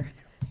guy there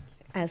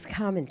as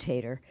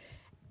commentator,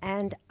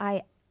 and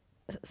I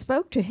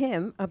spoke to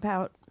him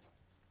about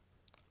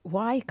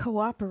why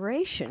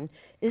cooperation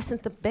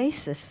isn't the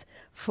basis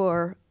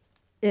for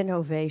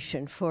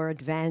innovation, for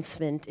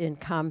advancement in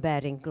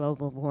combating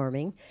global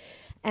warming.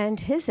 And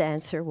his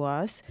answer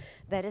was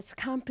that it's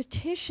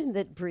competition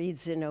that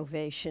breeds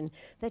innovation,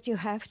 that you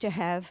have to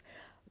have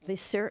the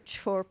search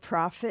for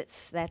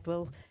profits that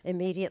will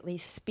immediately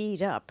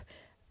speed up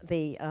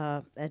the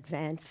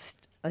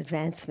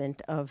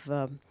advancement of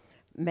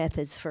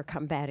methods for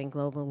combating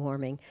global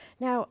warming.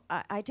 Now,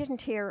 I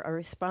didn't hear a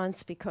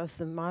response because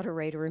the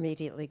moderator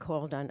immediately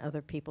called on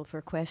other people for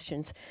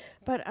questions,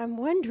 but I'm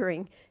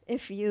wondering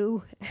if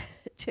you,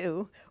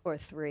 2 or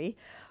 3,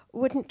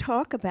 wouldn't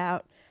talk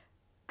about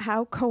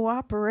how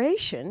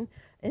cooperation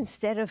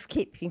instead of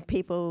keeping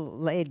people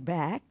laid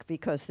back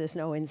because there's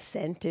no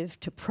incentive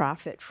to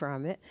profit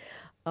from it,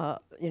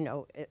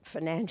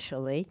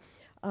 financially,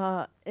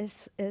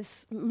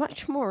 is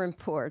much more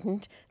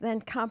important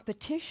than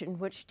competition,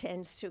 which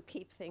tends to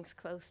keep things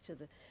close to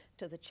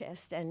the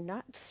chest and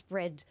not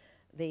spread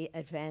the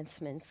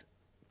advancements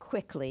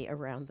quickly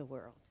around the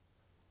world.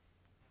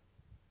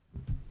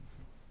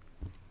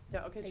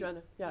 Yeah, okay,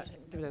 Joanna. Yeah, give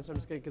it an answer. I'm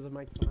just going to give the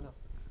mic to someone else.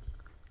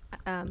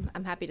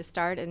 I'm happy to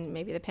start, and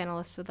maybe the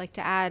panelists would like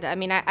to add. I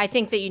mean, I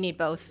think that you need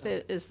both.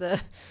 Is the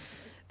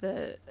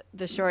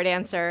short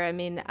answer. I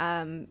mean,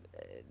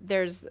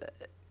 there's,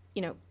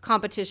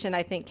 competition.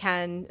 I think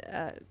can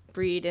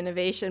breed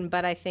innovation,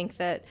 but I think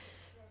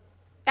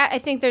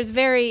there's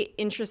very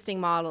interesting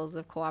models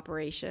of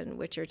cooperation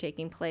which are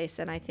taking place,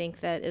 and I think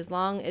that as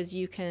long as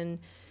you can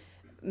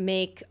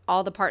make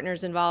all the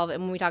partners involved,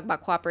 and when we talk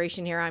about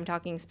cooperation here, I'm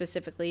talking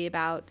specifically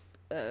about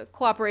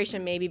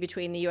cooperation maybe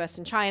between the U.S.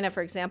 and China,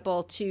 for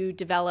example, to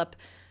develop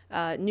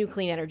new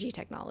clean energy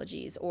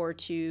technologies or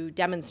to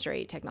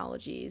demonstrate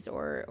technologies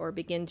or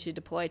begin to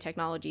deploy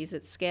technologies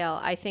at scale.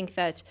 I think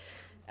that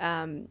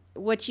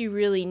what you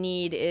really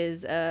need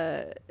is,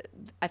 I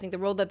think the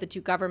role that the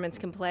two governments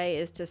can play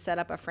is to set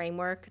up a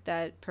framework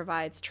that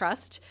provides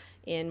trust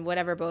in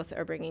whatever both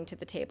are bringing to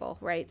the table,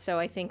 right? So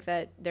I think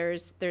that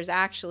there's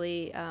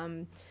actually,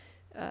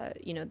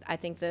 I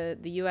think the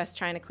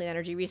U.S.-China Clean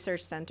Energy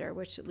Research Center,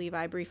 which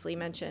Levi briefly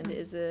mentioned,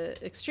 is an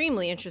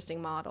extremely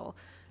interesting model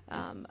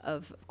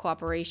of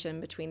cooperation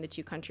between the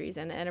two countries,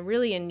 and a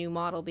really a new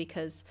model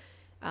because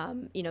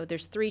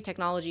there's 3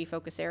 technology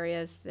focus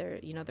areas. They're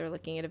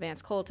looking at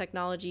advanced coal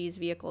technologies,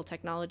 vehicle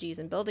technologies,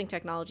 and building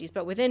technologies.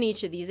 But within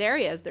each of these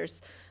areas,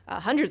 there's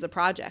hundreds of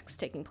projects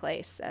taking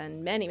place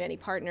and many, many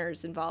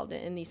partners involved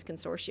in these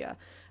consortia.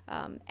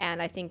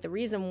 And I think the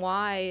reason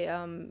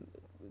why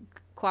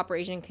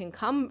cooperation can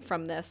come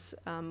from this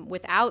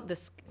without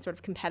this sort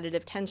of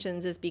competitive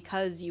tensions is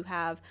because you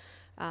have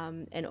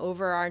an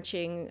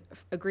overarching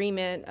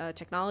agreement, a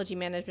technology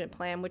management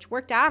plan, which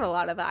worked out a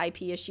lot of the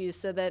IP issues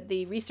so that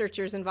the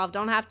researchers involved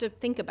don't have to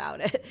think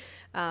about it.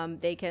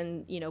 They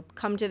can,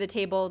 come to the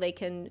table, they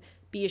can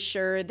be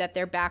assured that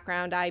their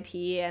background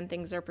IP and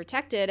things are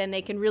protected, and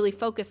they can really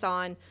focus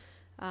on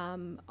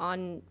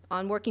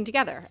working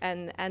together.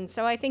 And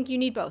so I think you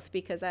need both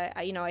because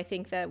I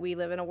think that we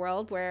live in a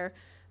world where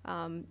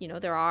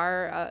there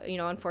are,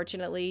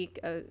 unfortunately,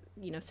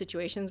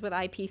 situations with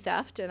IP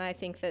theft. And I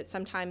think that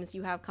sometimes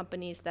you have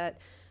companies that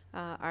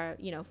are,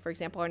 for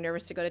example, are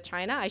nervous to go to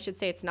China. I should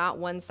say it's not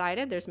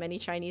one-sided. There's many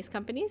Chinese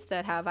companies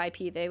that have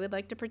IP they would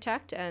like to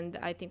protect. And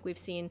I think we've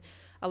seen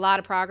a lot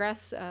of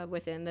progress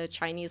within the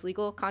Chinese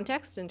legal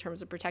context in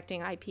terms of protecting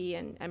IP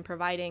and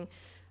providing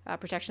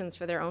protections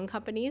for their own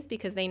companies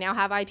because they now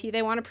have IP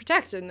they want to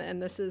protect.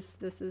 And this is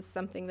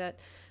something that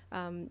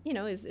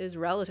is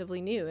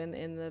relatively new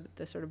in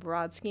the sort of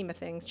broad scheme of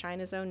things.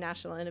 China's own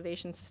national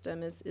innovation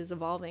system is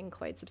evolving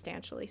quite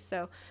substantially.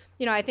 So,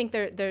 I think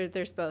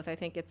there's both. I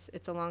think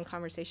it's a long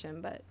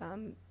conversation, but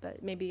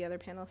maybe other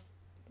panelists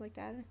like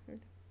that.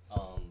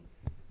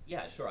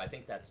 Yeah, sure. I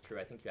think that's true.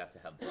 I think you have to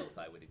have both.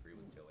 I would agree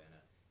with Joanna.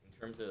 In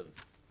terms of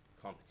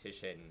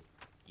competition,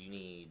 you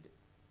need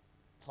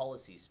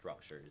policy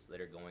structures that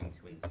are going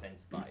to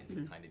incentivize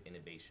the kind of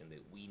innovation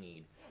that we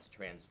need to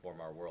transform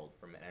our world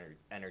from an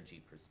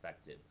energy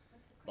perspective.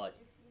 But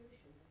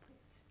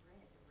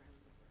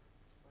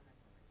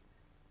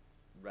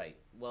right.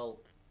 Well,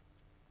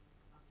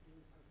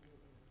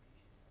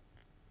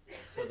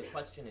 so the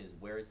question is,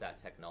 where is that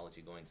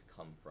technology going to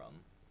come from?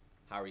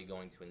 How are you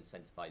going to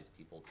incentivize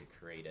people to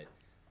create it?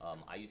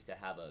 I used to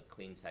have a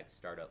clean tech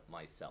startup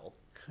myself,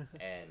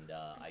 and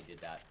I did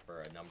that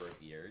for a number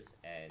of years,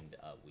 and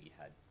we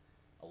had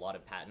a lot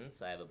of patents.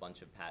 I have a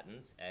bunch of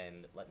patents,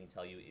 and let me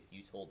tell you, if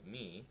you told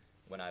me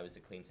when I was a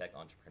clean tech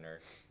entrepreneur,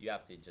 you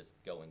have to just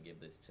go and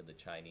give this to the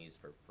Chinese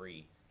for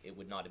free, it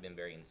would not have been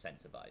very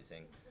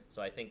incentivizing.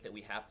 So I think that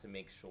we have to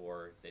make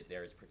sure that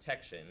there is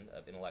protection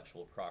of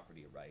intellectual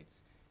property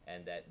rights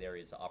and that there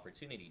is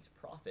opportunity to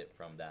profit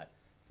from that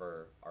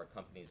for our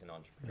companies and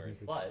entrepreneurs.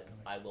 But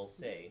I will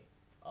say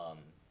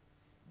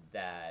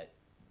that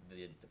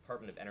the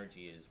Department of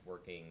Energy is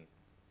working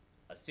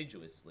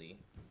assiduously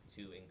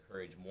to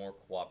encourage more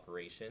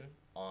cooperation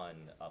on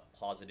a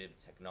positive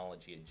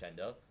technology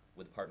agenda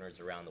with partners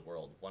around the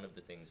world. One of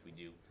the things we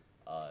do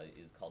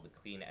is called the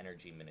Clean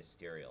Energy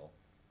Ministerial.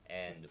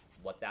 And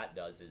what that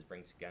does is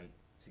bring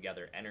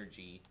together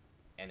energy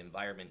and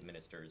environment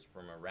ministers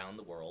from around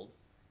the world.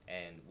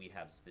 And we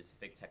have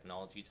specific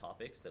technology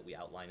topics that we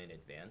outline in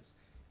advance.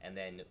 And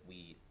then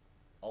we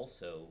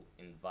also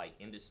invite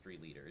industry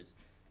leaders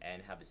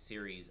and have a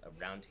series of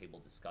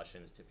roundtable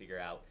discussions to figure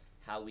out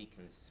how we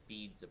can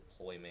speed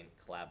deployment,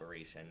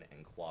 collaboration,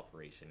 and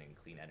cooperation in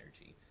clean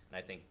energy. And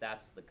I think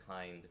that's the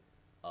kind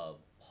of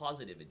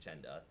positive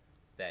agenda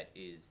that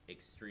is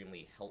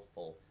extremely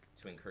helpful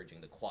to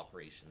encouraging the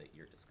cooperation that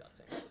you're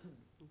discussing.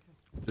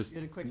 Just, You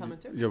had a quick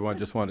comment too? yeah, well, I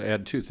just want to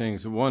add two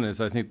things. One is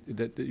I think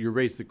that you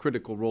raised the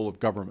critical role of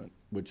government,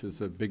 which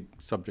is a big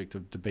subject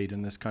of debate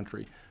in this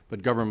country.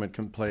 But government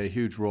can play a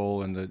huge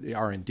role in the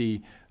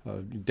R&D.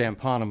 Dan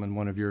Poneman,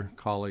 one of your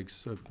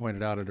colleagues,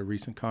 pointed out at a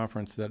recent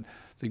conference that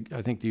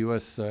I think the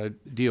U.S.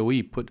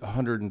 DOE put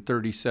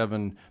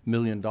 $137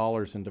 million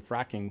into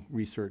fracking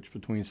research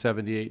between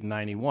 '78 and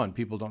 '91.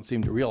 People don't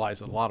seem to realize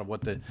that a lot of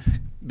what the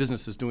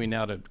business is doing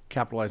now to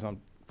capitalize on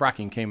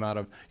fracking came out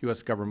of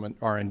U.S. government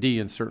R&D,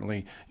 and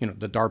certainly, you know,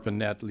 the DARPA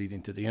net leading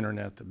to the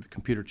internet, the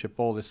computer chip,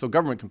 all this. So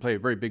government can play a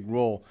very big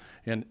role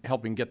in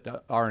helping get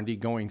the R&D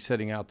going,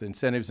 setting out the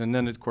incentives, and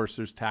then of course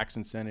there's tax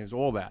incentives,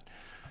 all that.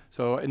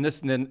 So in this,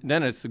 then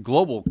it's the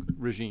global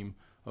regime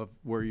of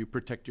where you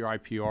protect your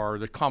IPR,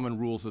 the common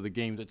rules of the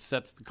game that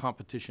sets the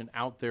competition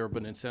out there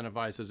but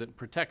incentivizes it and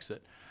protects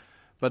it.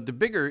 But the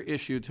bigger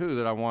issue too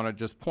that I want to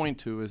just point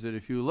to is that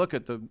if you look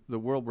at the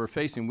world we're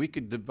facing, we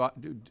could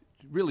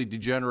really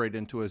degenerate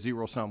into a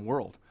zero-sum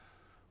world,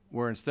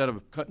 where instead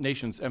of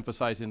nations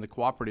emphasizing the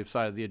cooperative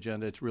side of the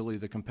agenda, it's really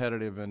the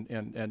competitive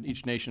and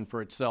each nation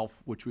for itself,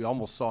 which we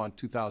almost saw in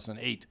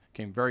 2008,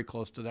 came very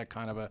close to that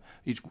kind of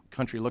each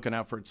country looking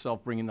out for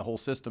itself, bringing the whole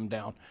system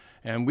down.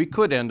 And we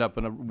could end up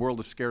in a world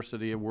of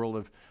scarcity, a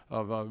world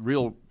of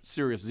real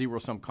serious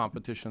zero-sum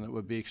competition that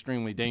would be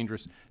extremely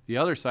dangerous. The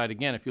other side,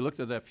 again, if you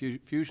looked at that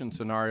fusion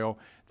scenario,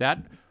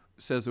 that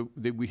says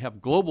that we have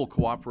global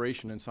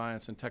cooperation in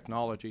science and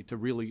technology to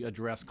really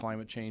address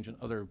climate change and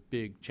other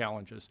big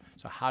challenges.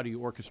 So how do you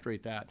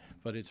orchestrate that?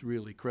 But it's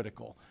really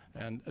critical.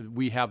 And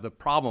we have the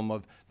problem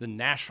of the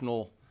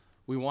national,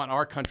 we want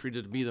our country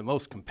to be the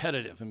most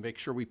competitive and make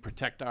sure we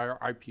protect our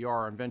IPR,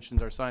 our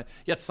inventions, our science.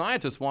 Yet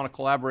scientists want to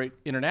collaborate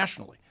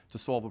internationally to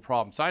solve a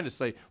problem. Scientists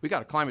say, we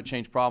got a climate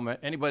change problem.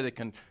 Anybody that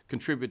can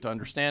contribute to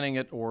understanding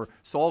it or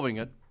solving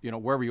it, you know,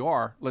 wherever you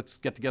are, let's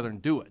get together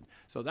and do it.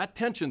 So that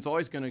tension's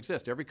always going to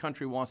exist. Every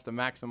country wants to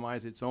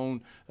maximize its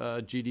own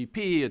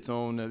GDP, its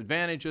own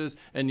advantages,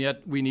 and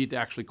yet we need to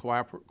actually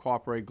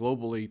cooperate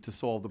globally to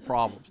solve the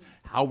problems.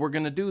 How we're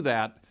going to do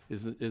that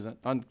is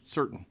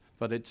uncertain,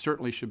 but it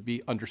certainly should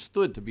be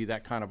understood to be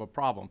that kind of a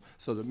problem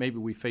so that maybe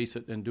we face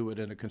it and do it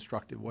in a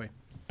constructive way.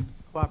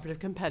 Cooperative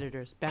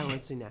competitors,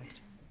 balancing act.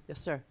 Yes,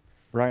 sir.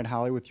 Brian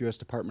Holly with U.S.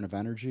 Department of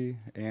Energy,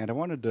 and I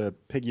wanted to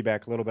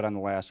piggyback a little bit on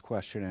the last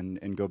question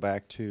and go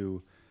back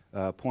to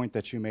a point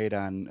that you made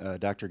on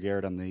Dr.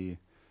 Garrett on the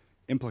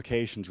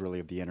implications really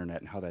of the internet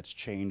and how that's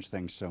changed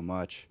things so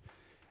much.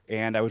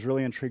 And I was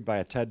really intrigued by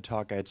a TED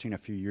talk I had seen a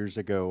few years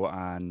ago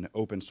on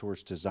open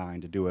source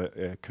design to do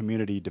a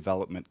community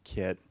development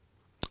kit,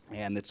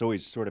 and it's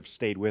always sort of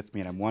stayed with me,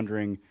 and I'm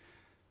wondering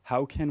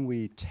how can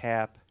we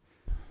tap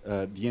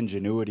the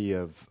ingenuity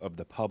of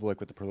the public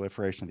with the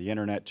proliferation of the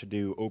internet to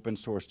do open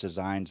source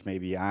designs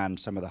maybe on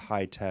some of the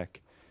high tech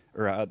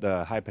or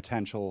the high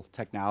potential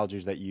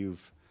technologies that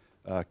you've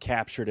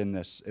captured in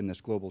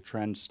this global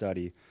trend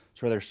study.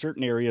 So are there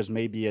certain areas,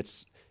 maybe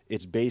it's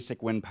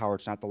basic wind power,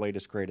 it's not the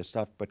latest greatest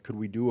stuff, but could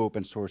we do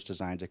open source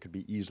designs that could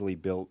be easily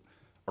built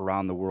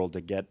around the world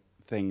to get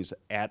things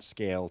at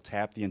scale,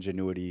 tap the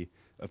ingenuity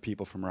of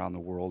people from around the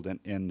world,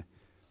 and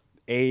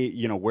A,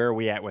 you know, where are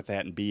we at with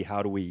that, and B,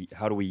 how do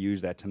we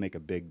use that to make a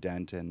big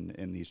dent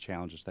in these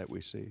challenges that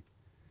we see?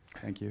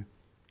 Thank you.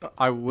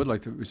 I would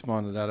like to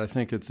respond to that. I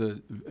think it's a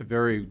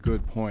very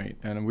good point,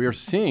 and we are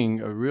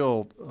seeing a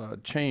real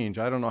change.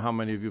 I don't know how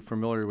many of you are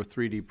familiar with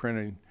 3D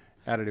printing,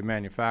 additive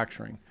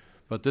manufacturing,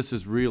 but this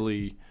is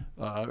really,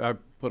 I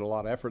put a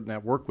lot of effort in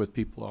that, work with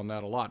people on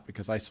that a lot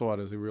because I saw it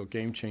as a real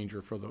game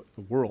changer for the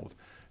world.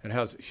 It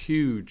has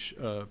huge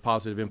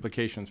positive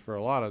implications for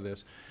a lot of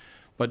this.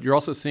 But you're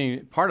also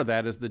seeing part of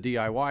that is the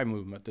DIY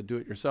movement, the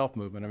do-it-yourself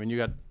movement. I mean, you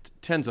got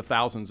tens of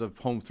thousands of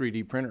home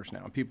 3D printers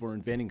now, and people are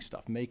inventing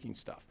stuff, making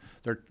stuff.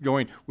 They're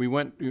going. We're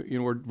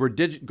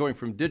going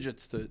from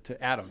digits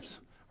to atoms,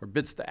 or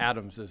bits to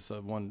atoms, as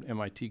one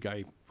MIT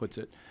guy puts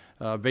it.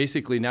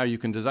 Basically, now you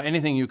can design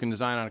anything you can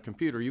design on a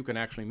computer, you can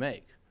actually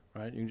make.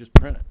 Right? You can just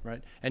print it,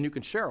 right? And you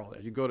can share all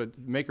that. You go to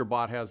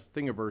MakerBot has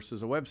Thingiverse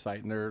as a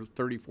website, and there are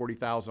 30,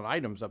 40,000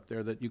 items up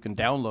there that you can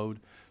download,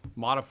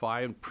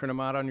 modify, and print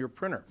them out on your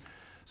printer.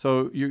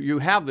 So you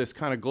have this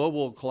kind of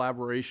global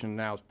collaboration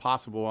now is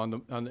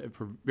possible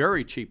for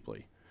very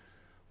cheaply,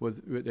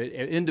 with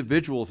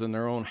individuals in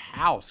their own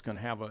house can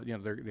have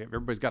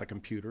everybody's got a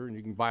computer, and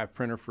you can buy a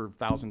printer for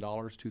 $1,000,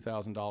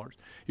 $2,000.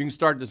 You can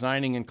start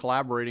designing and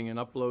collaborating and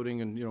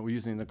uploading and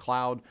using the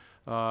cloud.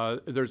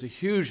 There's a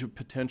huge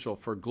potential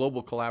for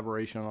global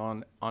collaboration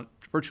on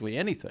virtually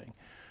anything,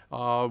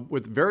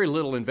 with very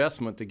little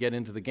investment to get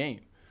into the game.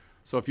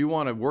 So if you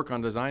want to work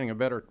on designing a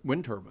better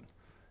wind turbine,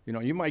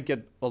 you might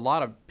get a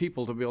lot of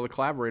people to be able to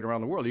collaborate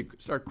around the world. You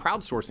start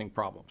crowdsourcing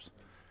problems.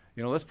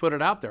 Let's put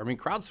it out there. I mean,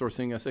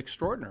 crowdsourcing is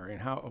extraordinary,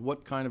 and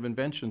what kind of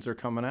inventions are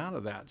coming out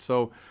of that.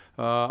 So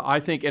I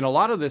think, and a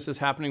lot of this is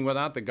happening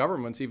without the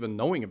governments even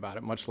knowing about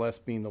it, much less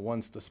being the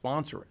ones to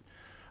sponsor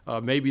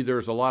it. Maybe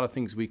there's a lot of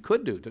things we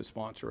could do to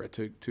sponsor it,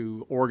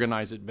 to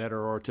organize it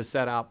better, or to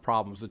set out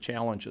problems, the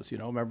challenges.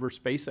 Remember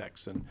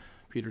SpaceX and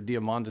Peter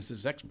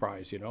Diamandis' X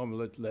Prize,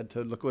 led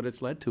to, look what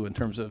it's led to in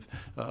terms of,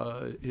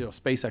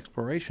 space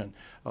exploration.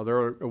 There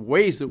are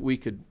ways that we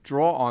could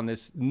draw on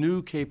this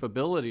new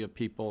capability of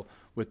people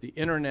with the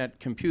internet,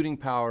 computing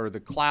power, the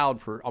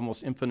cloud for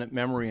almost infinite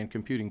memory and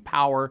computing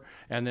power,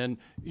 and then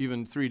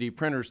even 3D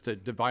printers to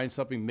divine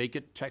something, make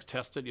it,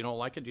 test it, you don't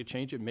like it, you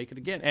change it, make it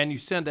again. And you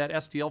send that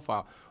STL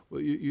file.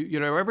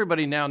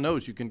 Everybody now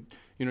knows you can,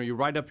 you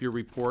write up your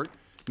report,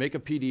 make a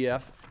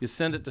PDF, you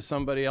send it to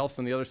somebody else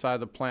on the other side of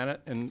the planet,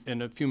 and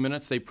in a few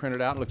minutes they print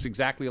it out. It looks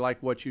exactly like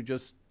what you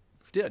just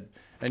did.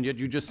 And yet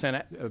you just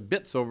sent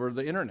bits over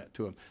the internet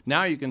to them.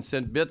 Now you can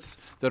send bits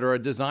that are a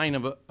design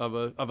of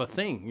a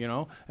thing,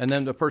 and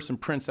then the person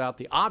prints out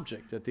the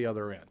object at the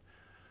other end.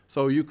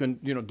 So you can,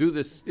 do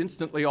this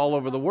instantly all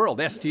over the world.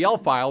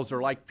 STL files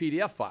are like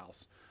PDF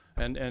files.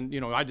 And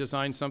I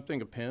designed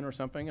something, a pen or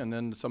something, and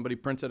then somebody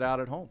prints it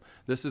out at home.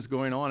 This is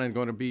going on and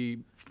going to be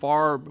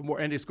far more,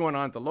 and it's going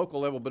on at the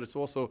local level, but it's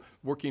also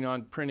working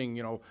on printing,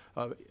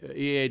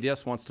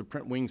 EADS wants to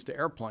print wings to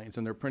airplanes,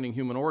 and they're printing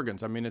human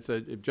organs. I mean, it's a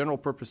general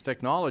purpose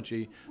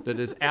technology that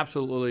is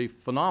absolutely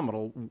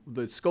phenomenal,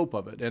 the scope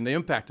of it and the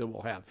impact it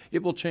will have.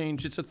 It will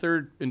change, it's a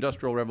third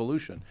industrial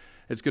revolution.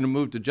 It's going to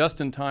move to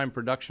just-in-time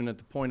production at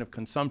the point of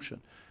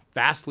consumption,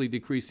 vastly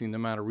decreasing the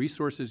amount of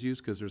resources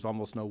used because there's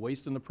almost no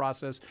waste in the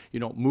process. You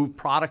don't move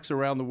products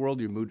around the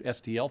world, you move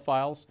STL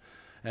files,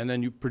 and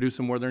then you produce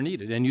them where they're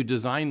needed. And you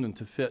design them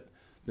to fit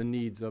the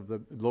needs of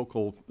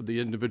the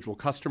individual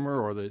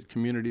customer or the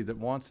community that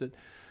wants it.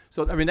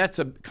 So, I mean, that's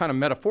a kind of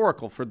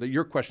metaphorical for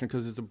your question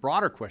because it's a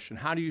broader question.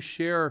 How do you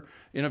share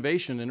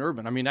innovation in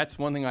urban? I mean, that's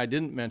one thing I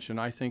didn't mention.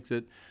 I think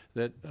that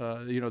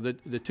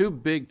the two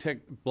big tech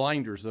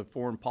blinders of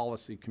foreign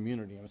policy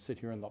community, I'm sit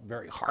here in the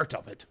very heart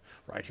of it,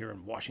 right here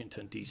in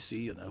Washington,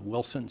 D.C., in the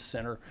Wilson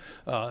Center.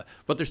 But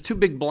there's two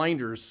big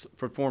blinders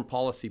for foreign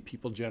policy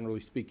people,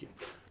 generally speaking,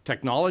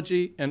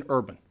 technology and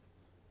urban.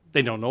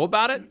 They don't know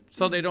about it,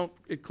 so they don't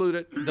include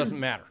it. It doesn't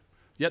matter.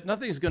 Yet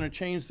nothing's going to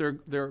change their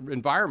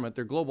environment,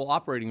 their global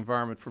operating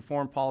environment for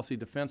foreign policy,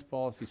 defense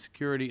policy,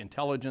 security,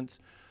 intelligence,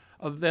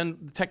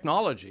 than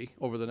technology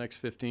over the next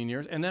 15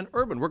 years. And then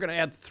urban. We're going to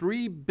add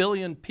 3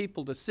 billion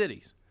people to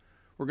cities.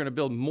 We're going to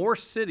build more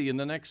city in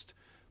the next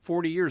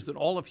 40 years than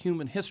all of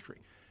human history.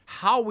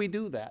 How we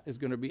do that is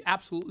going to be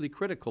absolutely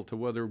critical to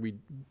whether we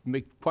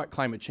make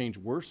climate change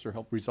worse or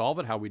help resolve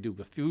it, how we do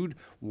with food,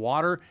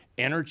 water,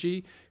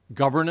 energy,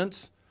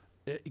 governance,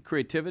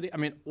 creativity. I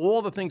mean,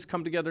 all the things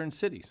come together in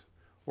cities.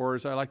 Or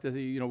as I like to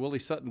see, Willie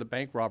Sutton, the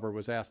bank robber,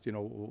 was asked,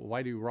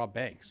 why do you rob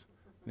banks?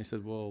 And he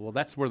said, well,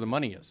 that's where the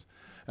money is.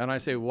 And I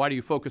say, why do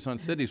you focus on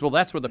cities? Well,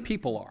 that's where the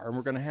people are. And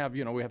we're going to have,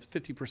 we have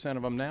 50%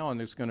 of them now, and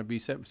there's going to be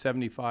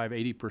 75,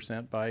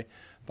 80% by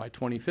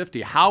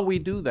 2050. How we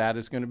do that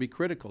is going to be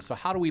critical. So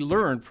how do we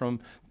learn from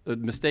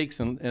mistakes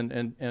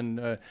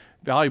and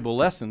valuable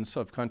lessons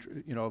of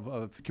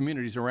of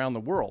communities around the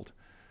world?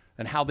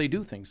 And how they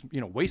do things,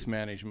 waste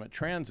management,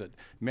 transit,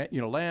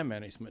 land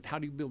management, how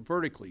do you build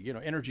vertically,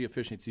 energy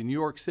efficiency. New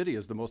York City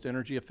is the most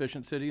energy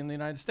efficient city in the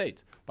United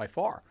States, by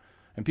far.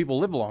 And people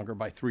live longer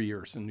by 3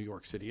 years in New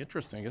York City.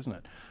 Interesting, isn't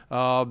it?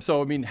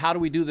 So, I mean, how do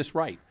we do this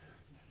right?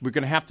 We're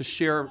going to have to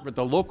share at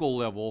the local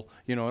level,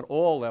 at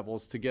all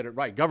levels to get it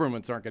right.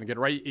 Governments aren't going to get it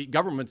right.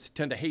 Governments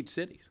tend to hate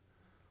cities.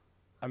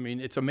 I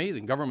mean, it's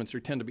amazing. Governments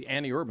tend to be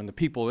anti-urban, the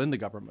people in the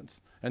governments.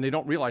 And they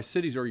don't realize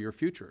cities are your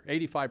future.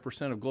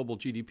 85% of global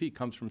GDP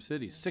comes from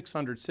cities.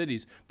 600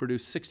 cities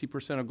produce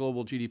 60% of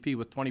global GDP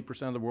with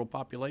 20% of the world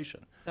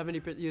population.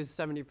 Use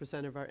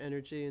 70% of our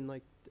energy and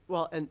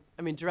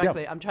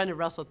directly, yeah. I'm trying to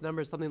wrestle with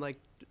numbers, something like,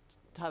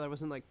 Tyler,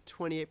 wasn't like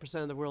 28%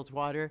 of the world's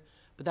water,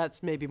 but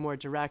that's maybe more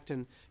direct,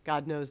 and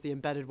God knows the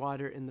embedded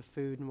water in the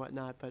food and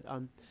whatnot.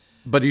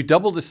 But you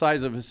double the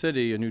size of a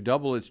city and you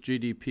double its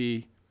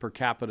GDP per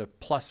capita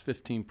plus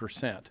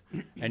 15%,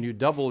 and you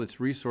double its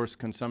resource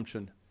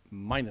consumption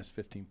minus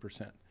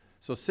 15%.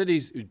 So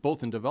cities,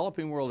 both in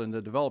developing world and the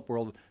developed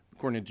world,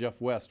 according to Jeff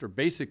West, are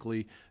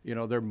basically,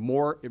 they're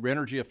more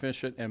energy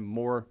efficient and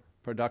more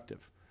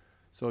productive.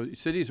 So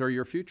cities are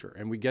your future,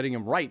 and getting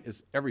them right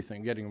is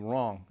everything. Getting them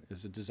wrong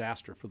is a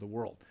disaster for the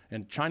world.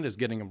 And China's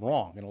getting them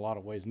wrong in a lot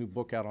of ways. New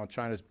book out on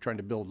China's trying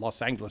to build Los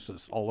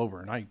Angeleses all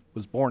over, and I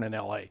was born in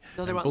L.A.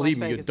 No, and believe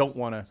me, you don't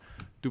want to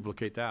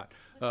duplicate that.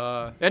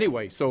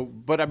 Anyway,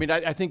 but I mean,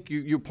 I think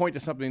you point to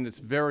something that's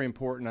very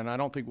important, and I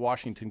don't think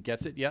Washington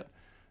gets it yet.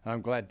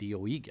 I'm glad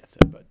DOE gets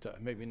it,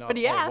 but maybe not. But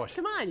he asked,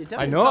 come on, you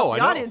don't insult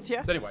the audience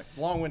here. But anyway,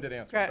 long-winded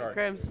answer, sorry.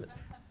 Graham Smith.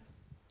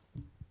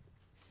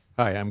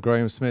 Hi, I'm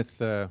Graham Smith.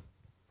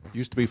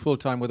 Used to be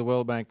full-time with the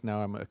World Bank.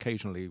 Now I'm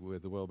occasionally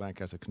with the World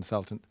Bank as a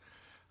consultant.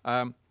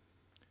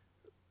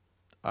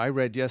 I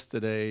read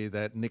yesterday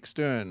that Nick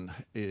Stern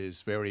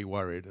is very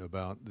worried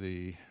about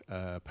the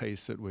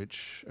pace at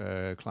which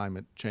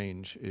climate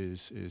change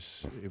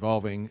is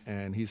evolving,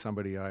 and he's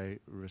somebody I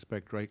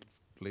respect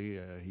greatly.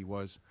 He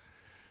was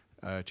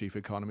chief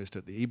economist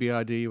at the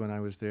EBRD when I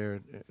was there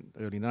in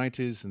the early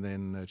 90s, and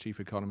then chief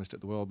economist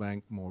at the World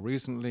Bank more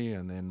recently,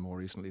 and then more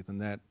recently than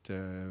that,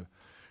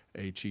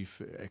 a chief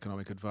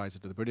economic advisor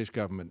to the British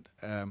government.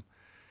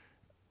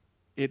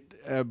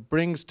 it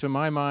brings to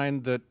my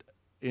mind that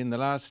in the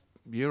last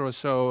year or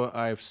so,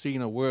 I've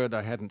seen a word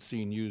I hadn't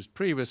seen used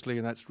previously,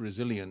 and that's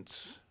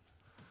resilience.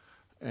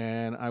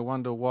 And I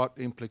wonder what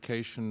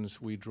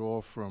implications we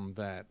draw from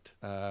that.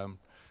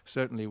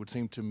 Certainly, it would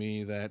seem to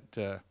me that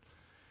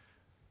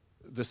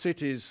the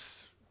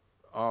cities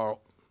are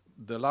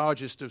the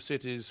largest of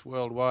cities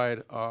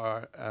worldwide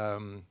are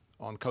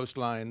on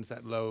coastlines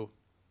at low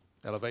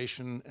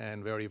elevation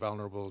and very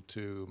vulnerable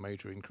to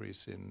major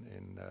increase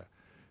in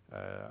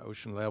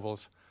ocean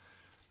levels.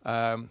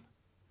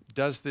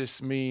 Does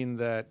this mean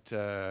that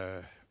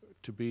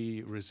to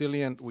be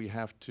resilient we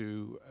have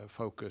to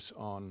focus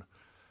on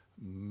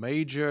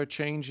major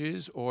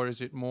changes, or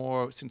is it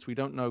more, since we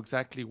don't know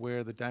exactly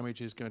where the damage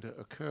is going to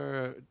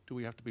occur, do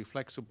we have to be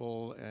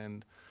flexible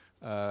and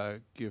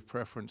give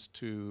preference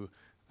to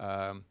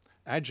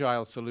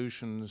agile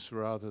solutions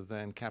rather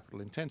than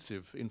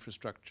capital-intensive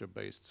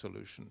infrastructure-based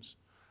solutions?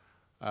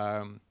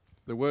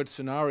 The word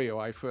scenario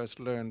I first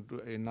learned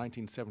in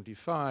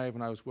 1975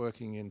 when I was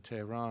working in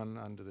Tehran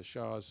under the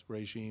Shah's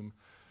regime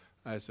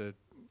as a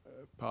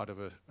part of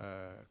a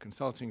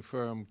consulting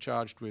firm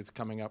charged with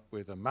coming up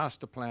with a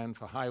master plan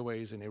for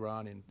highways in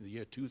Iran in the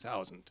year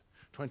 2000,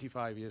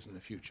 25 years in the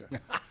future,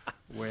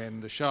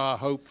 when the Shah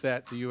hoped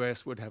that the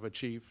US would have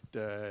achieved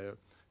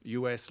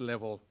US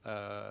levels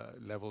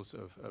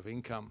of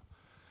income.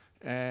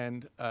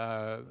 And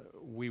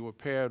we were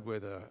paired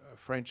with a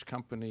French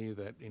company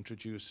that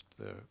introduced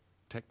the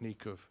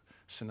technique of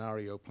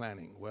scenario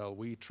planning. Well,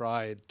 we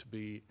tried to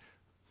be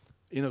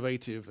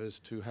innovative as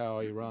to how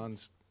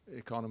Iran's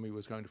economy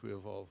was going to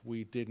evolve.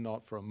 We did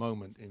not for a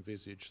moment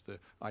envisage the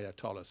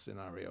Ayatollah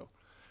scenario.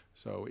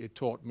 So it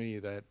taught me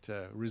that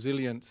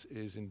resilience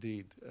is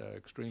indeed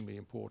extremely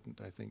important.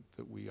 I think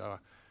that we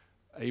are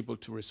able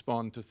to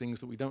respond to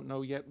things that we don't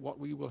know yet what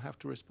we will have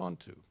to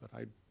respond to. But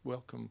I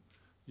welcome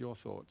your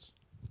thoughts.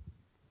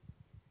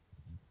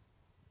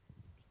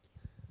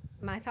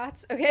 My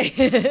thoughts?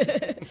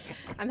 Okay.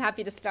 I'm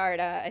happy to start.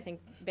 I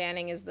think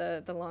Banning is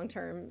the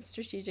long-term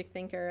strategic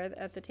thinker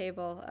at the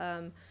table.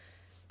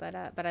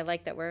 But I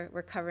like that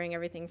we're covering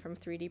everything from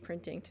 3D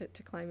printing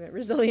to climate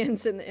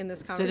resilience in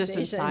this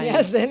conversation. Citizen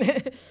science.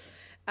 Yes.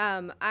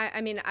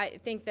 I mean, I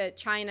think that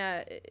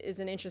China is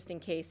an interesting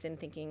case in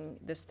thinking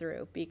this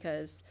through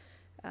because,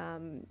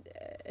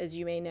 as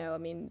you may know, I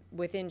mean,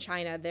 within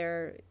China,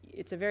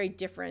 it's a very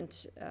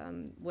different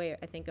way,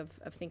 I think, of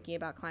thinking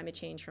about climate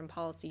change from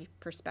policy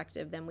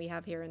perspective than we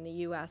have here in the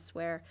U.S.,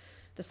 where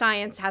the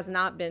science has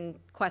not been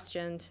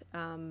questioned.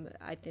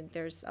 I think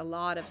there's a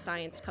lot of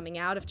science coming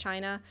out of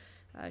China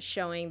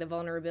showing the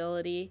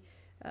vulnerability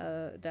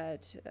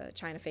that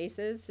China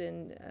faces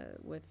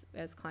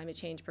as climate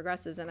change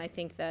progresses. And I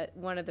think that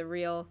one of the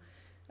real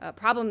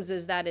problems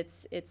is that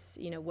it's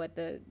what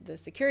the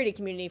security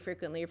community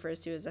frequently refers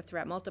to as a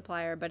threat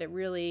multiplier, but it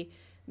really,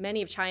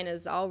 many of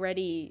China's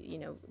already,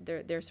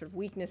 their sort of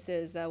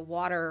weaknesses, the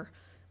water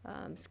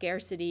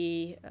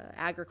scarcity,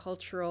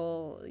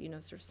 agricultural,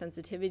 sort of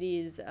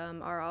sensitivities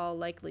are all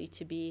likely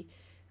to be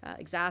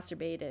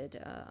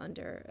exacerbated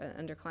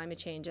under climate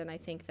change. And I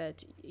think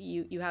that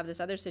you have this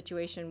other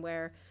situation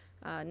where,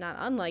 not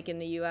unlike in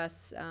the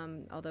U.S.,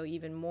 although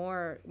even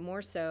more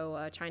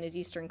so, China's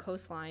eastern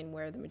coastline,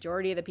 where the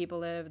majority of the people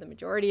live, the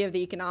majority of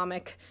the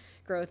economic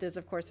growth is,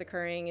 of course,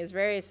 occurring, is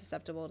very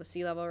susceptible to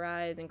sea level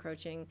rise,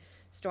 encroaching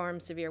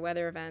storms, severe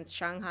weather events.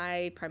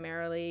 Shanghai,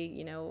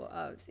 primarily,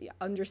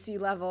 under sea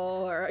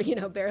level or,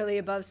 barely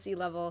above sea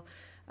level.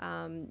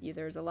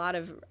 There's a lot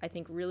of, I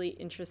think, really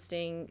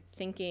interesting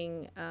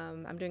thinking.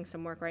 I'm doing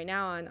some work right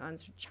now on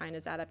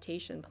China's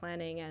adaptation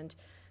planning, and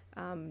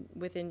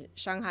within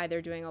Shanghai,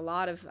 they're doing a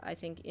lot of, I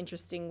think,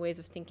 interesting ways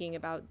of thinking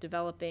about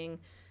developing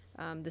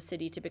the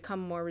city to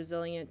become more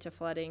resilient to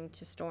flooding,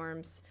 to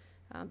storms,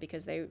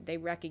 because they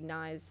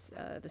recognize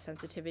the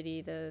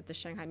sensitivity. The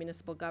Shanghai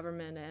municipal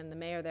government and the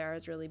mayor there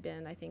has really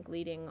been, I think,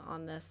 leading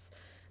on this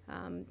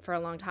for a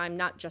long time,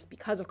 not just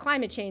because of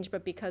climate change,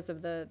 but because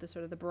of the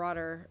sort of the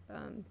broader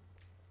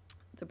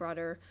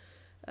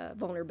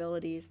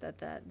vulnerabilities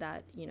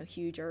that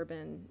huge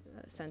urban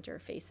center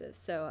faces.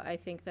 So I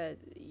think that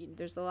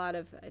there's a lot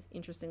of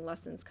interesting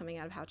lessons coming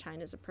out of how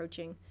China is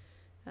approaching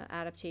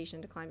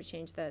adaptation to climate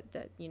change that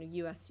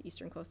U.S.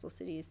 eastern coastal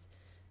cities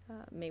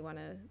may want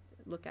to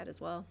look at as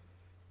well.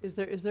 Is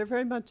there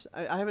very much?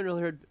 I haven't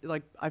really heard.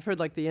 I've heard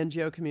the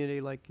NGO community,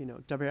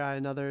 WI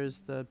and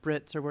others. The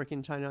Brits are working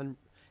in China on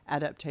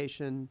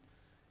adaptation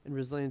and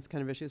resilience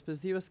kind of issues. But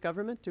as the U.S.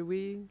 government, do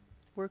we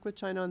work with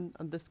China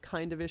on this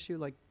kind of issue?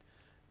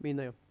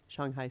 The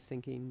Shanghai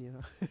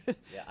sinking,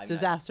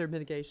 disaster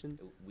mitigation.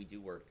 We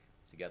do work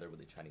together with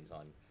the Chinese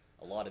on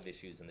a lot of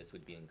issues, and this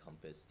would be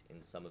encompassed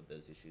in some of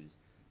those issues.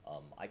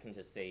 I can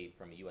just say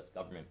from a U.S.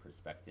 government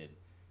perspective,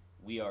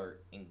 we are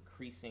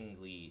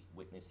increasingly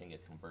witnessing a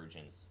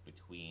convergence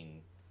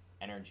between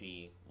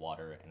energy,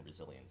 water, and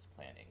resilience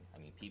planning. I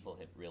mean, people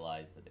have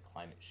realized that the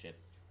climate ship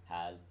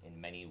has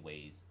in many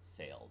ways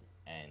sailed,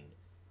 and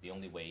the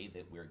only way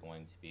that we're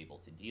going to be able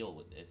to deal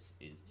with this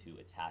is to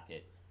attack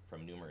it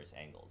from numerous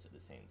angles at the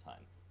same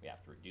time. We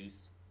have to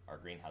reduce our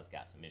greenhouse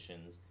gas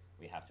emissions.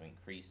 We have to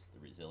increase the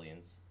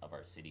resilience of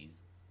our cities,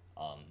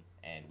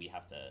 and we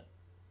have to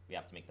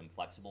make them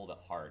flexible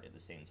but hard at the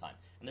same time.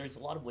 And there's a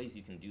lot of ways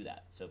you can do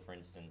that. So, for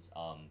instance,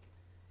 a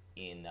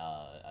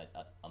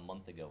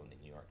month ago in the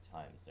New York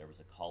Times, there was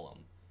a column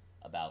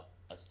about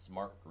a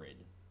smart grid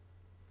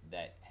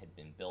that had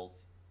been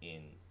built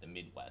in the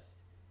Midwest,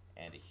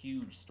 and a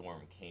huge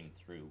storm came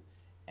through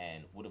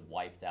and would have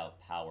wiped out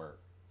power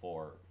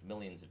for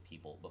millions of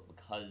people. But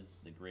because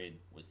the grid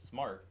was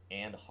smart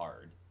and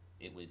hard,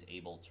 it was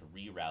able to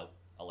reroute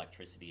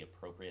electricity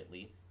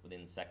appropriately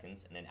within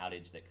seconds, and an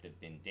outage that could have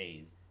been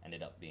days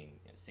ended up being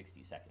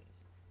 60 seconds,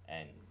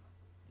 and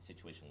the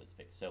situation was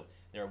fixed. So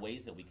there are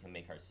ways that we can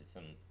make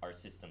our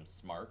system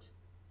smart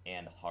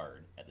and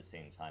hard at the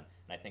same time,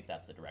 and I think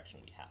that's the direction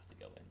we have to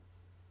go in.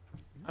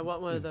 I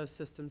want one of those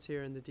systems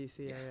here in the DC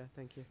area.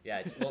 Thank you. Yeah,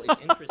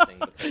 it's interesting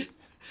because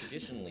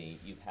traditionally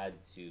you've had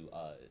to,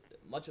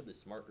 much of the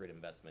smart grid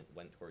investment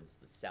went towards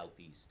the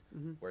southeast,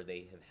 where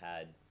they have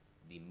had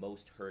the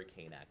most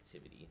hurricane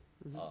activity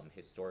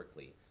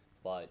historically.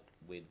 But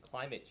with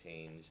climate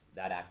change,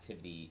 that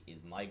activity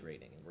is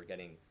migrating, and we're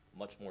getting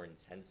much more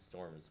intense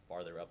storms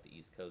farther up the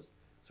East Coast,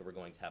 so we're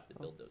going to have to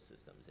build those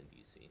systems in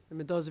DC. I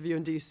mean, those of you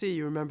in DC,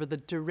 you remember the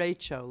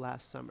derecho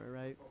last summer,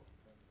 right?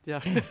 Yeah.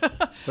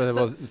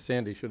 But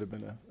Sandy should have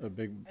been a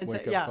big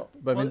wake-up call.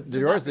 But Well, I mean,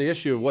 there is the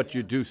issue of what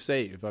you do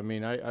save. I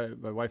mean,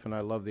 my wife and I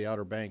love the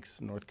Outer Banks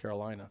in North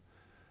Carolina.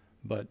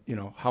 But,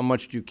 how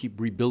much do you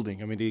keep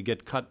rebuilding? I mean, do you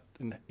get cut,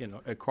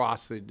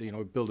 across,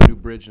 build a new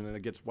bridge and then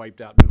it gets wiped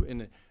out?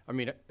 I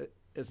mean,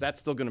 is that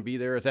still going to be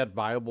there? Is that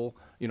viable?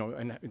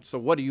 And so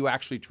what do you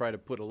actually try to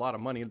put a lot of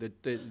money?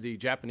 The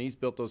Japanese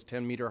built those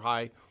 10-meter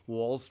high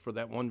walls for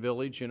that one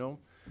village,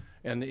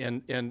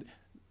 and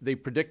they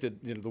predicted,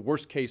 the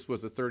worst case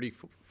was a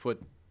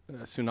 30-foot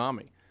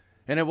tsunami.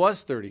 And it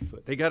was 30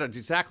 foot. They got it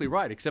exactly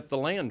right, except the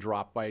land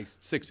dropped by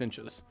 6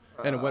 inches,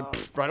 and it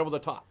went right over the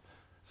top.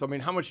 So, I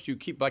mean, how much do you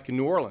keep, like in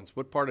New Orleans?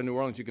 What part of New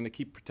Orleans are you going to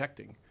keep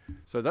protecting?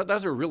 So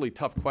those are really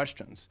tough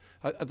questions.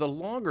 The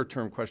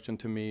longer-term question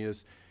to me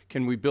is,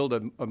 can we build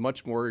a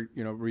much more,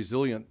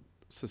 resilient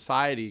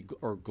society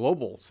or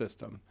global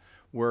system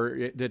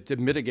where that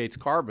mitigates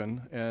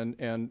carbon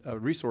and a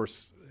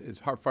resource is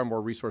far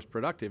more resource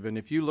productive? And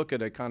if you look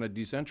at a kind of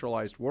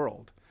decentralized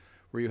world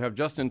where you have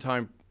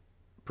just-in-time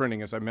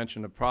printing, as I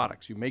mentioned, of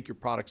products, you make your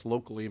products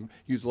locally and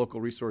use local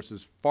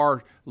resources,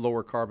 far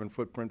lower carbon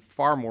footprint,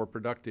 far more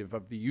productive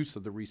of the use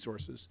of the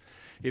resources.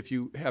 If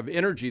you have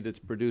energy that's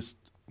produced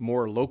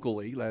more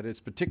locally, that is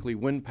particularly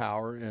wind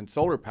power and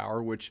solar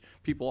power, which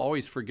people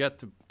always forget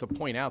to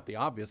point out the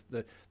obvious,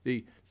 that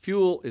the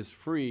fuel is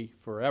free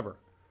forever.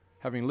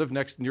 Having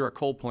lived near a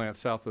coal plant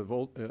south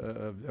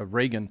of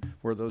Reagan,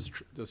 where those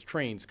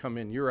trains come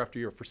in year after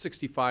year for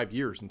 65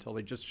 years until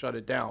they just shut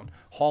it down,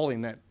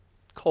 hauling that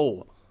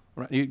coal.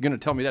 Right? You're going to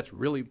tell me that's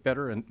really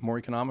better and more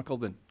economical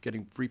than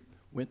getting free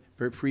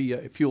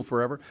fuel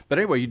forever? But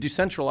anyway, you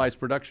decentralize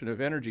production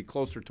of energy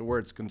closer to where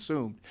it's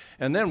consumed.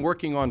 And then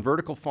working on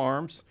vertical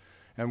farms,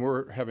 and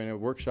we're having a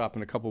workshop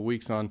in a couple of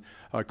weeks on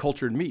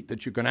cultured meat,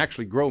 that you can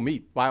actually grow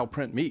meat,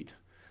 bioprint meat.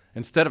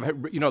 Instead of,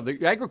 the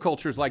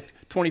agriculture is like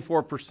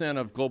 24%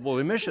 of global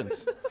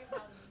emissions.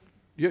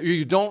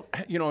 You don't,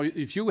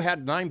 if you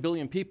had 9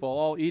 billion people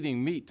all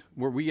eating meat,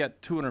 where we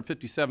get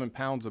 257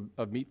 pounds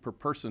of meat per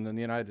person in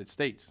the United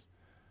States,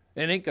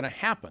 it ain't going to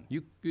happen.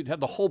 You'd have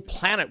the whole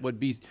planet would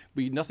be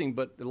nothing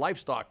but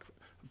livestock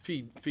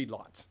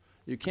feedlots.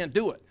 You can't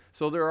do it.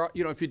 So there are,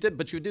 if you did,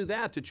 but you do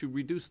that you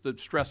reduce the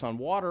stress on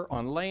water,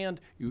 on land.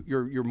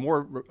 You're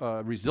more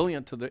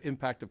resilient to the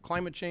impact of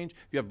climate change.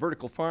 You have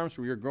vertical farms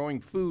where you're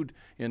growing food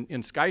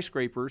in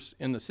skyscrapers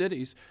in the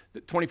cities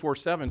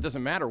 24/7. It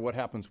doesn't matter what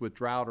happens with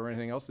drought or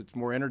anything else. It's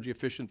more energy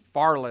efficient,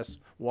 far less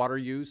water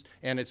used,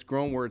 and it's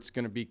grown where it's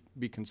going to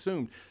be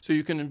consumed. So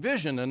you can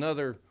envision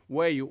another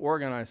way you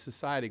organize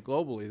society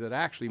globally that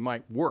actually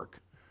might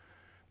work,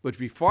 but to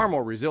be far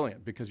more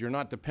resilient, because you're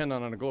not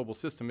dependent on a global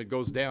system. It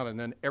goes down and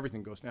then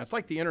everything goes down. It's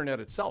like the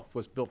internet itself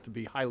was built to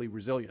be highly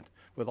resilient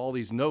with all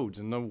these nodes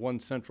and no one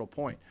central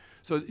point.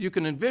 So you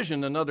can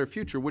envision another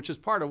future, which is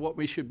part of what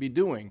we should be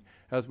doing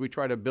as we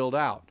try to build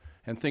out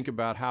and think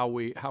about how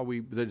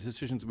the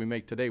decisions we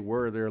make today,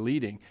 where they're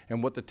leading,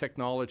 and what the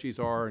technologies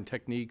are and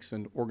techniques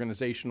and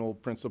organizational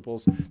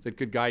principles that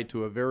could guide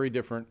to a very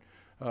different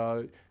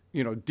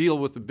deal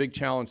with the big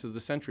challenge of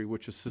the century,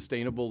 which is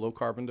sustainable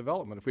low-carbon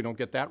development. If we don't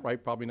get that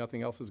right, probably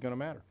nothing else is going to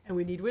matter. And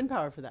we need wind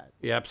power for that.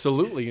 Yeah,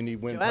 absolutely, you need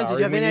wind Joanna, power. did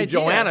you have we any need idea?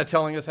 Joanna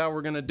telling us how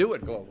we're going to do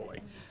it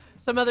globally.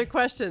 Some other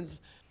questions?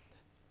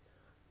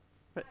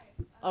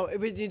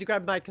 We need to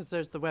grab a mic because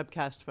there's the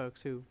webcast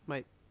folks who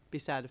might be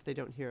sad if they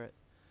don't hear it.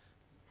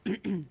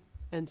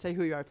 And say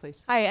who you are,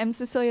 please. Hi, I'm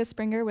Cecilia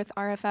Springer with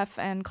RFF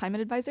and Climate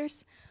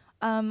Advisors.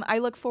 I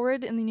look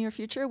forward in the near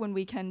future when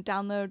we can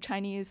download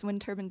Chinese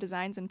wind turbine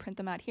designs and print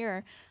them out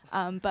here.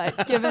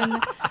 But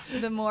given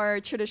the more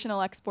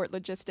traditional export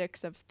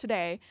logistics of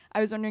today, I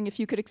was wondering if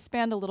you could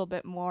expand a little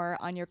bit more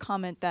on your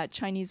comment that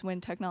Chinese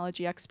wind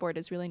technology export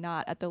is really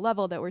not at the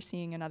level that we're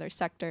seeing in other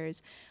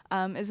sectors.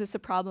 Is this a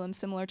problem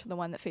similar to the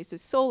one that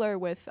faces solar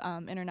with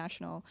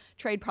international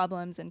trade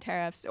problems and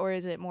tariffs, or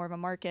is it more of a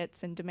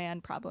markets and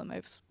demand problem? I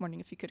was wondering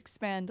if you could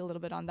expand a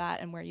little bit on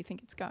that and where you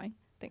think it's going.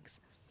 Thanks.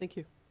 Thank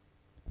you.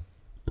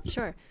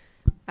 Sure.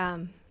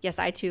 Yes,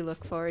 I too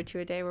look forward to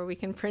a day where we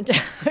can print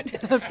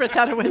out, Print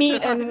out a wind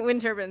meat turbine. and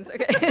wind turbines.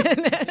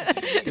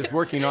 Okay. Is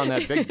working on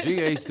that big,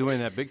 GA's doing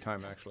that big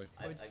time, actually.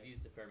 I've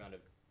used a fair amount of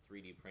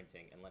 3D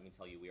printing, and let me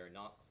tell you, we are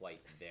not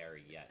quite there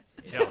yet.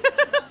 Yeah.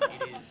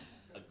 It is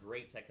a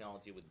great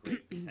technology with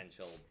great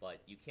potential,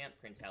 but you can't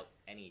print out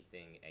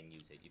anything and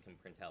use it. You can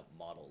print out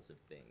models of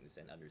things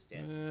and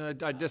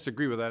understand. I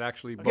disagree with that,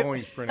 actually.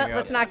 Boeing's printing out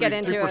Let's not get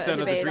into a 3% of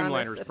the debate on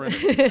this. Dreamliner's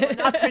printed,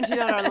 We're not printing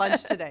out our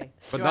lunch today.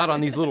 but not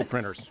on these little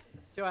printers,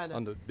 Joanna.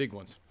 on the big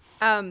ones.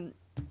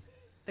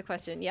 The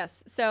question,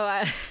 yes.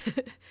 So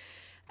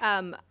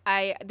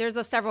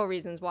there's several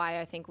reasons why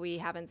I think we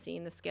haven't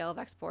seen the scale of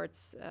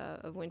exports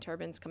of wind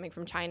turbines coming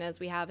from China as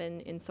we have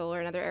in solar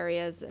and other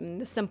areas.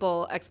 And the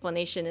simple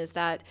explanation is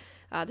that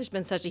there's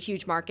been such a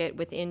huge market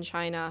within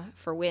China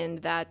for wind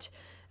that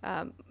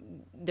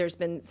there's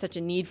been such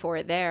a need for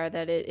it there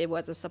that it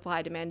was a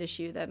supply-demand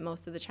issue that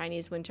most of the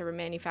Chinese wind turbine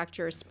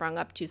manufacturers sprung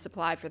up to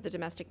supply for the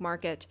domestic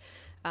market.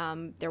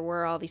 There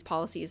were all these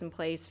policies in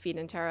place,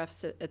 feed-in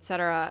tariffs, et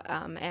cetera,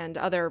 and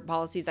other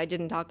policies I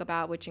didn't talk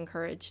about, which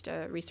encouraged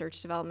research,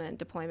 development,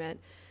 deployment,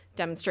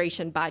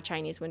 demonstration by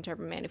Chinese wind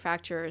turbine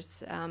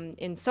manufacturers.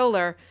 In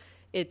solar,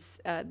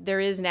 there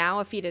is now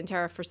a feed-in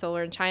tariff for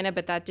solar in China,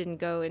 but that didn't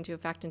go into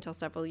effect until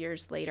several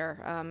years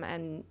later.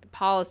 And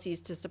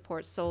policies to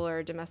support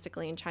solar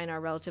domestically in China are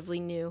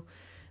relatively new,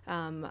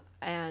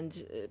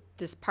 and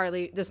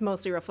this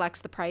mostly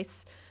reflects the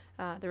price.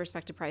 The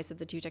respective price of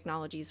the two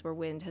technologies, where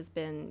wind has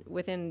been,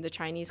 within the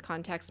Chinese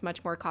context,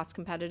 much more cost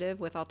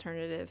competitive with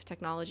alternative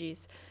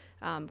technologies.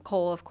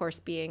 Coal, of course,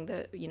 being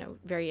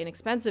very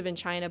inexpensive in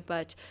China,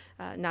 but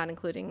not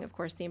including, of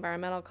course, the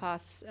environmental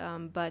costs.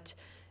 But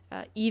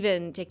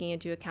even taking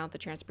into account the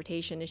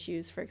transportation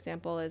issues, for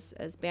example,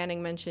 as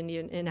Banning mentioned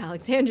in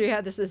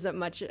Alexandria, this is a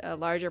much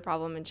larger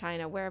problem in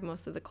China, where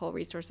most of the coal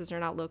resources are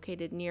not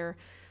located near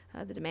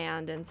the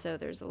demand, and so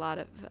there's a lot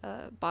of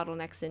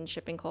bottlenecks in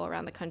shipping coal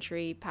around the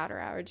country, powder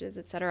outages,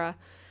 et cetera.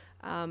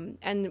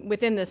 And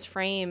within this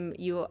frame,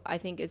 I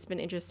think it's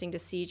been interesting to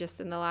see just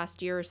in the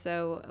last year or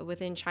so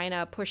within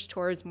China push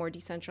towards more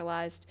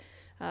decentralized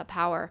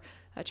power.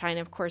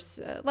 China, of course,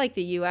 like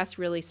the U.S.,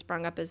 really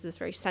sprung up as this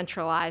very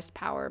centralized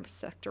power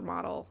sector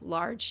model,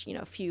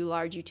 few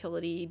large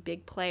utility,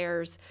 big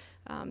players,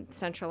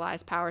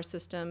 centralized power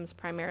systems,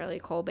 primarily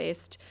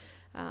coal-based,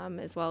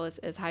 as well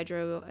as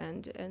hydro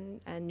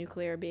and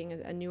nuclear being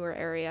a newer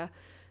area.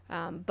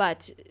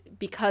 But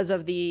because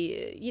of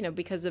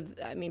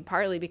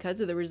partly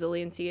because of the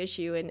resiliency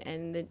issue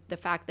and the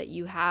fact that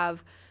you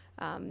have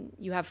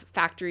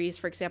factories,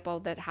 for example,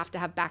 that have to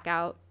have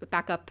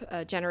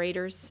backup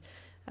generators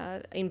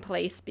in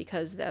place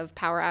because of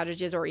power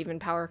outages or even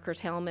power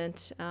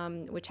curtailment,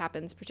 which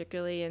happens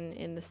particularly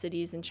in the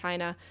cities in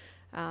China.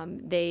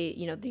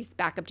 These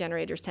backup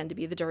generators tend to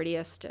be the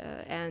dirtiest,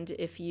 and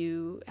if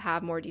you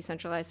have more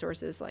decentralized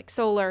sources like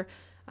solar,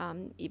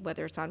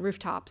 whether it's on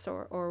rooftops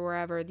or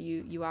wherever,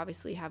 you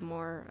obviously have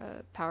more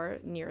power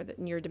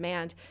near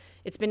demand.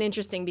 It's been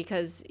interesting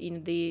because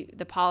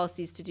the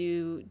policies to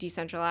do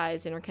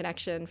decentralized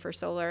interconnection for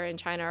solar in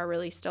China are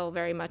really still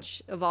very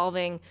much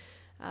evolving.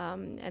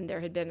 And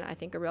there had been, I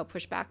think, a real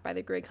pushback by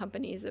the grid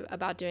companies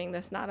about doing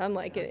this, not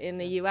unlike in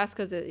the U.S.,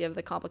 because of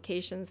the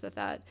complications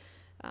that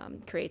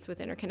creates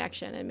with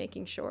interconnection and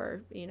making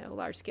sure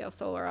large-scale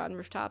solar on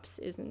rooftops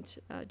isn't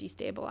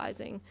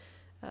destabilizing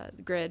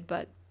the grid.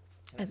 But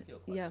can I ask you a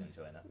question,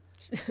 Joanna?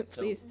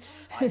 Please.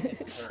 So I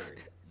had heard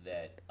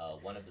that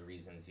one of the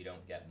reasons you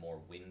don't get more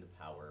wind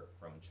power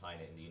from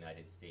China in the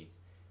United States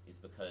is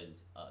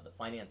because the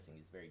financing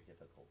is very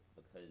difficult,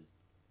 because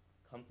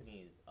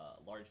companies,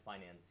 large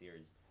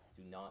financiers,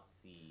 do not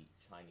see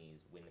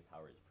Chinese wind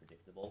power as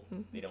predictable.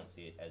 Mm-hmm. They don't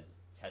see it as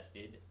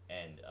tested,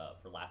 and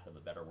for lack of a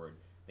better word,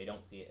 they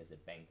don't see it as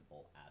a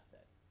bankable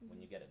asset. Mm-hmm.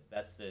 When you get a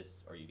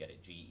Vestas or you get a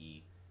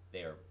GE, they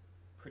are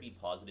pretty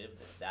positive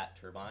that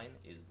turbine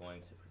is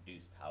going to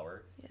produce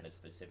power in a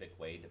specific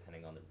way,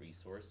 depending on the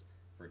resource,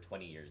 for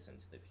 20 years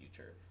into the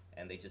future.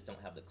 And they just don't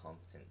have the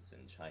confidence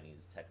in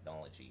Chinese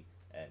technology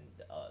and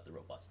the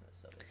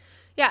robustness of it.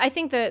 Yeah, I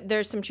think that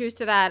there's some truth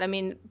to that. I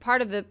mean,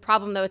 part of the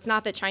problem, though, it's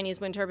not that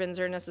Chinese wind turbines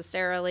are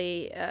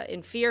necessarily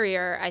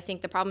inferior. I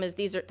think the problem is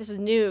this is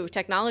new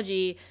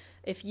technology.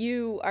 If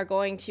you are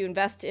going to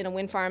invest in a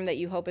wind farm that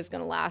you hope is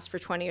going to last for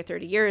 20 or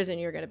 30 years and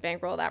you're going to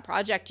bankroll that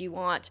project, you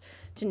want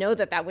to know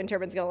that wind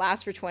turbine is going to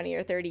last for 20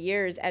 or 30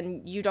 years,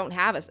 and you don't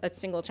have a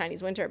single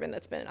Chinese wind turbine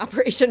that's been in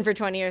operation for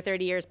 20 or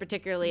 30 years,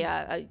 particularly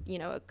a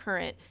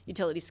current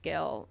utility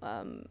scale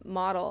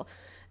model.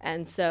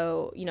 And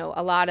so,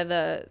 a lot of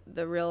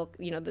the real,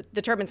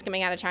 the turbines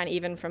coming out of China,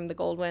 even from the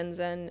Goldwinds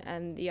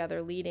and the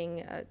other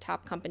leading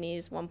top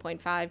companies,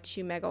 1.5,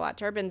 2 megawatt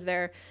turbines,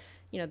 they're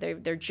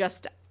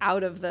just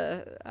out of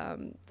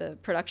the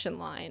production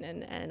line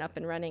and up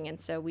and running. And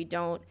so we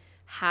don't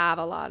have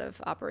a lot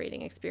of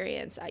operating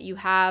experience. You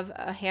have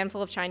a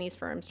handful of Chinese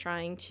firms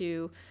trying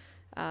to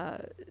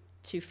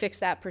fix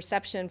that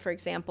perception. For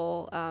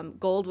example,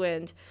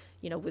 Goldwind,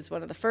 was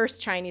one of the first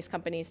Chinese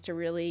companies to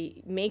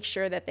really make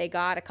sure that they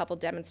got a couple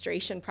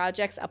demonstration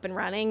projects up and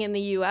running in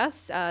the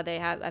U.S. They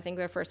had, I think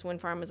their first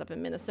wind farm was up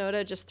in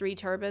Minnesota, just 3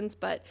 turbines,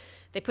 but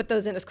they put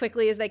those in as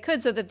quickly as they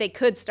could so that they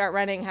could start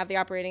running, have the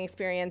operating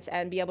experience,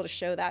 and be able to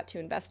show that to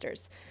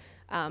investors.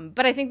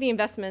 But I think the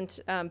investment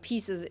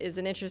piece is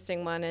an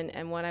interesting one,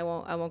 and one I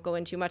won't go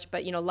into much.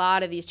 But a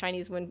lot of these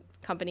Chinese wind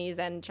companies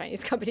and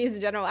Chinese companies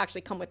in general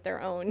actually come with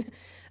their own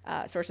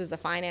sources of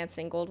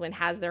financing. Goldwind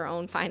has their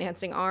own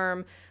financing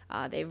arm.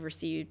 They've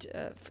received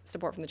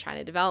support from the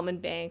China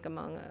Development Bank,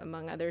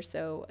 among others.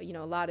 So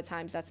a lot of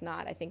times that's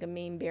not, I think, a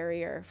main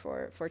barrier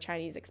for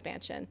Chinese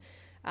expansion.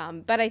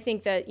 But I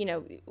think that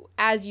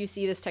as you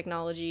see this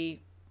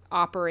technology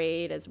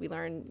operate, as we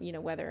learn,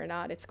 whether or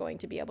not it's going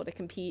to be able to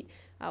compete,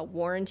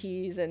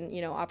 warranties and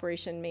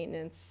operation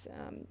maintenance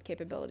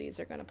capabilities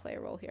are going to play a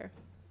role here.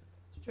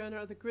 Joanna,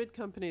 are the grid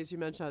companies, you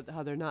mentioned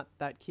how they're not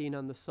that keen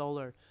on the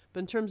solar,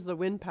 but in terms of the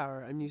wind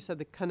power, you said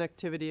the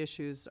connectivity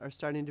issues are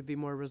starting to be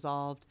more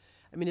resolved.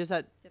 Is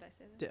that? Did I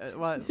say that?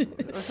 Well,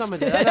 or someone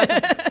did.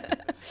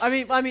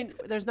 I mean,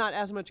 there's not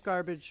as much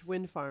garbage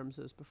wind farms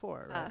as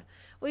before, right?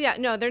 Well, yeah,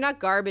 no, they're not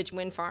garbage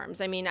wind farms.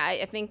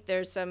 I think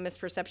there's some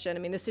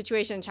misperception. The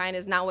situation in China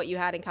is not what you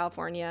had in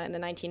California in the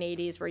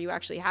 1980s, where you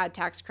actually had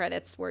tax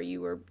credits, where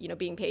you were,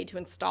 being paid to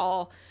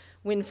install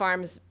wind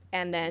farms,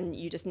 and then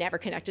you just never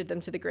connected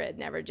them to the grid,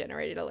 never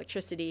generated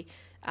electricity.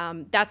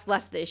 That's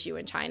less the issue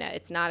in China.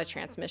 It's not a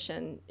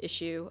transmission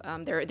issue.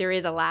 There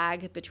is a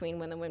lag between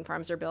when the wind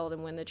farms are built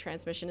and when the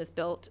transmission is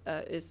built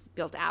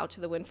out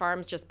to the wind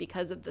farms, just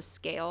because of the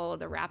scale,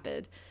 the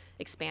rapid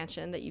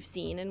expansion that you've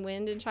seen in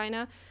wind in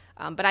China.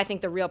 But I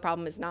think the real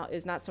problem is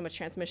not so much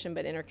transmission,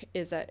 but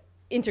is a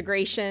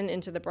integration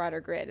into the broader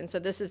grid. And so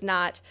this is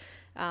not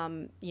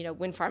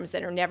wind farms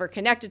that are never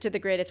connected to the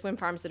grid. It's wind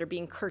farms that are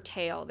being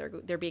curtailed.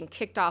 They're being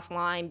kicked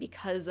offline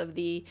because of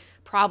the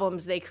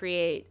problems they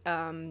create.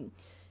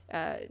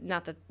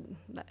 Not that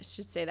I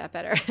should say that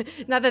better.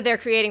 Not that they're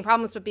creating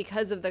problems, but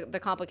because of the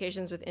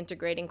complications with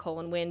integrating coal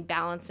and wind,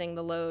 balancing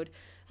the load.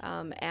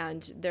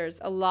 And there's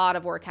a lot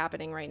of work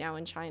happening right now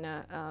in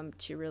China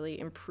to really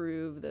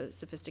improve the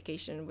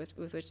sophistication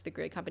with which the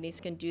grid companies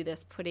can do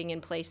this, putting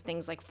in place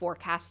things like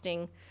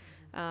forecasting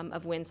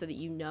of wind, so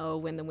that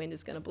when the wind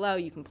is going to blow.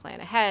 You can plan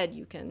ahead.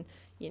 You can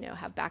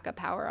have backup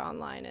power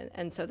online,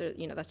 and so there,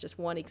 that's just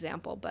one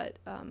example. But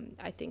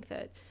I think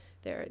that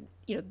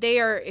they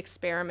are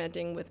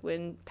experimenting with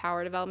wind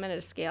power development at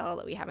a scale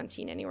that we haven't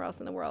seen anywhere else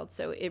in the world.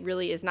 So it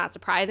really is not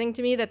surprising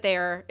to me that they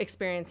are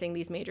experiencing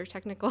these major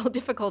technical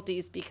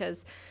difficulties,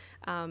 because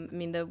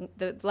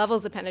the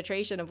levels of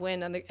penetration of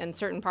wind in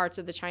certain parts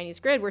of the Chinese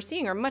grid we're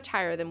seeing are much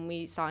higher than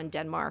we saw in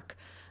Denmark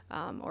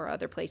or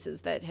other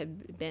places that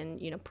have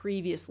been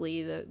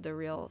previously the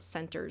real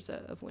centers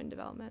of wind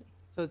development.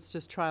 So it's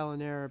just trial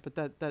and error,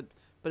 but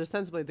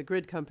ostensibly the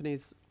grid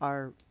companies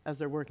are, as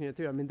they're working it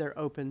through, they're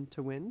open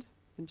to wind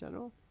in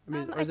general?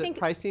 Or is it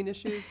pricing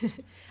issues?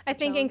 I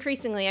think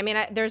increasingly.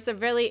 There's a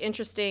really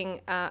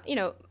interesting,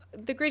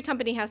 the grid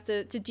company has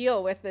to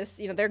deal with this.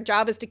 Their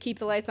job is to keep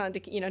the lights on,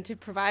 to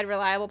provide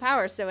reliable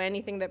power. So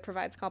anything that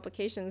provides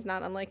complications,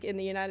 not unlike in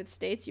the United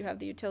States, you have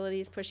the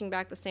utilities pushing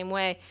back the same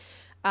way.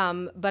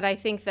 But I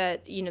think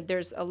that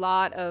there's a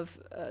lot of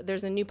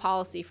there's a new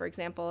policy, for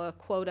example, a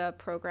quota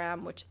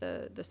program, which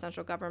the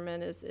central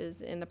government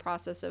is in the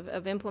process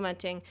of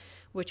implementing,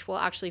 which will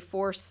actually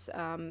force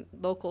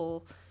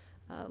local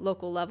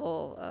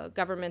level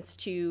governments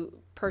to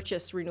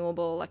purchase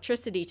renewable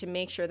electricity, to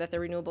make sure that the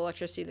renewable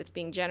electricity that's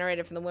being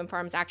generated from the wind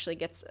farms actually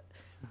gets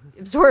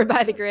absorbed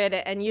by the grid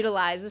and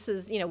utilized. This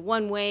is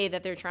one way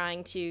that they're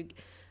trying to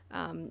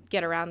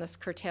get around this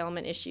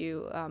curtailment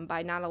issue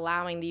by not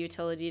allowing the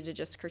utility to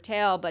just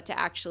curtail, but to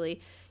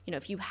actually,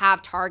 if you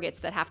have targets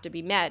that have to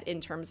be met in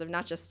terms of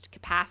not just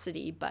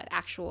capacity, but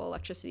actual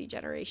electricity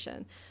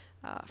generation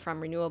from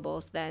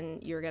renewables, then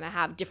you're going to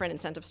have different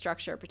incentive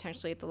structure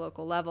potentially at the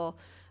local level,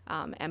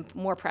 and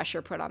more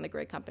pressure put on the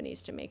grid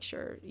companies to make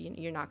sure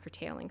you're not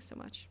curtailing so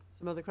much.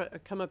 Some other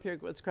come up here.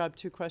 Let's grab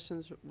 2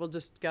 questions. We'll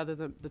just gather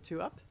the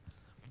 2 up.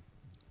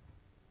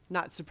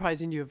 Not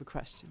surprising you have a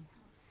question.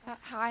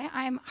 Hi,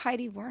 I'm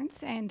Heidi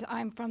Wernz, and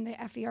I'm from the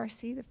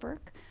FERC, the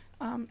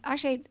FERC.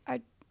 Actually,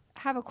 I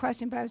have a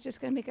question, but I was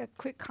just going to make a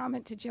quick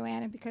comment to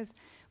Joanna, because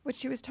what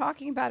she was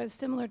talking about is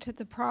similar to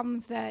the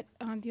problems that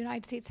the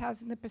United States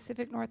has in the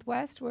Pacific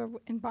Northwest, where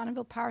in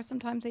Bonneville Power,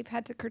 sometimes they've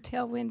had to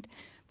curtail wind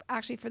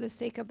actually for the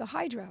sake of the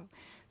hydro.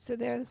 So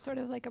there's sort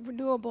of like a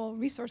renewable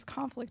resource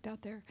conflict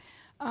out there,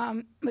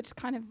 which is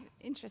kind of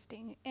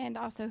interesting, and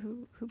also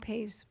who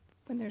pays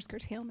when there's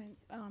curtailment.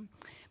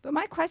 But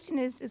my question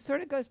is, it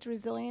sort of goes to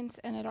resilience,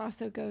 and it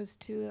also goes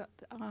to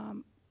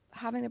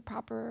having the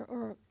proper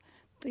or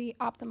the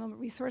optimum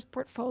resource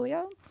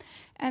portfolio.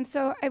 And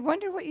so I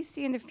wonder what you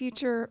see in the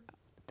future.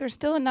 There's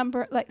still a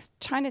number, like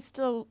China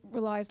still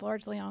relies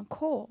largely on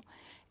coal.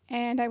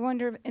 And I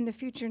wonder in the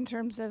future, in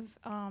terms of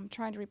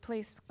trying to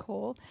replace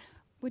coal,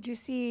 would you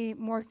see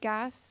more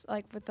gas,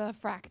 like with the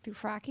through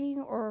fracking,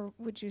 or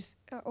would you,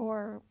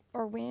 or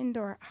wind,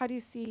 or how do you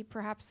see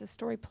perhaps the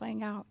story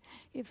playing out?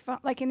 If,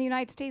 like in the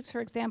United States, for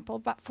example,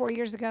 about 4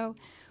 years ago,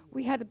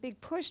 we had a big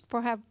push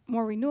for have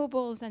more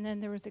renewables, and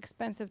then there was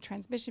expensive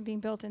transmission being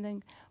built, and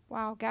then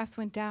wow, gas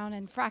went down,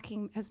 and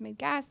fracking has made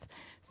gas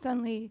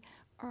suddenly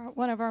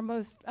one of our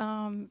most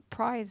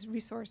prized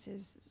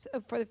resources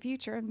for the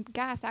future. And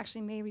gas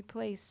actually may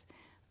replace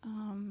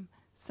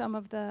some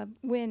of the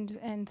wind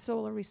and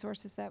solar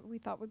resources that we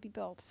thought would be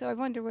built. So I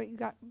wonder what you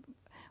got,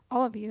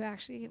 all of you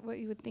actually, what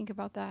you would think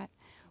about that.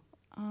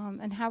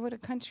 And how would a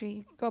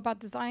country go about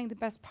designing the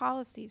best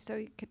policy so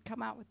you could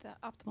come out with the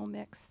optimal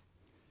mix?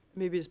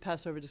 Maybe just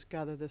pass over, just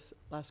gather this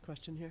last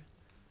question here.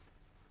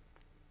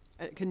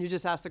 Can you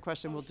just ask the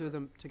question? We'll do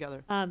them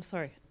together.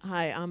 Sorry.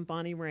 Hi, I'm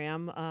Bonnie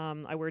Ram.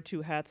 I wear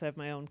two hats. I have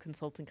my own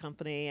consulting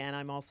company, and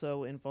I'm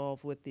also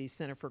involved with the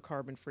Center for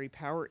Carbon-Free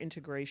Power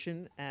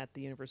Integration at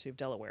the University of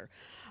Delaware.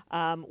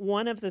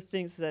 One of the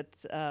things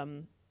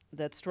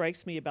that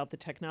strikes me about the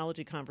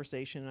technology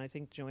conversation, and I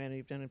think, Joanna,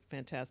 you've done a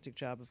fantastic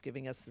job of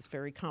giving us this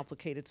very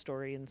complicated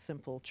story in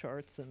simple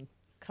charts and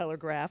color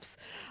graphs,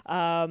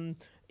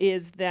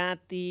 is that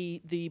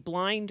the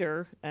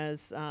blinder,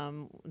 as a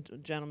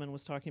gentleman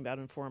was talking about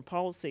in foreign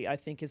policy, I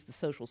think is the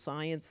social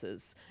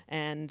sciences.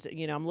 And,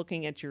 you know, I'm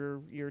looking at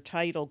your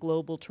title,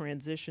 Global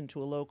Transition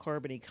to a Low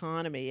Carbon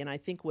Economy, and I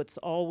think what's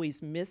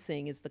always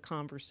missing is the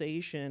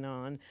conversation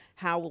on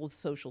how will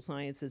social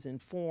sciences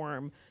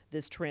inform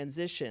this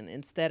transition,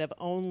 instead of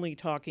only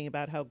talking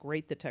about how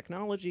great the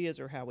technology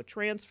is or how it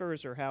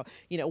transfers or how,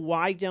 you know,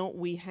 why don't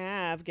we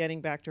have,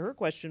 getting back to her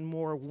question,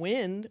 more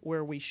wind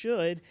where we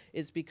should,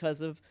 is because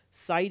of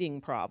siting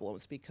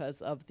problems,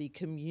 because of the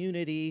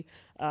community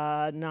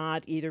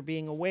not either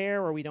being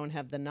aware, or we don't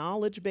have the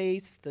knowledge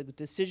base, the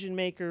decision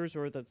makers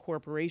or the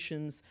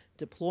corporations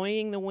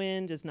deploying the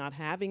wind is not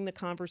having the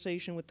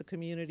conversation with the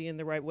community in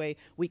the right way.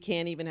 We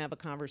can't even have a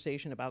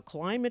conversation about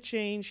climate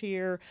change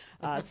here.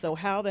 So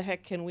how the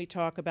heck can we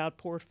talk about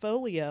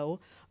portfolio?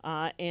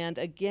 And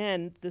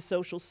again, the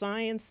social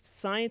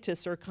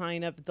scientists are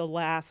kind of the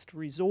last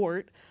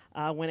resort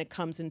when it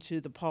comes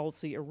into the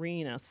policy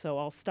arena. So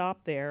I'll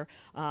stop there.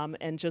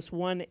 And just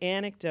one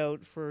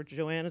anecdote for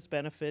Joanna's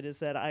benefit is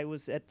that I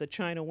was at the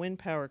China Wind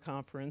Power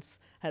Conference,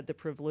 had the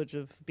privilege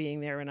of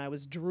being there, and I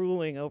was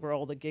drooling over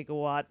all the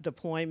gigawatt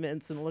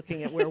deployments and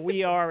looking at where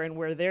we are and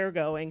where they're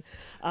going.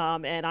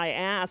 And I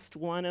asked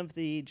one of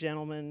the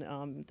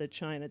gentlemen, the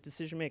China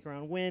decision maker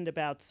on wind,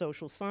 about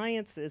social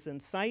sciences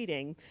and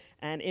siting.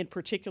 And in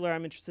particular,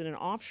 I'm interested in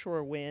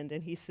offshore wind.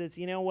 And he says,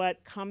 you know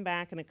what, come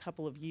back in a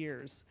couple of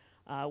years.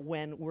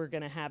 When we're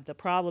going to have the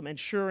problem. And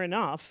sure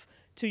enough,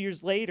 2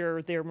 years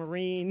later, their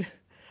marine,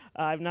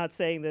 I'm not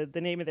saying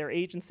the name of their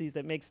agencies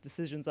that makes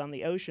decisions on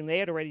the ocean, they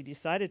had already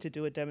decided to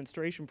do a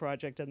demonstration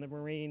project, and the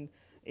marine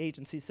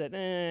agency said,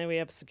 we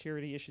have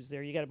security issues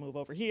there. You got to move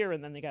over here,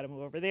 and then they got to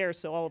move over there.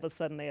 So all of a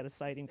sudden, they had a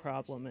siting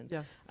problem. And,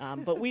 yeah.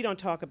 But we don't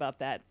talk about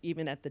that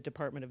even at the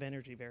Department of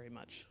Energy very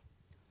much.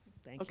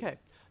 Thank you. Okay.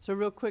 So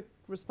real quick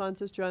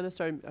responses, Joanna,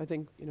 starting, I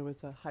think, you know,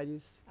 with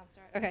Heidi's. I'll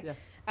start. Okay.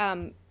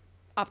 Yeah.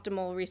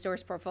 Optimal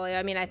resource portfolio.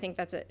 I mean, I think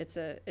it's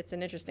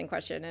an interesting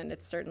question, and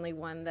it's certainly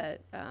one that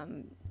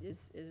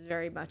is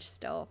very much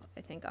still,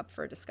 I think, up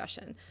for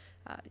discussion.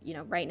 You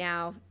know, right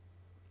now,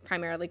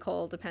 primarily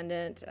coal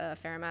dependent, a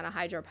fair amount of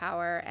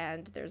hydropower,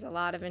 and there's a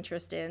lot of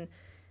interest in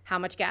how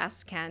much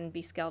gas can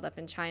be scaled up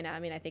in China.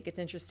 I mean, I think it's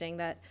interesting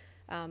that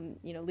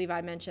you know,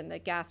 Levi mentioned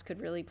that gas could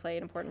really play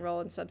an important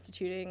role in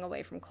substituting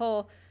away from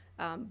coal.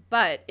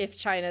 But if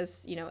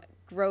China's, you know,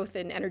 growth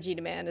in energy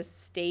demand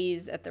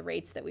stays at the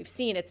rates that we've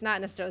seen, it's not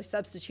necessarily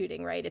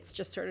substituting, right? It's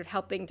just sort of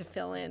helping to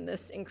fill in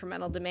this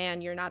incremental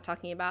demand. You're not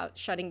talking about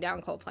shutting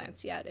down coal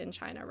plants yet in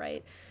China,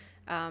 right?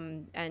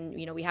 And,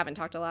 you know, we haven't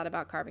talked a lot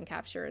about carbon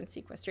capture and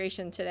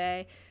sequestration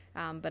today.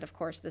 But of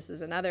course, this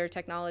is another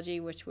technology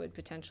which would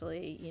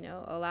potentially, you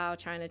know, allow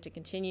China to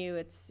continue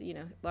its, you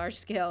know,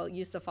 large-scale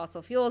use of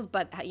fossil fuels,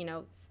 but, you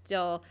know,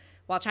 still,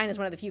 while China is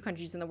one of the few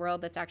countries in the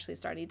world that's actually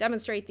starting to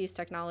demonstrate these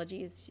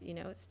technologies, you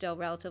know, it's still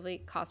relatively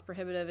cost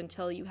prohibitive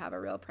until you have a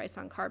real price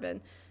on carbon.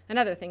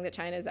 Another thing that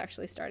China is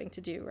actually starting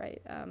to do,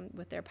 right,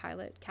 with their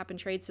pilot cap and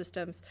trade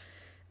systems.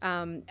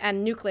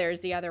 And nuclear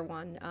is the other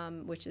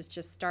one, which is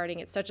just starting.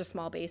 It's such a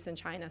small base in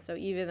China. So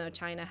even though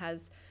China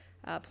has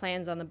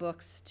plans on the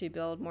books to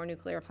build more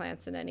nuclear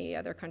plants than any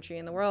other country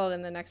in the world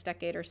in the next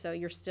decade or so,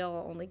 you're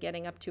still only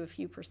getting up to a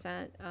few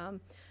percent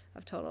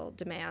total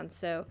demand.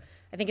 So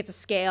I think it's a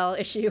scale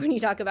issue when you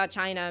talk about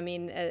China. I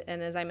mean,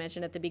 and as I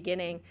mentioned at the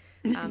beginning,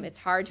 it's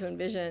hard to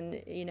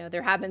envision,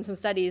 there have been some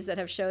studies that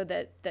have showed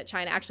that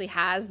China actually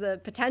has the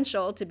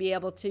potential to be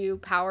able to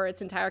power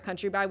its entire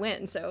country by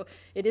wind. So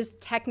it is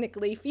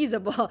technically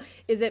feasible.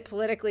 Is it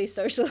politically,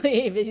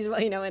 socially feasible,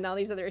 and all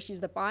these other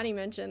issues that Bonnie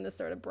mentioned, the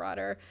sort of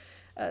broader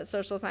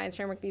social science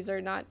framework, these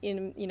are not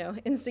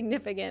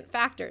insignificant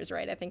factors,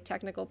 right? I think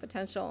technical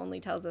potential only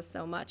tells us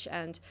so much.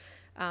 And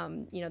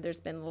there's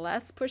been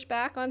less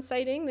pushback on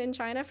siting than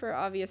China for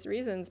obvious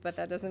reasons, but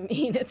that doesn't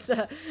mean it's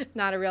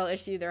not a real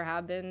issue. There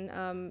have been,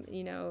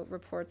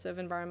 reports of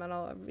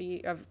environmental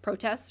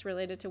protests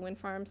related to wind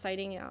farm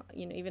siting,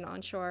 even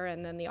onshore,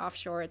 and then the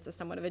offshore. It's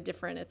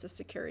a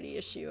security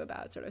issue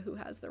about sort of who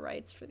has the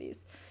rights for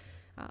these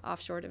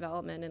offshore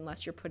development,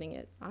 unless you're putting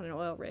it on an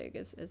oil rig,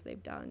 as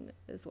they've done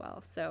as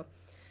well. So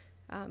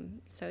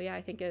yeah,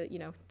 I think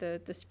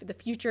the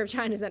future of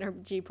China's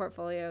energy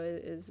portfolio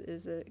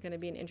is going to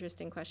be an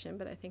interesting question,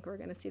 but I think we're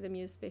going to see them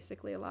use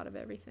basically a lot of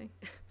everything.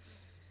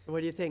 So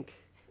what do you think?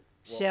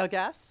 Well, shale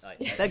gas?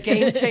 That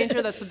game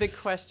changer? That's the big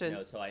question.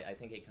 So I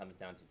think it comes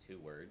down to two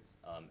words,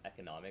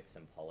 economics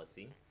and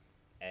policy.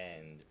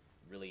 And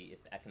really,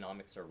 if the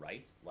economics are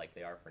right, like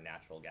they are for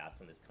natural gas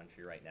in this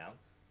country right now,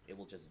 it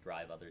will just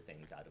drive other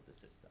things out of the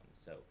system.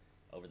 So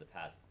over the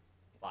past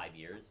 5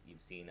 years,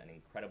 you've seen an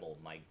incredible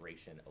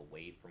migration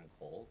away from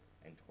coal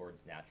and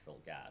towards natural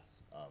gas,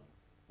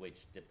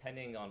 which,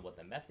 depending on what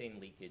the methane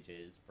leakage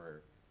is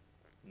for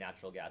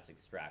natural gas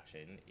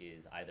extraction,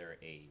 is either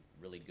a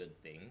really good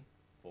thing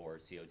for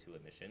CO2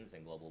 emissions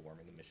and global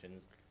warming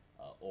emissions,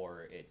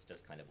 or it's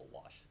just kind of a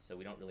wash. So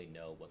we don't really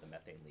know what the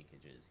methane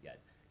leakage is yet.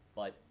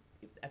 But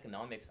if the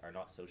economics are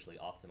not socially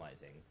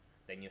optimizing,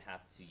 then you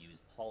have to use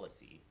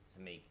policy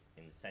to make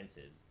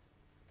incentives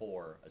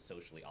for a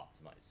socially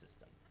optimized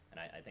system. And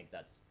I think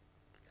that's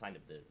kind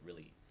of the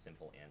really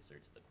simple answer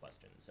to the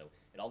question. So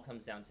it all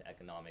comes down to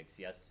economics.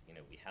 Yes,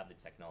 we have the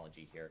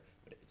technology here,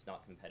 but if it's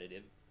not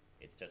competitive,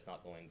 it's just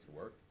not going to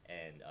work.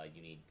 And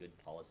you need good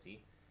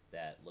policy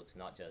that looks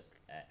not just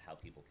at how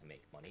people can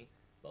make money,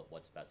 but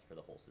what's best for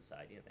the whole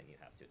society. And then you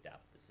have to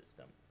adapt the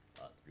system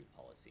through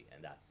policy.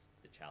 And that's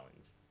the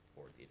challenge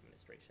for the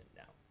administration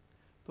now.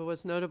 But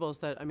what's notable is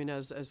that,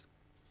 as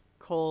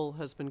coal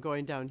has been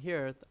going down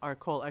here, our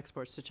coal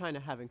exports to China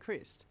have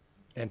increased.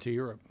 And to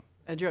Europe.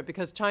 And Europe,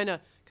 because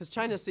China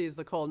sees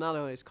the coal not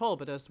only as coal,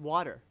 but as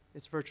water.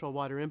 It's virtual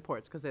water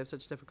imports, because they have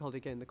such difficulty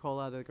getting the coal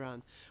out of the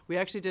ground. We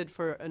actually did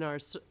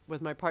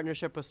with my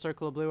partnership with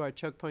Circle of Blue, our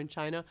choke point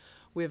China,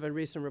 we have a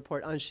recent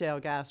report on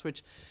shale gas,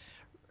 which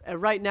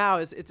right now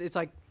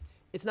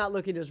it's not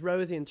looking as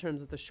rosy in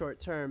terms of the short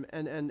term.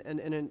 And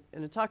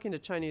in talking to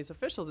Chinese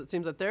officials, it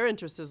seems that their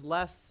interest is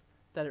less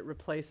that it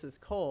replaces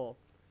coal,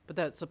 but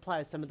that it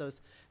supplies some of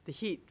the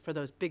heat for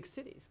those big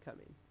cities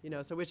coming,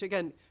 so which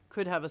again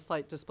could have a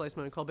slight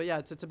displacement of coal. But yeah,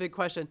 it's a big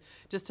question.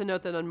 Just to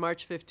note that on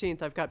March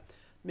 15th, I've got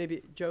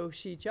maybe Zhou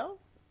Shizhou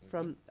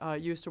from,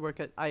 used to work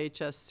at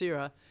IHS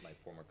CIRA. My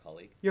former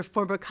colleague. Your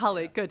former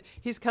colleague, yeah. Good.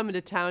 He's coming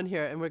to town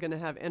here, and we're going to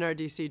have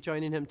NRDC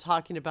joining him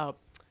talking about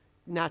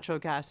natural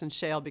gas and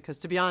shale, because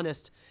to be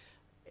honest,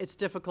 it's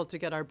difficult to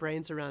get our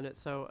brains around it.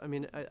 So,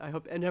 I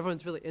hope, and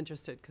everyone's really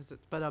interested,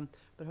 but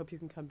I hope you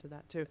can come to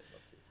that too.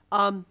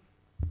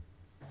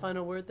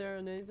 Final word there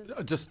on any of this?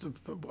 Just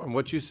on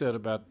what you said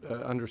about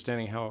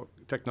understanding how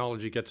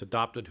technology gets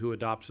adopted, who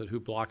adopts it, who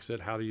blocks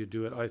it, how do you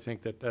do it, I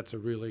think that's a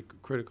really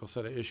critical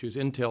set of issues.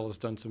 Intel has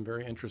done some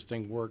very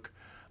interesting work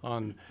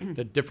on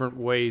the different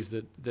ways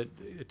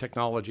that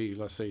technology,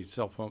 let's say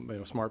cell phone,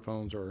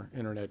 smartphones or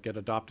internet, get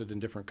adopted in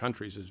different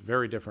countries is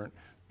very different.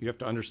 You have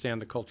to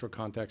understand the cultural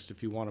context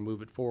if you want to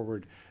move it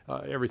forward.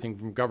 Everything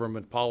from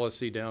government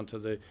policy down to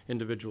the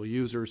individual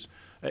users.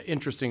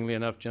 Interestingly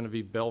enough,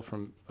 Genevieve Bell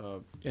from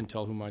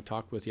Intel, whom I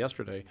talked with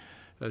yesterday,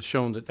 has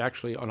shown that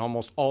actually on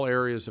almost all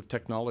areas of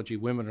technology,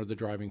 women are the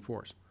driving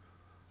force.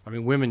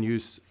 Women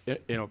use, they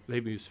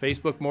use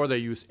Facebook more. They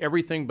use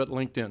everything but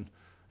LinkedIn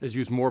is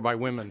used more by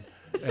women.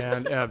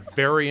 And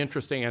very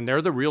interesting, and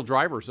they're the real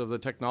drivers of the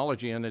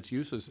technology and its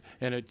uses.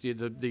 And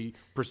the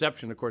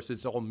perception, of course,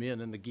 it's all men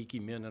and the geeky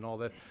men and all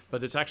that,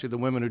 but it's actually the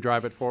women who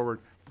drive it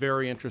forward.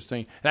 Very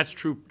interesting. That's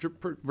true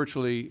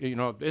virtually, in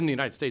the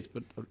United States,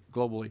 but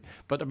globally.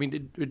 But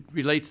it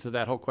relates to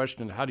that whole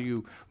question: how do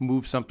you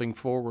move something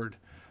forward?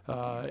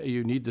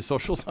 You need the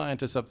social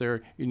scientists up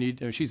there. You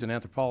need, she's an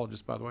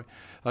anthropologist, by the way.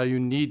 You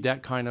need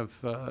that kind of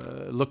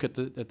look at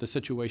the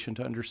situation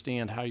to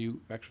understand how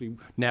you actually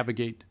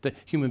navigate the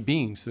human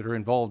beings that are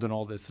involved in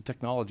all this. The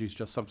technology is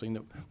just something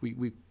that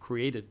we've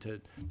created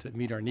to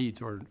meet our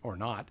needs or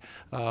not.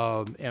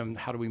 And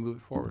how do we move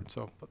it forward?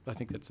 So I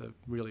think that's a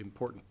really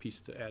important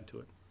piece to add to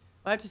it.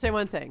 I have to say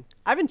one thing.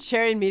 I've been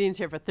chairing meetings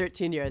here for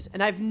 13 years,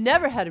 and I've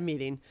never had a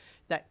meeting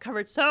that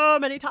covered so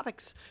many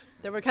topics.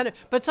 That were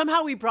but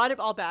somehow we brought it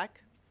all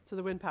back to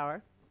the wind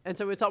power. And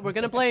so we're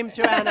going to blame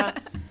Joanna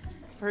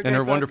for her And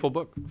her great wonderful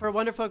book. For a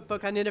wonderful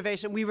book on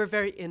innovation. We were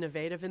very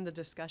innovative in the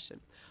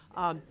discussion.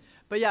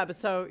 But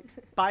so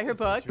buy her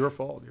book. It's your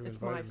fault. You It's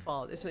my invited me.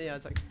 fault. It's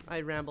like I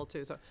ramble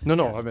too. So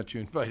No, I meant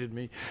you invited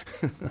me.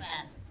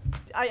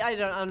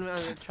 I'm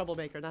a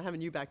troublemaker. Not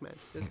having you back, man.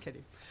 Just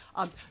kidding.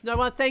 No, I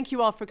want to thank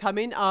you all for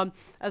coming.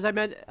 As I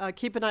meant,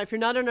 keep an eye. If you're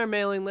not on our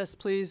mailing list,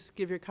 please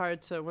give your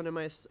card to one of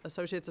my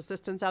associates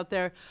assistants out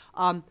there.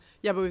 But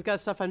we've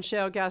got stuff on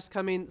shale gas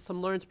coming.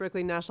 Some Lawrence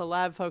Berkeley National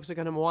Lab folks are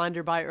going to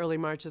wander by early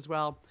March as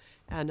well.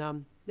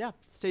 And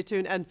stay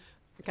tuned. And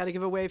I got to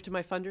give a wave to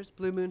my funders: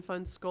 Blue Moon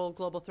Fund, Skoll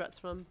Global Threats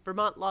Fund,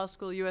 Vermont Law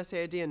School,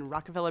 USAID, and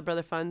Rockefeller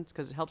Brother Funds,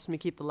 because it helps me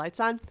keep the lights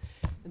on.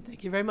 And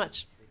thank you very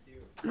much.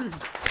 Thank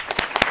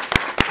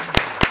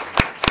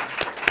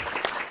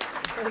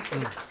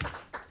you.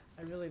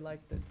 I really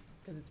liked it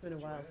because it's been a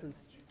while since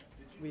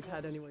we've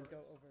had anyone go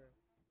over.